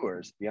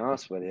viewers. To be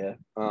honest with you,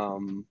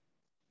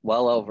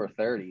 well over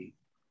 30,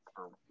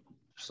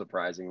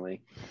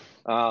 surprisingly.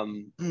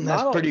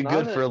 That's pretty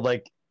good for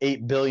like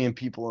 8 billion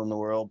people in the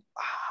world.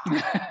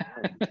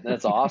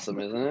 That's awesome,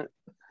 isn't it?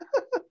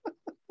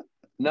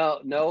 No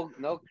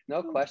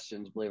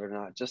questions, believe it or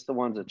not. Just the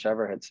ones that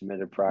Trevor had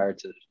submitted prior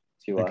to us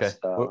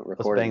recording.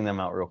 Let's bang them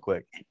out real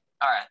quick.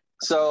 All right.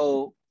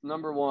 So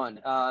number one,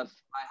 if I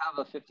have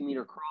a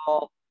 50-meter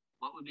crawl,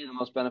 what would be the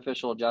most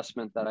beneficial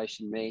adjustment that I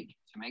should make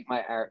for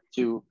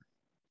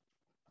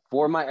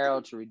my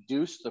arrow to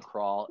reduce the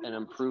crawl and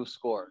improve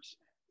scores?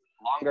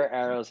 Longer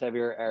arrows,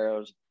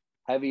 heavier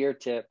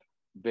tip,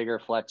 bigger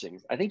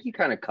fletchings. I think you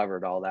kind of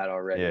covered all that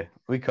already. Yeah,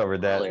 we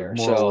covered that. Earlier.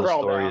 Moral of the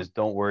story is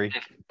don't worry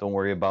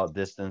about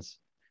distance.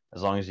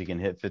 As long as you can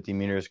hit 50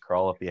 meters,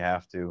 crawl if you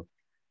have to.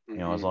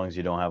 As long as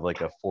you don't have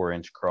like a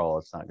 4-inch crawl,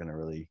 it's not going to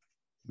really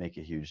make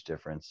a huge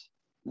difference.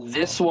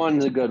 This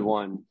one's a good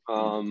one.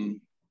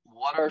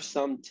 What are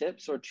some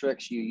tips or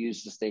tricks you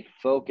use to stay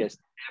focused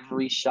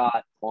every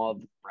shot of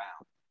the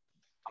round?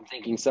 I'm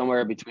thinking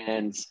somewhere between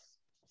ends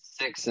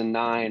 6 and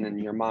 9, and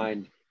your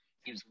mind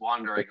keeps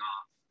wandering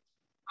off.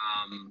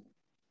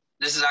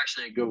 This is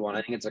actually a good one.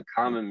 I think it's a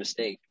common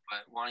mistake,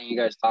 but why don't you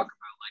guys talk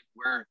about like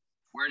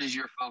where does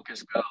your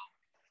focus go,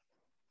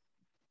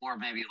 or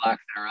maybe lack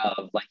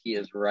thereof, like he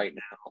is right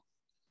now?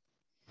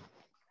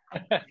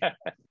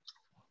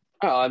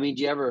 I mean,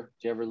 do you ever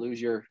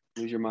lose your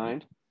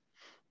mind?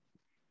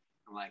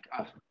 I'm like,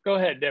 go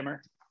ahead, Demmer.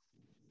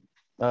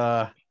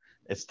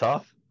 It's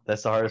tough.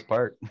 That's the hardest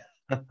part.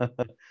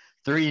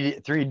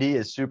 3D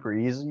is super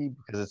easy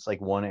because it's like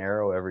one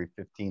arrow every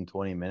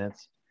 15-20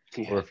 minutes.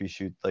 Yeah. Or if you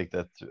shoot like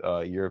the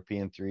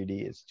European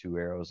 3D, it's 2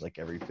 arrows like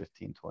every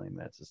 15-20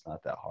 minutes. It's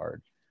not that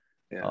hard.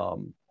 Yeah.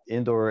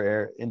 Indoor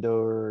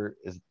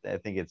is, I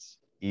think it's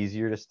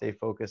easier to stay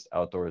focused.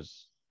 Outdoor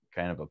is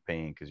kind of a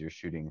pain because you're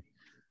shooting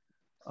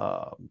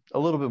a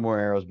little bit more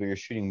arrows, but you're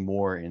shooting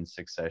more in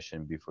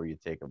succession before you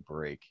take a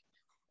break.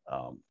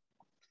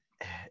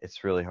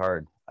 It's really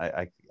hard.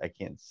 I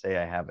can't say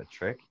I have a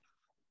trick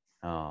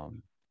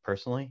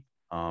personally.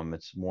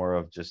 It's more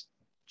of just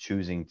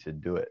choosing to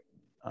do it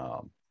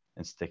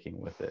and sticking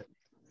with it.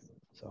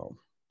 So,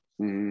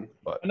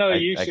 but I know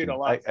you shoot a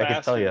lot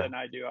faster than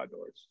I do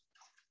outdoors.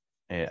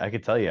 Yeah, I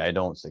could tell you I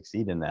don't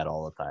succeed in that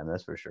all the time.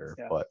 That's for sure.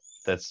 Yeah. But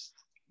that's,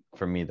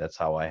 for me, that's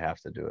how I have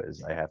to do it.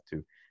 Is I have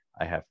to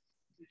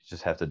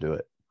do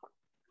it.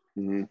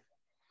 Mm-hmm.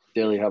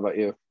 Dilly, how about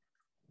you?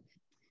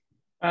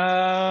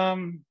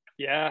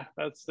 Yeah,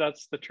 that's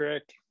the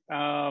trick.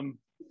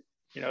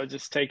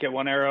 Just take it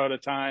one arrow at a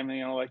time,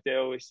 like they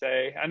always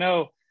say. I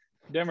know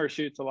Demmer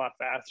shoots a lot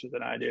faster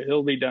than I do.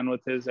 He'll be done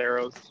with his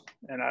arrows,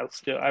 and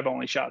I've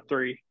only shot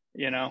 3,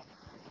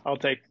 I'll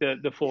take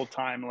the full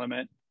time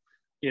limit,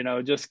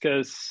 just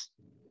because,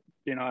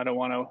 I don't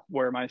want to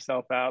wear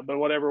myself out, but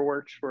whatever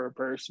works for a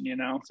person,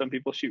 some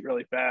people shoot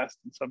really fast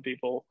and some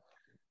people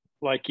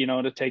like,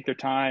 to take their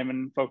time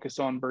and focus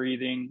on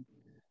breathing.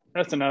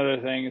 That's another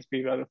thing is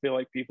I feel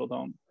like people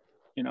don't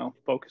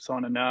focus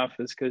on enough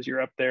is because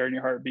you're up there and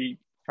your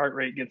heart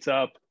rate gets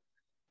up.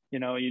 You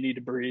need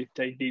to breathe,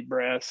 take deep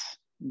breaths,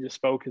 and just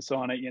focus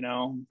on it.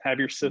 Have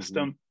your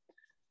system,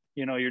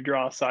 your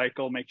draw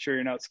cycle, make sure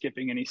you're not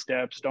skipping any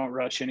steps. Don't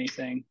rush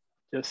anything.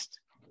 Just,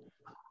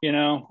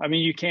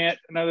 you can't,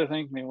 another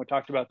thing, we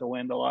talked about the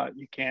wind a lot.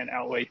 You can't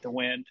outweight the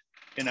wind,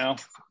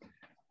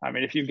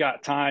 if you've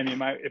got time, you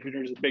might, if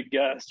there's a big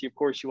gust, of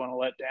course you want to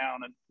let down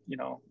and,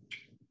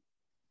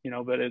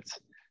 but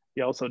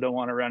you also don't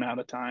want to run out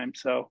of time.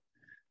 So,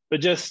 but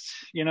just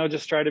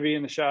try to be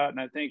in the shot. And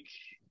I think,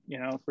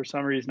 for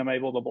some reason I'm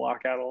able to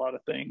block out a lot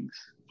of things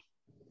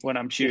when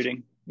I'm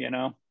shooting,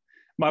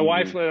 my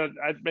wife,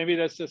 maybe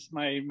that's just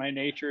my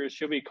nature.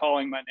 She'll be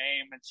calling my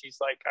name and she's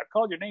like, I've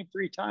called your name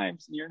 3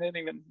 times and you're not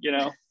even,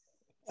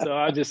 so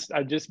I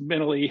just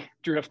mentally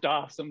drift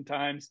off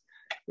sometimes,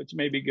 which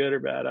may be good or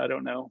bad. I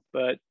don't know,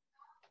 but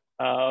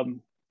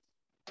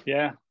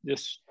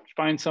just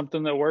find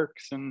something that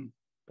works.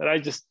 But I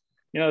just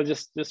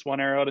one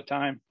arrow at a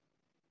time.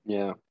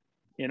 Yeah.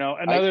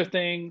 Another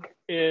thing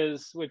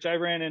is, which I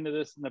ran into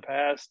this in the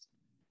past,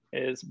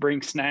 is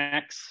bring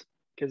snacks.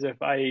 Because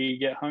if I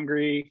get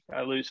hungry,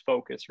 I lose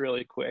focus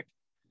really quick.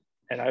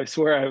 And I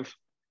swear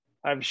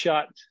I've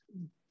shot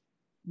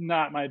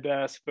not my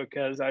best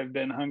because I've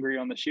been hungry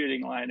on the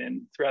shooting line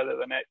and rather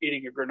than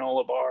eating a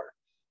granola bar.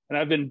 And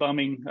I've been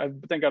bumming. I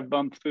think I've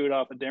bummed food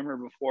off a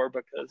Demmer before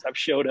because I've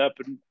showed up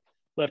and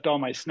left all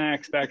my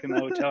snacks back in the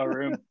hotel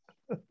room.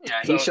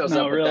 Yeah, he shows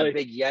up with that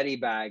big Yeti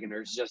bag and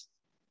there's just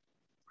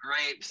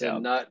grapes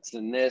and nuts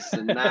and this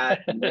and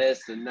that and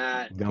this and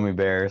that. Gummy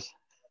bears.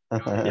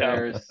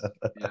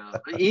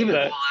 Even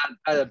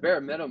at a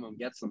bare minimum,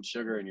 get some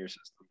sugar in your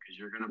system because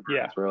you're gonna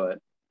burn through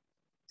it.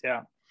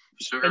 Yeah,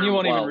 sugar and you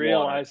won't even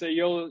realize it.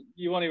 You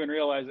won't even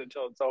realize it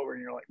until it's over,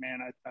 and you're like, man,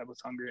 I was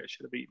hungry. I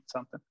should have eaten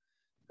something.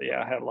 But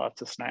I have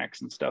lots of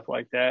snacks and stuff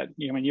like that.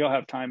 You'll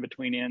have time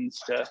between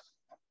ends to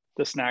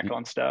snack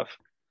on stuff.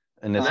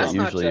 And that's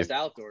usually not just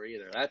outdoor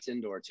either. That's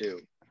indoor too.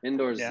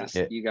 Indoors,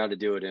 you got to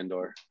do it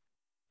indoor.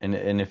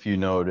 And if you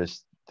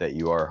notice that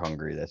you are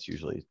hungry, that's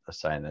usually a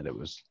sign that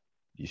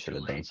you should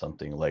have done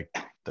something like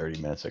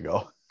 30 minutes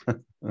ago.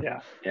 Yeah.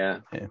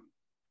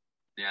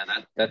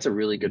 That's a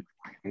really good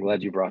point. I'm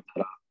glad you brought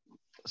that up.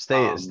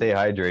 Stay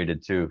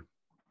hydrated too.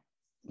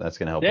 That's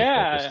gonna help with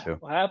focus too.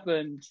 What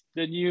happened?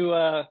 Did you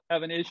have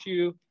an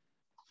issue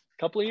a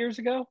couple of years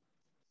ago?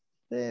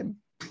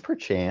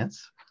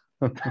 Perchance.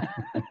 But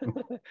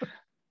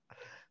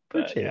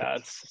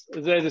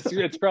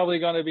it's probably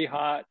going to be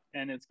hot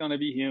and it's going to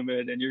be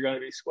humid and you're going to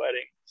be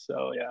sweating.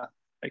 So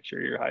make sure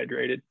you're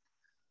hydrated.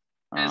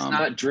 It's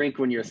not drink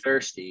when you're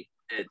thirsty.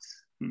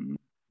 It's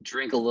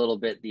drink a little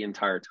bit the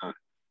entire time.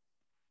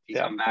 If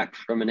you come back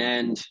from an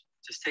end,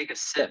 just take a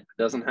sip. It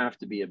doesn't have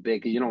to be a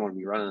big, because you don't want to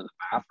be running to the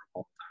bathroom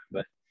all the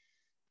time.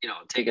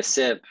 But, take a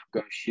sip,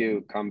 go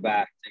shoot, come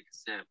back, take a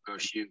sip, go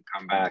shoot,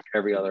 come back,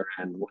 every other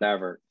end,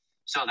 whatever.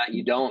 So that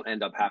you don't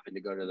end up having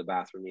to go to the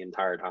bathroom the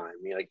entire time.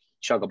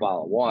 Chug a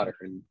bottle of water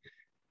and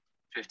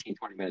 15,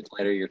 20 minutes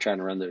later, you're trying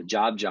to run the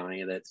job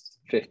Johnny that's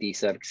 50,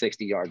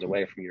 60 yards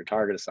away from your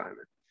target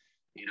assignment.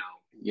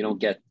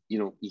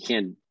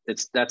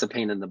 That's a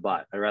pain in the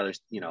butt. I'd rather,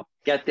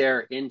 get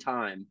there in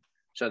time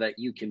so that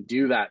you can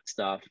do that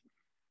stuff,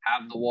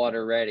 have the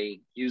water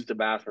ready, use the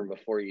bathroom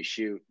before you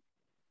shoot,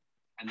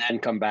 and then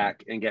come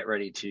back and get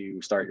ready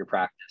to start your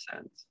practice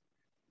ends.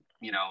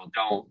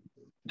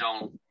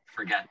 Don't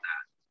forget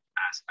that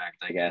aspect,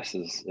 I guess,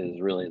 is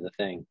really the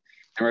thing.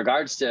 In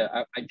regards to,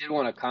 I did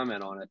want to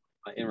comment on it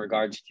in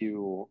regards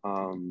to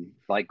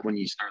when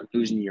you start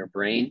losing your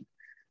brain.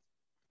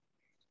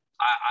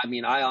 I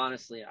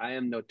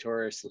am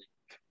notorious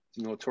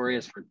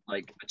for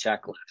a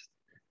checklist.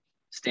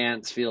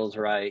 Stance feels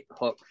right,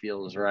 hook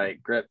feels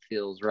right, grip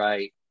feels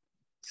right,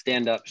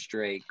 stand up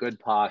straight, good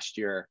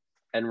posture,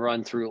 and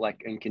run through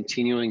and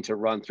continuing to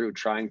run through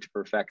trying to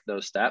perfect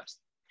those steps.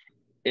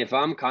 If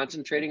I'm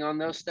concentrating on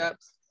those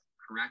steps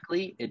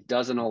correctly, it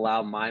doesn't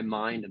allow my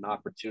mind an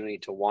opportunity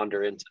to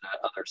wander into that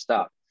other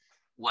stuff.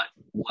 What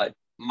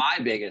my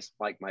biggest,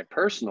 my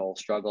personal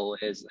struggle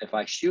is, if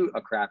I shoot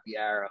a crappy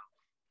arrow,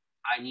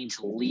 I need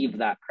to leave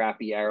that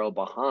crappy arrow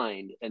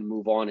behind and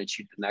move on and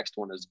shoot the next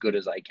one as good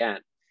as I can.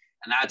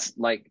 And that's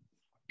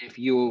if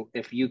you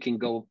can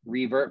go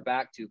revert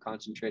back to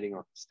concentrating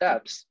on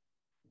steps,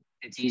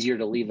 it's easier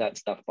to leave that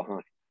stuff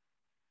behind.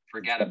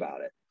 Forget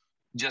about it.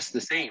 Just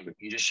the same, if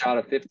you just shot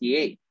a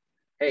 58,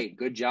 hey,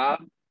 good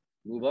job,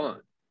 move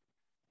on.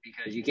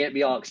 Because you can't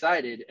be all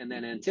excited and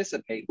then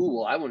anticipate,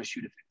 I want to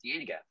shoot a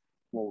 58 again.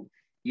 Well,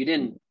 you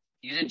didn't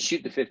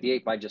shoot the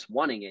 58 by just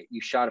wanting it. You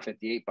shot a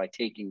 58 by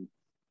taking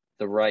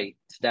the right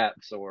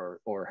steps or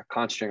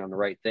concentrating on the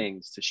right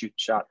things to shoot the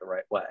shot the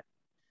right way.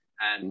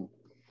 And,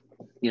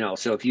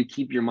 so if you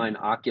keep your mind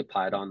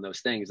occupied on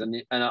those things,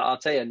 and I'll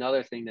tell you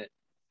another thing that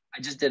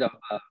I just did, I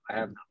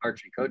have the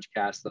archery coach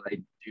cast that I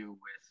do with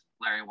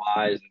Larry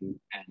Wise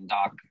and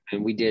Doc,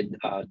 and we did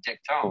Dick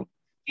Tone.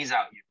 He's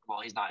out,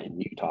 he's not in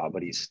Utah,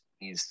 but he's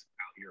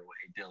out your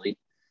way, Dilly.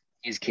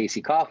 He's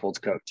Casey Kaufhold's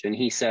coach. And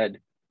he said,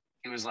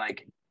 he was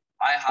like,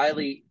 I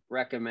highly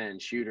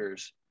recommend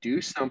shooters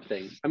do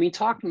something. I mean,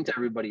 talking to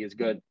everybody is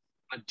good,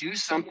 but do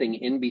something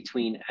in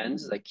between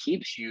ends that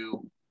keeps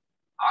you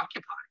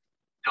occupied.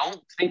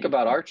 Don't think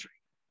about archery.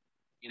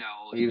 You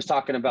know, he was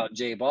talking about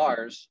Jay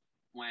Bars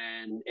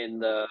when in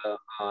the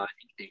I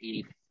think the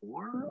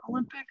 '84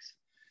 Olympics.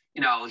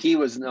 You know, he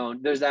was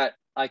known. There's that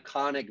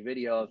iconic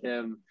video of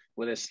him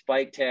with his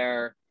spiked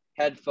hair,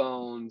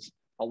 headphones,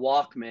 a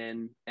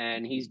Walkman,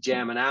 and he's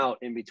jamming out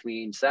in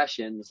between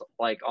sessions,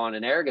 like on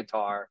an air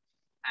guitar,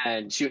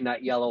 and shooting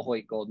that yellow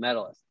Hoyt gold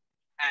medalist.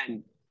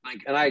 And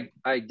like, and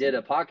I did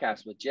a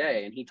podcast with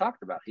Jay, and he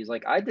talked about it. He's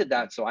like, I did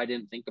that so I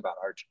didn't think about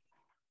archery.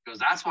 Because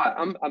that's why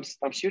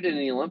I'm shooting in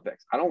the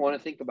Olympics. I don't want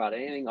to think about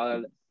anything other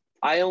than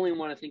I only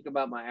want to think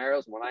about my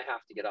arrows when I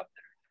have to get up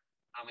there.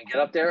 I'm gonna get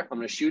up there, I'm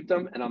gonna shoot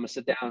them, and I'm gonna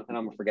sit down and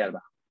I'm gonna forget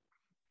about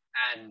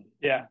it. And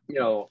Yeah, you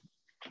know,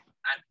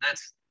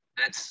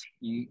 that's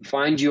you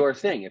find your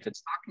thing. If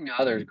it's talking to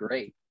others,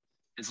 great.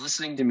 It's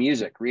listening to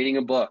music, reading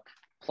a book,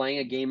 playing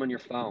a game on your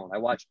phone. I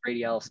watched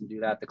Brady Ellison do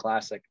that, the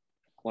classic,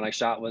 when I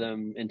shot with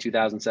him in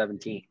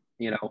 2017.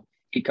 You know,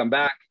 he'd come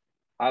back.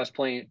 I was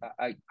playing,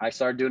 I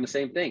started doing the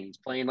same thing. He's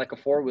playing like a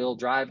 4-wheel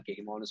drive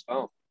game on his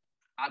phone.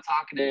 Not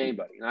talking to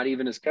anybody, not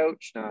even his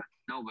coach, not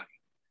nobody.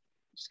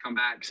 Just come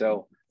back.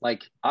 So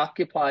like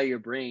occupy your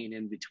brain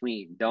in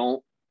between.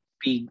 Don't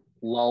be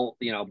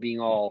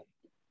being all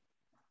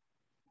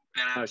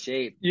bent out of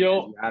shape.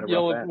 You'll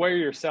wear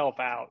yourself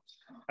out.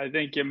 I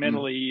think you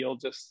mentally you'll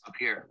just up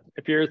here.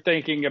 If you're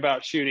thinking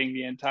about shooting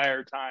the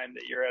entire time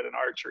that you're at an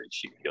archery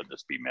shoot, you'll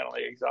just be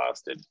mentally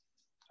exhausted.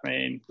 I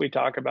mean, we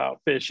talk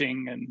about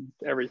fishing and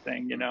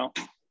everything, you know,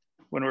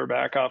 when we're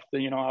back off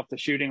the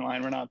shooting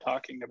line, we're not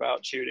talking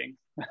about shooting.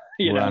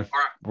 We're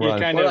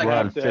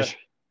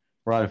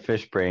on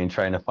fish brain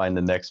trying to find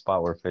the next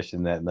spot we're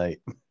fishing that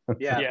night.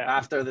 Yeah,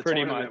 after the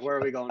pretty tournament, much. where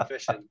are we going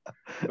fishing?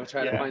 Go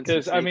try to find some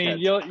because I mean,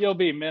 snakeheads. you'll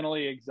be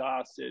mentally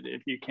exhausted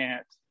if you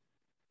can't.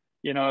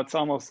 You know, it's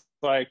almost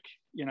like,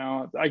 you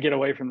know, I get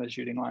away from the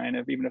shooting line.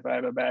 Even if I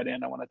have a bad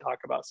end, I want to talk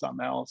about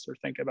something else or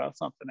think about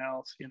something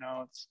else. You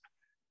know,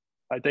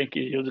 I think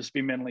you'll just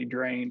be mentally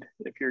drained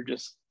if you're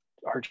just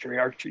archery,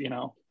 you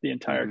know, the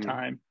entire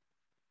time.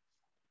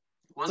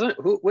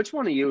 Which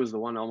one of you was the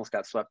one that almost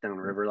got swept down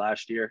the river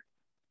last year?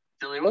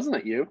 Dilly, wasn't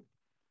it you?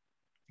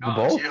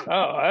 Both? Oh,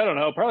 I don't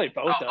know. Probably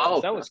both of us.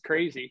 both. That was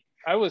crazy.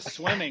 I was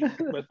swimming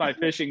with my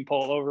fishing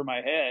pole over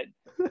my head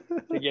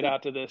to get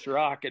out to this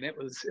rock, and it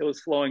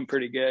was flowing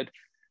pretty good.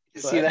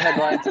 You see the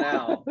headlines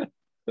now.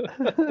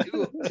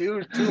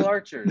 two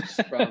archers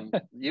from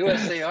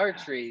USA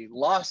Archery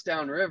lost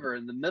downriver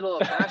in the middle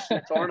of a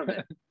national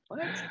tournament.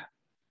 What?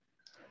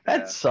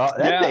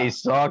 That day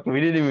sucked.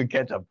 We didn't even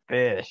catch a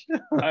fish.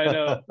 I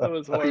know. That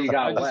was horrible. You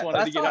got I just wet.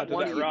 wanted to get out to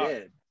that rock.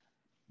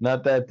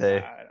 Not that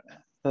day.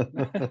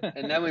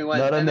 And then we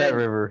went. Not on that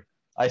river.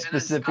 I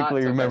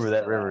specifically remember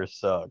that river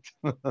sucked.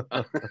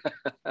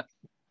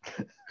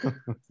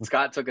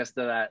 Scott took us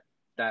to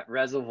that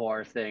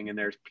reservoir thing, and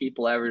there's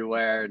people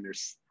everywhere, and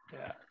there's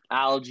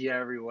algae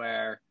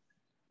everywhere.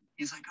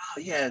 He's like, "Oh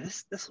yeah,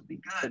 this will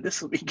be good.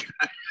 This will be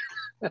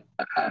good."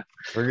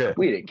 We're good.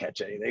 We didn't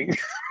catch anything.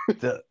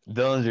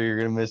 Dillinger, you're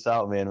gonna miss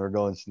out, man. We're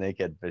going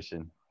snakehead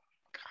fishing.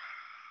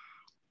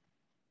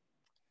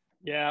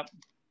 Yeah,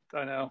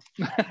 I know.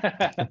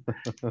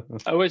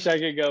 I wish I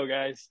could go,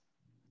 guys.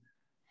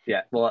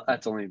 Yeah, well,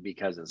 that's only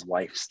because his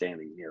wife's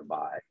standing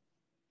nearby.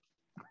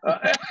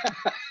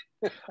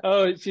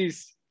 Oh,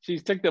 she's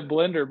took the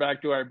blender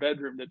back to our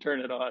bedroom to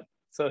turn it on.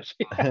 So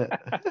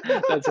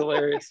that's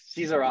hilarious.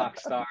 She's a rock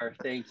star.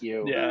 Thank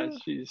you. Yeah,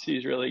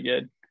 she's really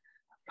good.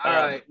 All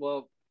right.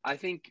 Well, I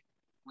think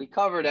we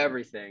covered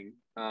everything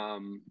that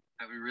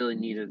we really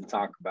needed to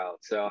talk about.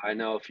 So I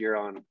know if you're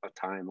on a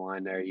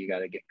timeline there, you got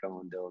to get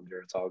going,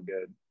 Dillinger. It's all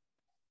good.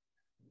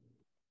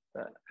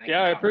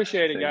 I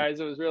appreciate it, guys.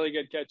 It was really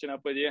good catching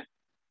up with you.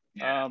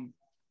 Yeah.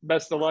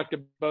 Best of luck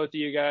to both of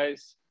you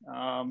guys.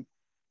 So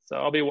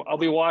I'll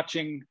be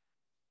watching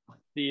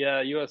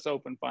the U.S.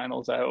 Open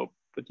finals, I hope,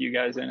 with you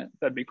guys in it.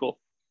 That'd be cool.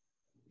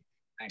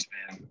 Thanks,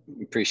 man.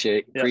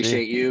 Appreciate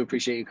you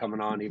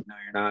coming on, even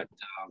though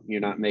you're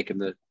not making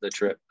the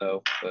trip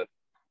though. But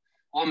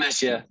we'll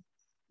miss you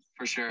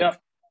for sure.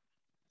 Yep,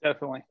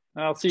 definitely.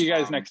 I'll see you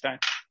guys next time.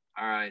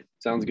 All right,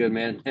 sounds good,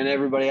 man. And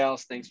everybody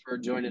else, thanks for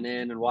joining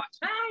in and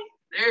watching.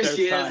 There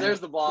she is. There's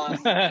the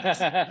boss.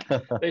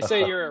 They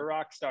say you're a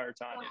rock star,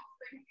 Tanya.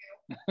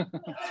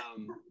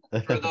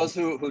 For those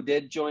who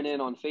did join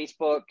in on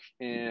Facebook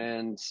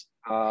and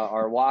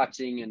are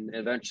watching, and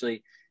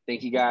eventually,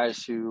 thank you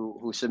guys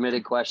who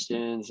submitted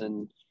questions.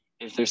 And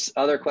if there's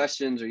other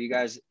questions or you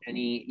guys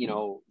any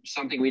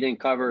something we didn't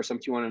cover or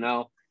something you want to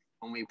know,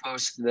 when we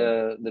post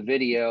the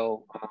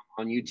video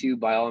on YouTube,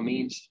 by all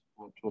means,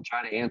 we'll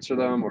try to answer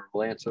them, or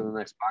we'll answer the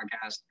next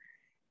podcast.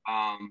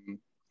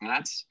 And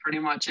that's pretty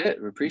much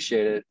it. We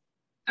appreciate it.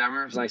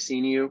 Demmer, it was nice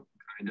seeing you.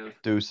 Kind of.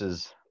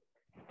 Deuces.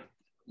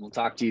 We'll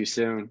talk to you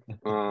soon.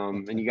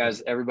 And you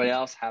guys, everybody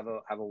else, have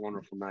a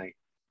wonderful night.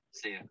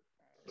 See ya.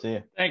 See ya.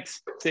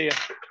 Thanks. See ya.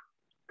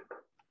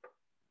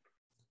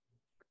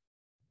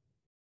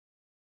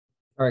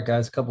 All right,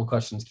 guys, a couple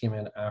questions came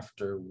in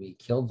after we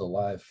killed the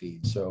live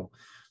feed. So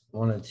I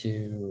wanted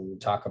to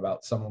talk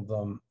about some of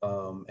them.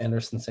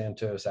 Anderson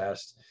Santos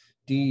asked,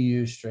 do you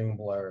use string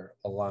blur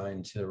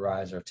aligned to the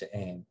riser to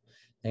aim?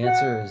 The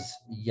answer is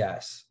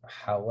yes.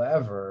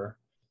 However,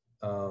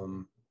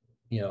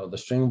 the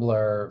string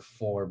blur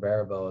for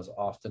barebow is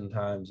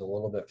oftentimes a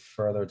little bit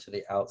further to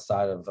the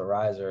outside of the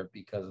riser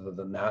because of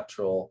the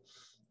natural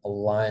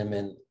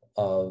alignment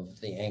of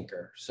the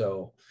anchor.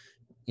 So,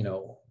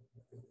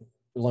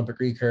 Olympic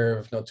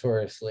recurve,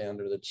 notoriously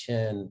under the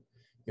chin,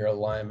 your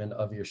alignment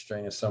of your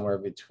string is somewhere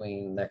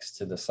between next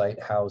to the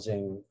sight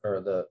housing or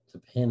the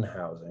pin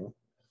housing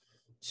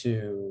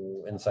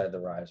to inside the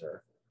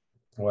riser.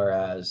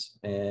 Whereas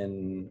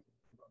in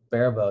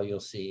barebow, you'll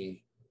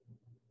see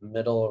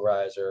middle of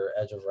riser,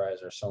 edge of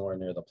riser, somewhere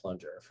near the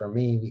plunger. For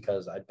me,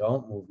 because I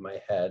don't move my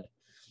head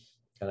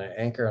and I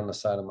anchor on the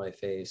side of my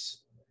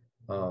face,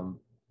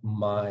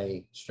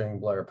 my string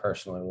blur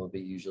personally will be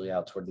usually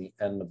out toward the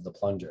end of the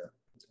plunger.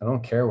 I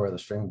don't care where the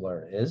string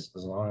blur is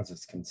as long as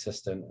it's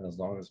consistent and as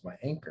long as my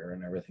anchor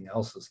and everything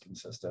else is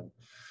consistent.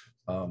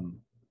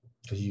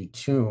 Because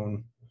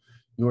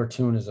your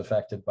tune is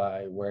affected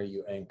by where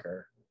you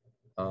anchor.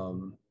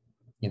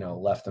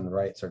 Left and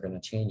rights are going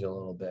to change a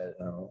little bit.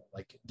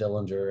 Like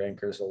Dillinger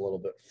anchors a little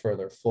bit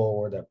further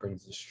forward. That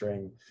brings the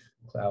string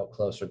out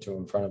closer to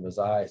in front of his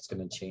eye. It's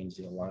going to change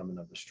the alignment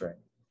of the string.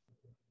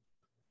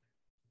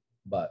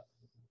 But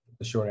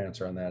the short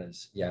answer on that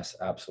is yes,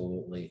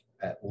 absolutely.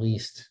 At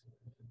least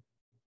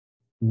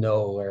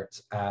know where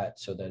it's at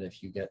so that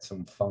if you get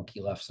some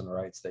funky lefts and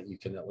rights that you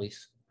can at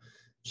least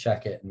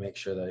check it and make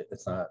sure that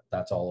it's not,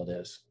 that's all it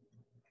is.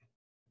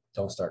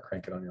 Don't start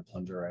cranking on your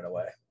plunger right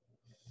away,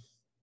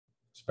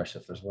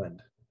 especially if there's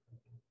wind.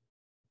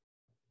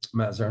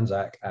 Matt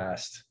Zernzak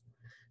asked,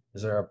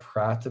 is there a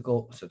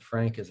practical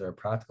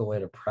way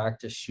to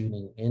practice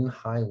shooting in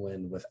high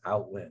wind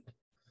without wind,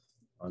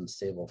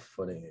 unstable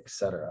footing,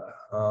 etc.?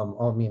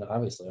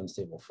 Obviously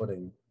unstable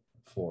footing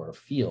for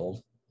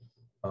field.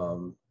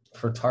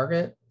 For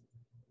target,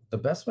 the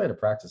best way to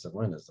practice in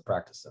wind is to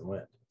practice in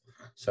wind.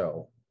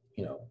 So,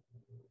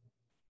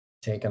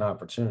 take an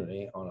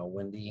opportunity on a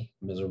windy,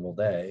 miserable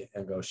day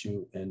and go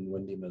shoot in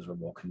windy,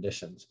 miserable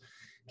conditions.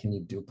 Can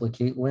you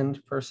duplicate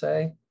wind per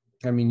se?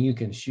 You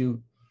can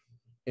shoot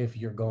if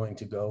you're going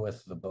to go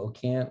with the bow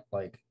cant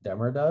like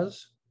Demmer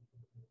does.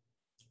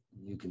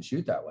 You can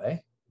shoot that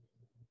way.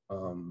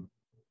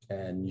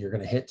 And you're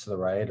going to hit to the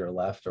right or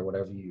left or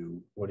whatever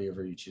you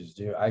choose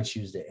to do. I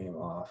choose to aim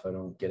off. I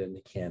don't get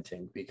into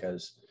canting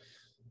because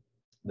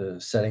the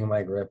setting of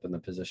my grip and the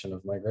position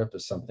of my grip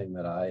is something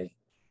that I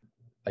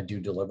do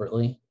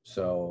deliberately.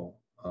 So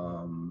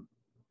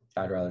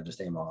I'd rather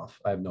just aim off.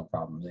 I have no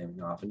problems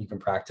aiming off, and you can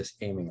practice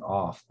aiming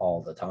off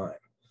all the time.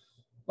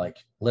 Like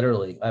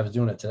literally, I was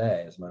doing it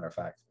today, as a matter of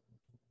fact,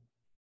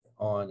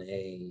 on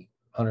a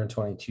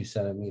 122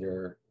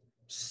 centimeter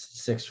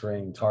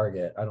 6-ring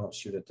target. I don't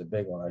shoot at the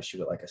big one. I shoot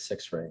at like a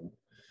 6-ring.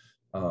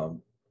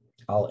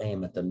 I'll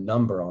aim at the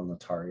number on the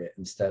target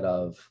instead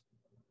of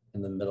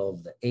in the middle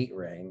of the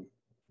 8-ring,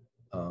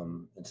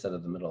 instead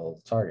of the middle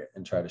of the target,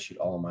 and try to shoot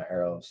all of my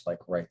arrows like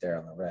right there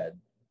on the red,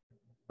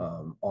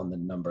 on the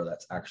number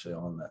that's actually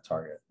on that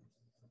target.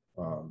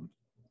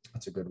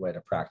 That's a good way to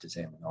practice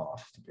aiming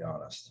off, to be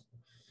honest.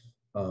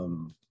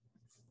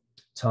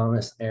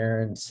 Thomas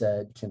Aaron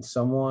said, can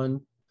some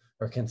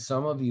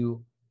of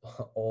you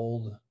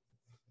old,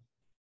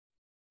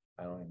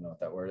 I don't even know what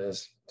that word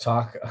is,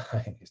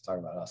 he's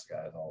talking about us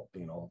guys all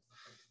being old,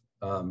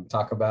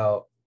 talk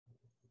about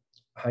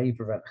how you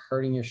prevent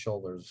hurting your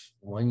shoulders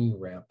when you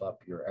ramp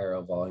up your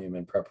arrow volume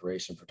in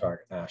preparation for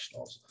target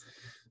nationals.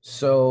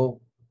 So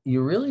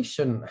you really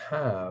shouldn't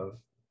have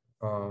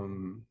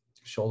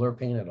shoulder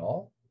pain at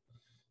all.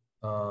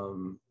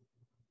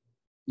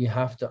 You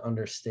have to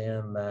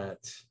understand that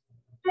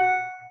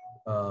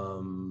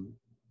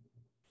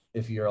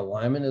if your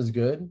alignment is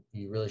good,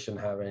 you really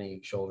shouldn't have any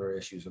shoulder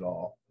issues at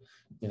all.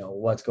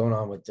 What's going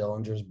on with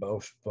Dillinger's bow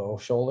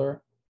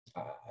shoulder?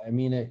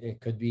 It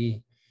could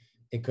be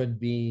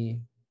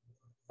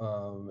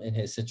in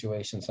his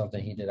situation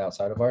something he did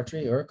outside of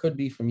archery, or it could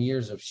be from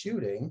years of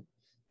shooting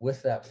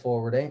with that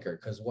forward anchor.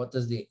 Because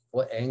the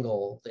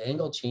angle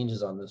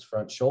changes on this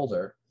front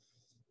shoulder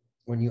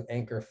when you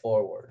anchor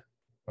forward.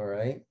 All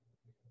right.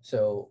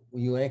 So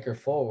you anchor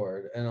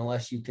forward, and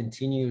unless you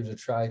continue to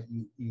try,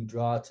 you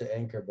draw to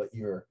anchor, but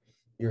you're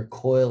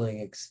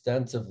coiling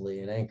extensively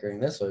and anchoring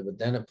this way, but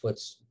then it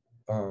puts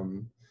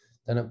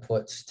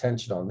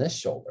tension on this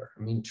shoulder.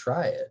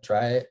 Try it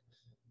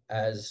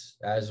as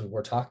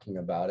we're talking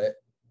about it.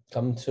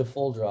 Come to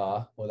full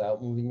draw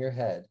without moving your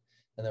head,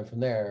 and then from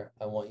there,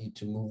 I want you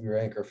to move your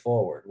anchor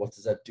forward. What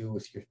does that do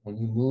when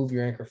you move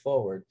your anchor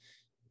forward?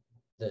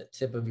 The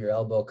tip of your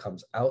elbow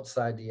comes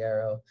outside the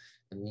arrow,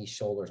 and these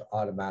shoulders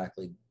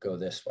automatically go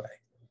this way.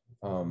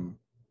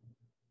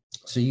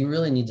 So you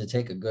really need to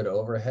take a good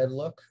overhead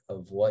look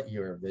of what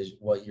your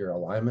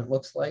alignment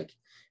looks like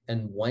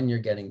and when you're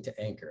getting to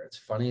anchor. It's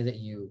funny that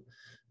you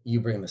you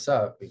bring this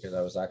up because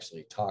I was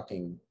actually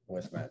talking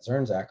with Matt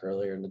Zernzak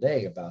earlier in the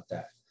day about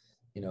that.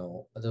 You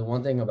know, the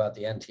one thing about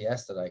the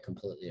NTS that I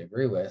completely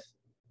agree with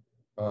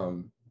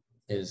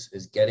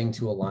is getting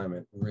to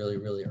alignment really,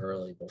 really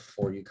early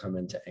before you come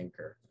into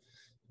anchor.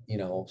 You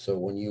know, so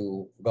when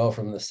you go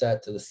from the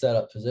set to the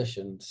setup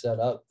position, set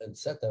up and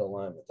set that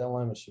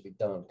alignment should be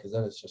done, because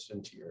then it's just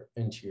into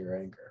your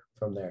anchor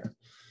from there.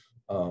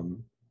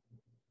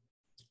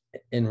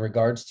 In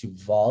regards to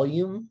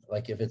volume,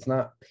 like if it's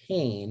not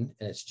pain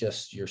and it's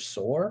just you're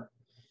sore,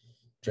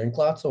 drink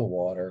lots of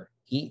water,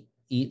 eat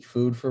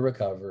food for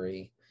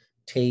recovery,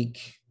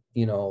 take,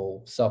 you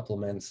know,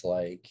 supplements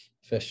like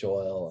fish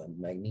oil and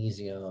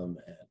magnesium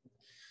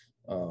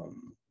and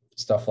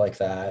stuff like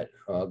that,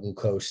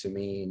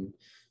 glucosamine,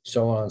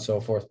 so on and so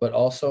forth. But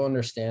also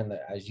understand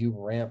that as you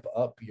ramp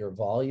up your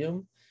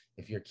volume,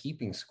 if you're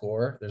keeping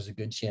score, there's a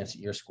good chance that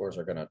your scores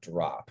are going to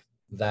drop.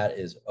 That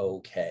is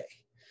okay.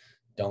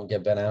 Don't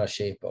get bent out of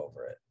shape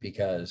over it,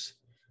 because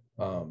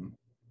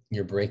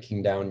you're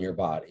breaking down your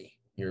body.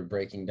 You're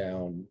breaking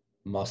down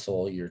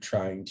muscle. You're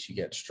trying to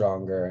get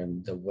stronger.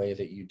 And the way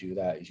that you do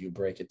that is you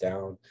break it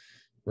down,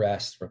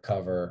 rest,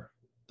 recover,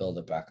 build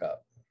it back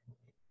up.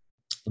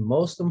 The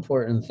most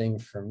important thing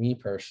for me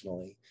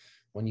personally,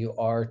 when you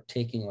are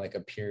taking like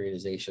a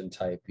periodization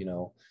type, you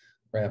know,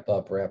 ramp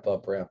up, ramp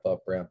up, ramp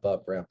up, ramp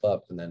up, ramp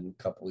up, and then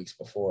a couple weeks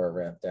before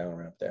ramp down,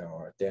 ramp down,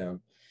 ramp down,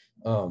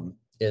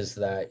 is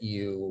that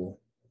you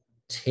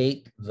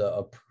take the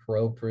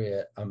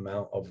appropriate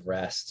amount of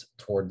rest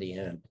toward the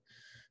end.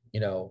 You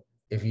know,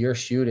 if you're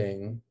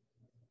shooting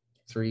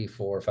 300,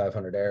 400,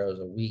 500 arrows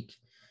a week,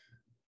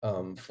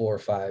 4,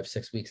 5,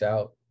 6 weeks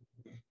out,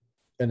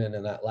 and then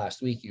in that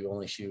last week you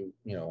only shoot,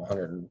 you know,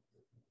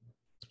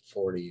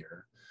 140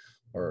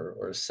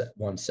 or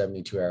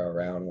 172 arrow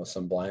round with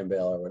some blind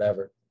bail or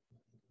whatever,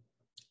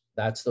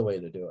 that's the way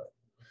to do it.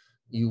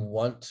 You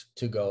want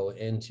to go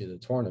into the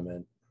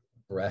tournament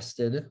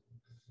rested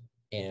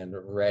and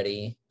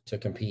ready to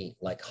compete,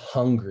 like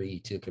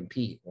hungry to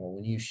compete. Well,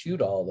 when you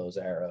shoot all those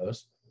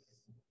arrows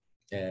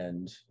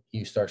and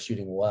you start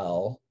shooting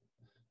well,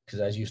 because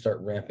as you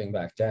start ramping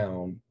back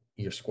down,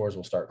 your scores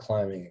will start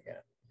climbing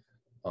again.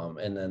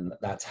 And then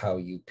that's how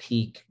you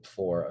peak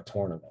for a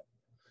tournament.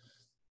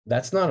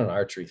 That's not an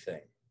archery thing.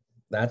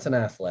 That's an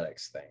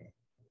athletics thing.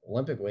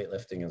 Olympic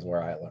weightlifting is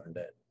where I learned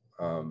it.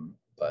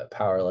 But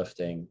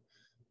powerlifting,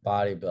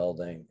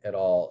 bodybuilding, it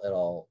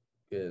all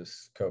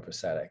is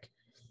copacetic.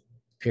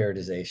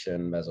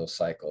 Periodization,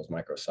 mesocycles,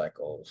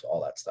 microcycles,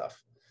 all that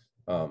stuff.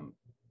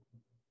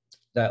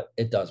 That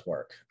it does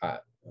work. I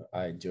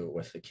do it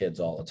with the kids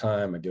all the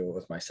time. I do it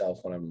with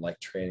myself when I'm like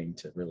training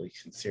to really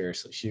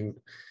seriously shoot.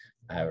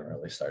 I haven't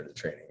really started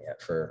training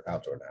yet for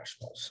outdoor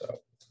nationals,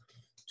 so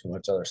too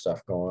much other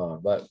stuff going on.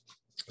 But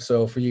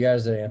so for you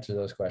guys to answer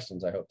those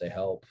questions, I hope they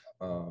help,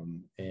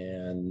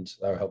 and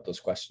I hope those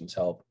questions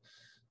help.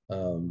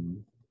 I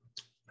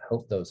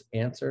hope those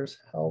answers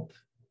help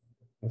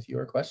with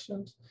your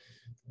questions,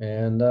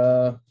 and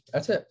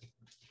that's it.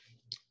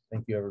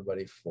 Thank you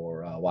everybody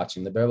for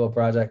watching the Bearable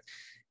Project,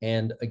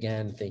 and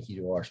again, thank you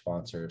to our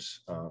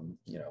sponsors.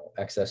 You know,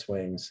 Excess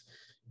Wings,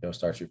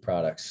 Star Trek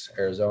Products,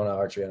 Arizona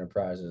Archery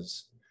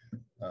Enterprises,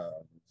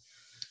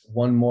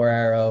 One More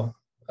Arrow,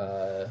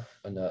 a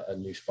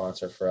new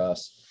sponsor for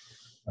us,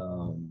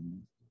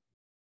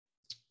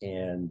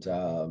 and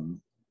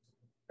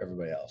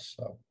everybody else.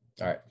 So,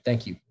 all right,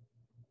 thank you.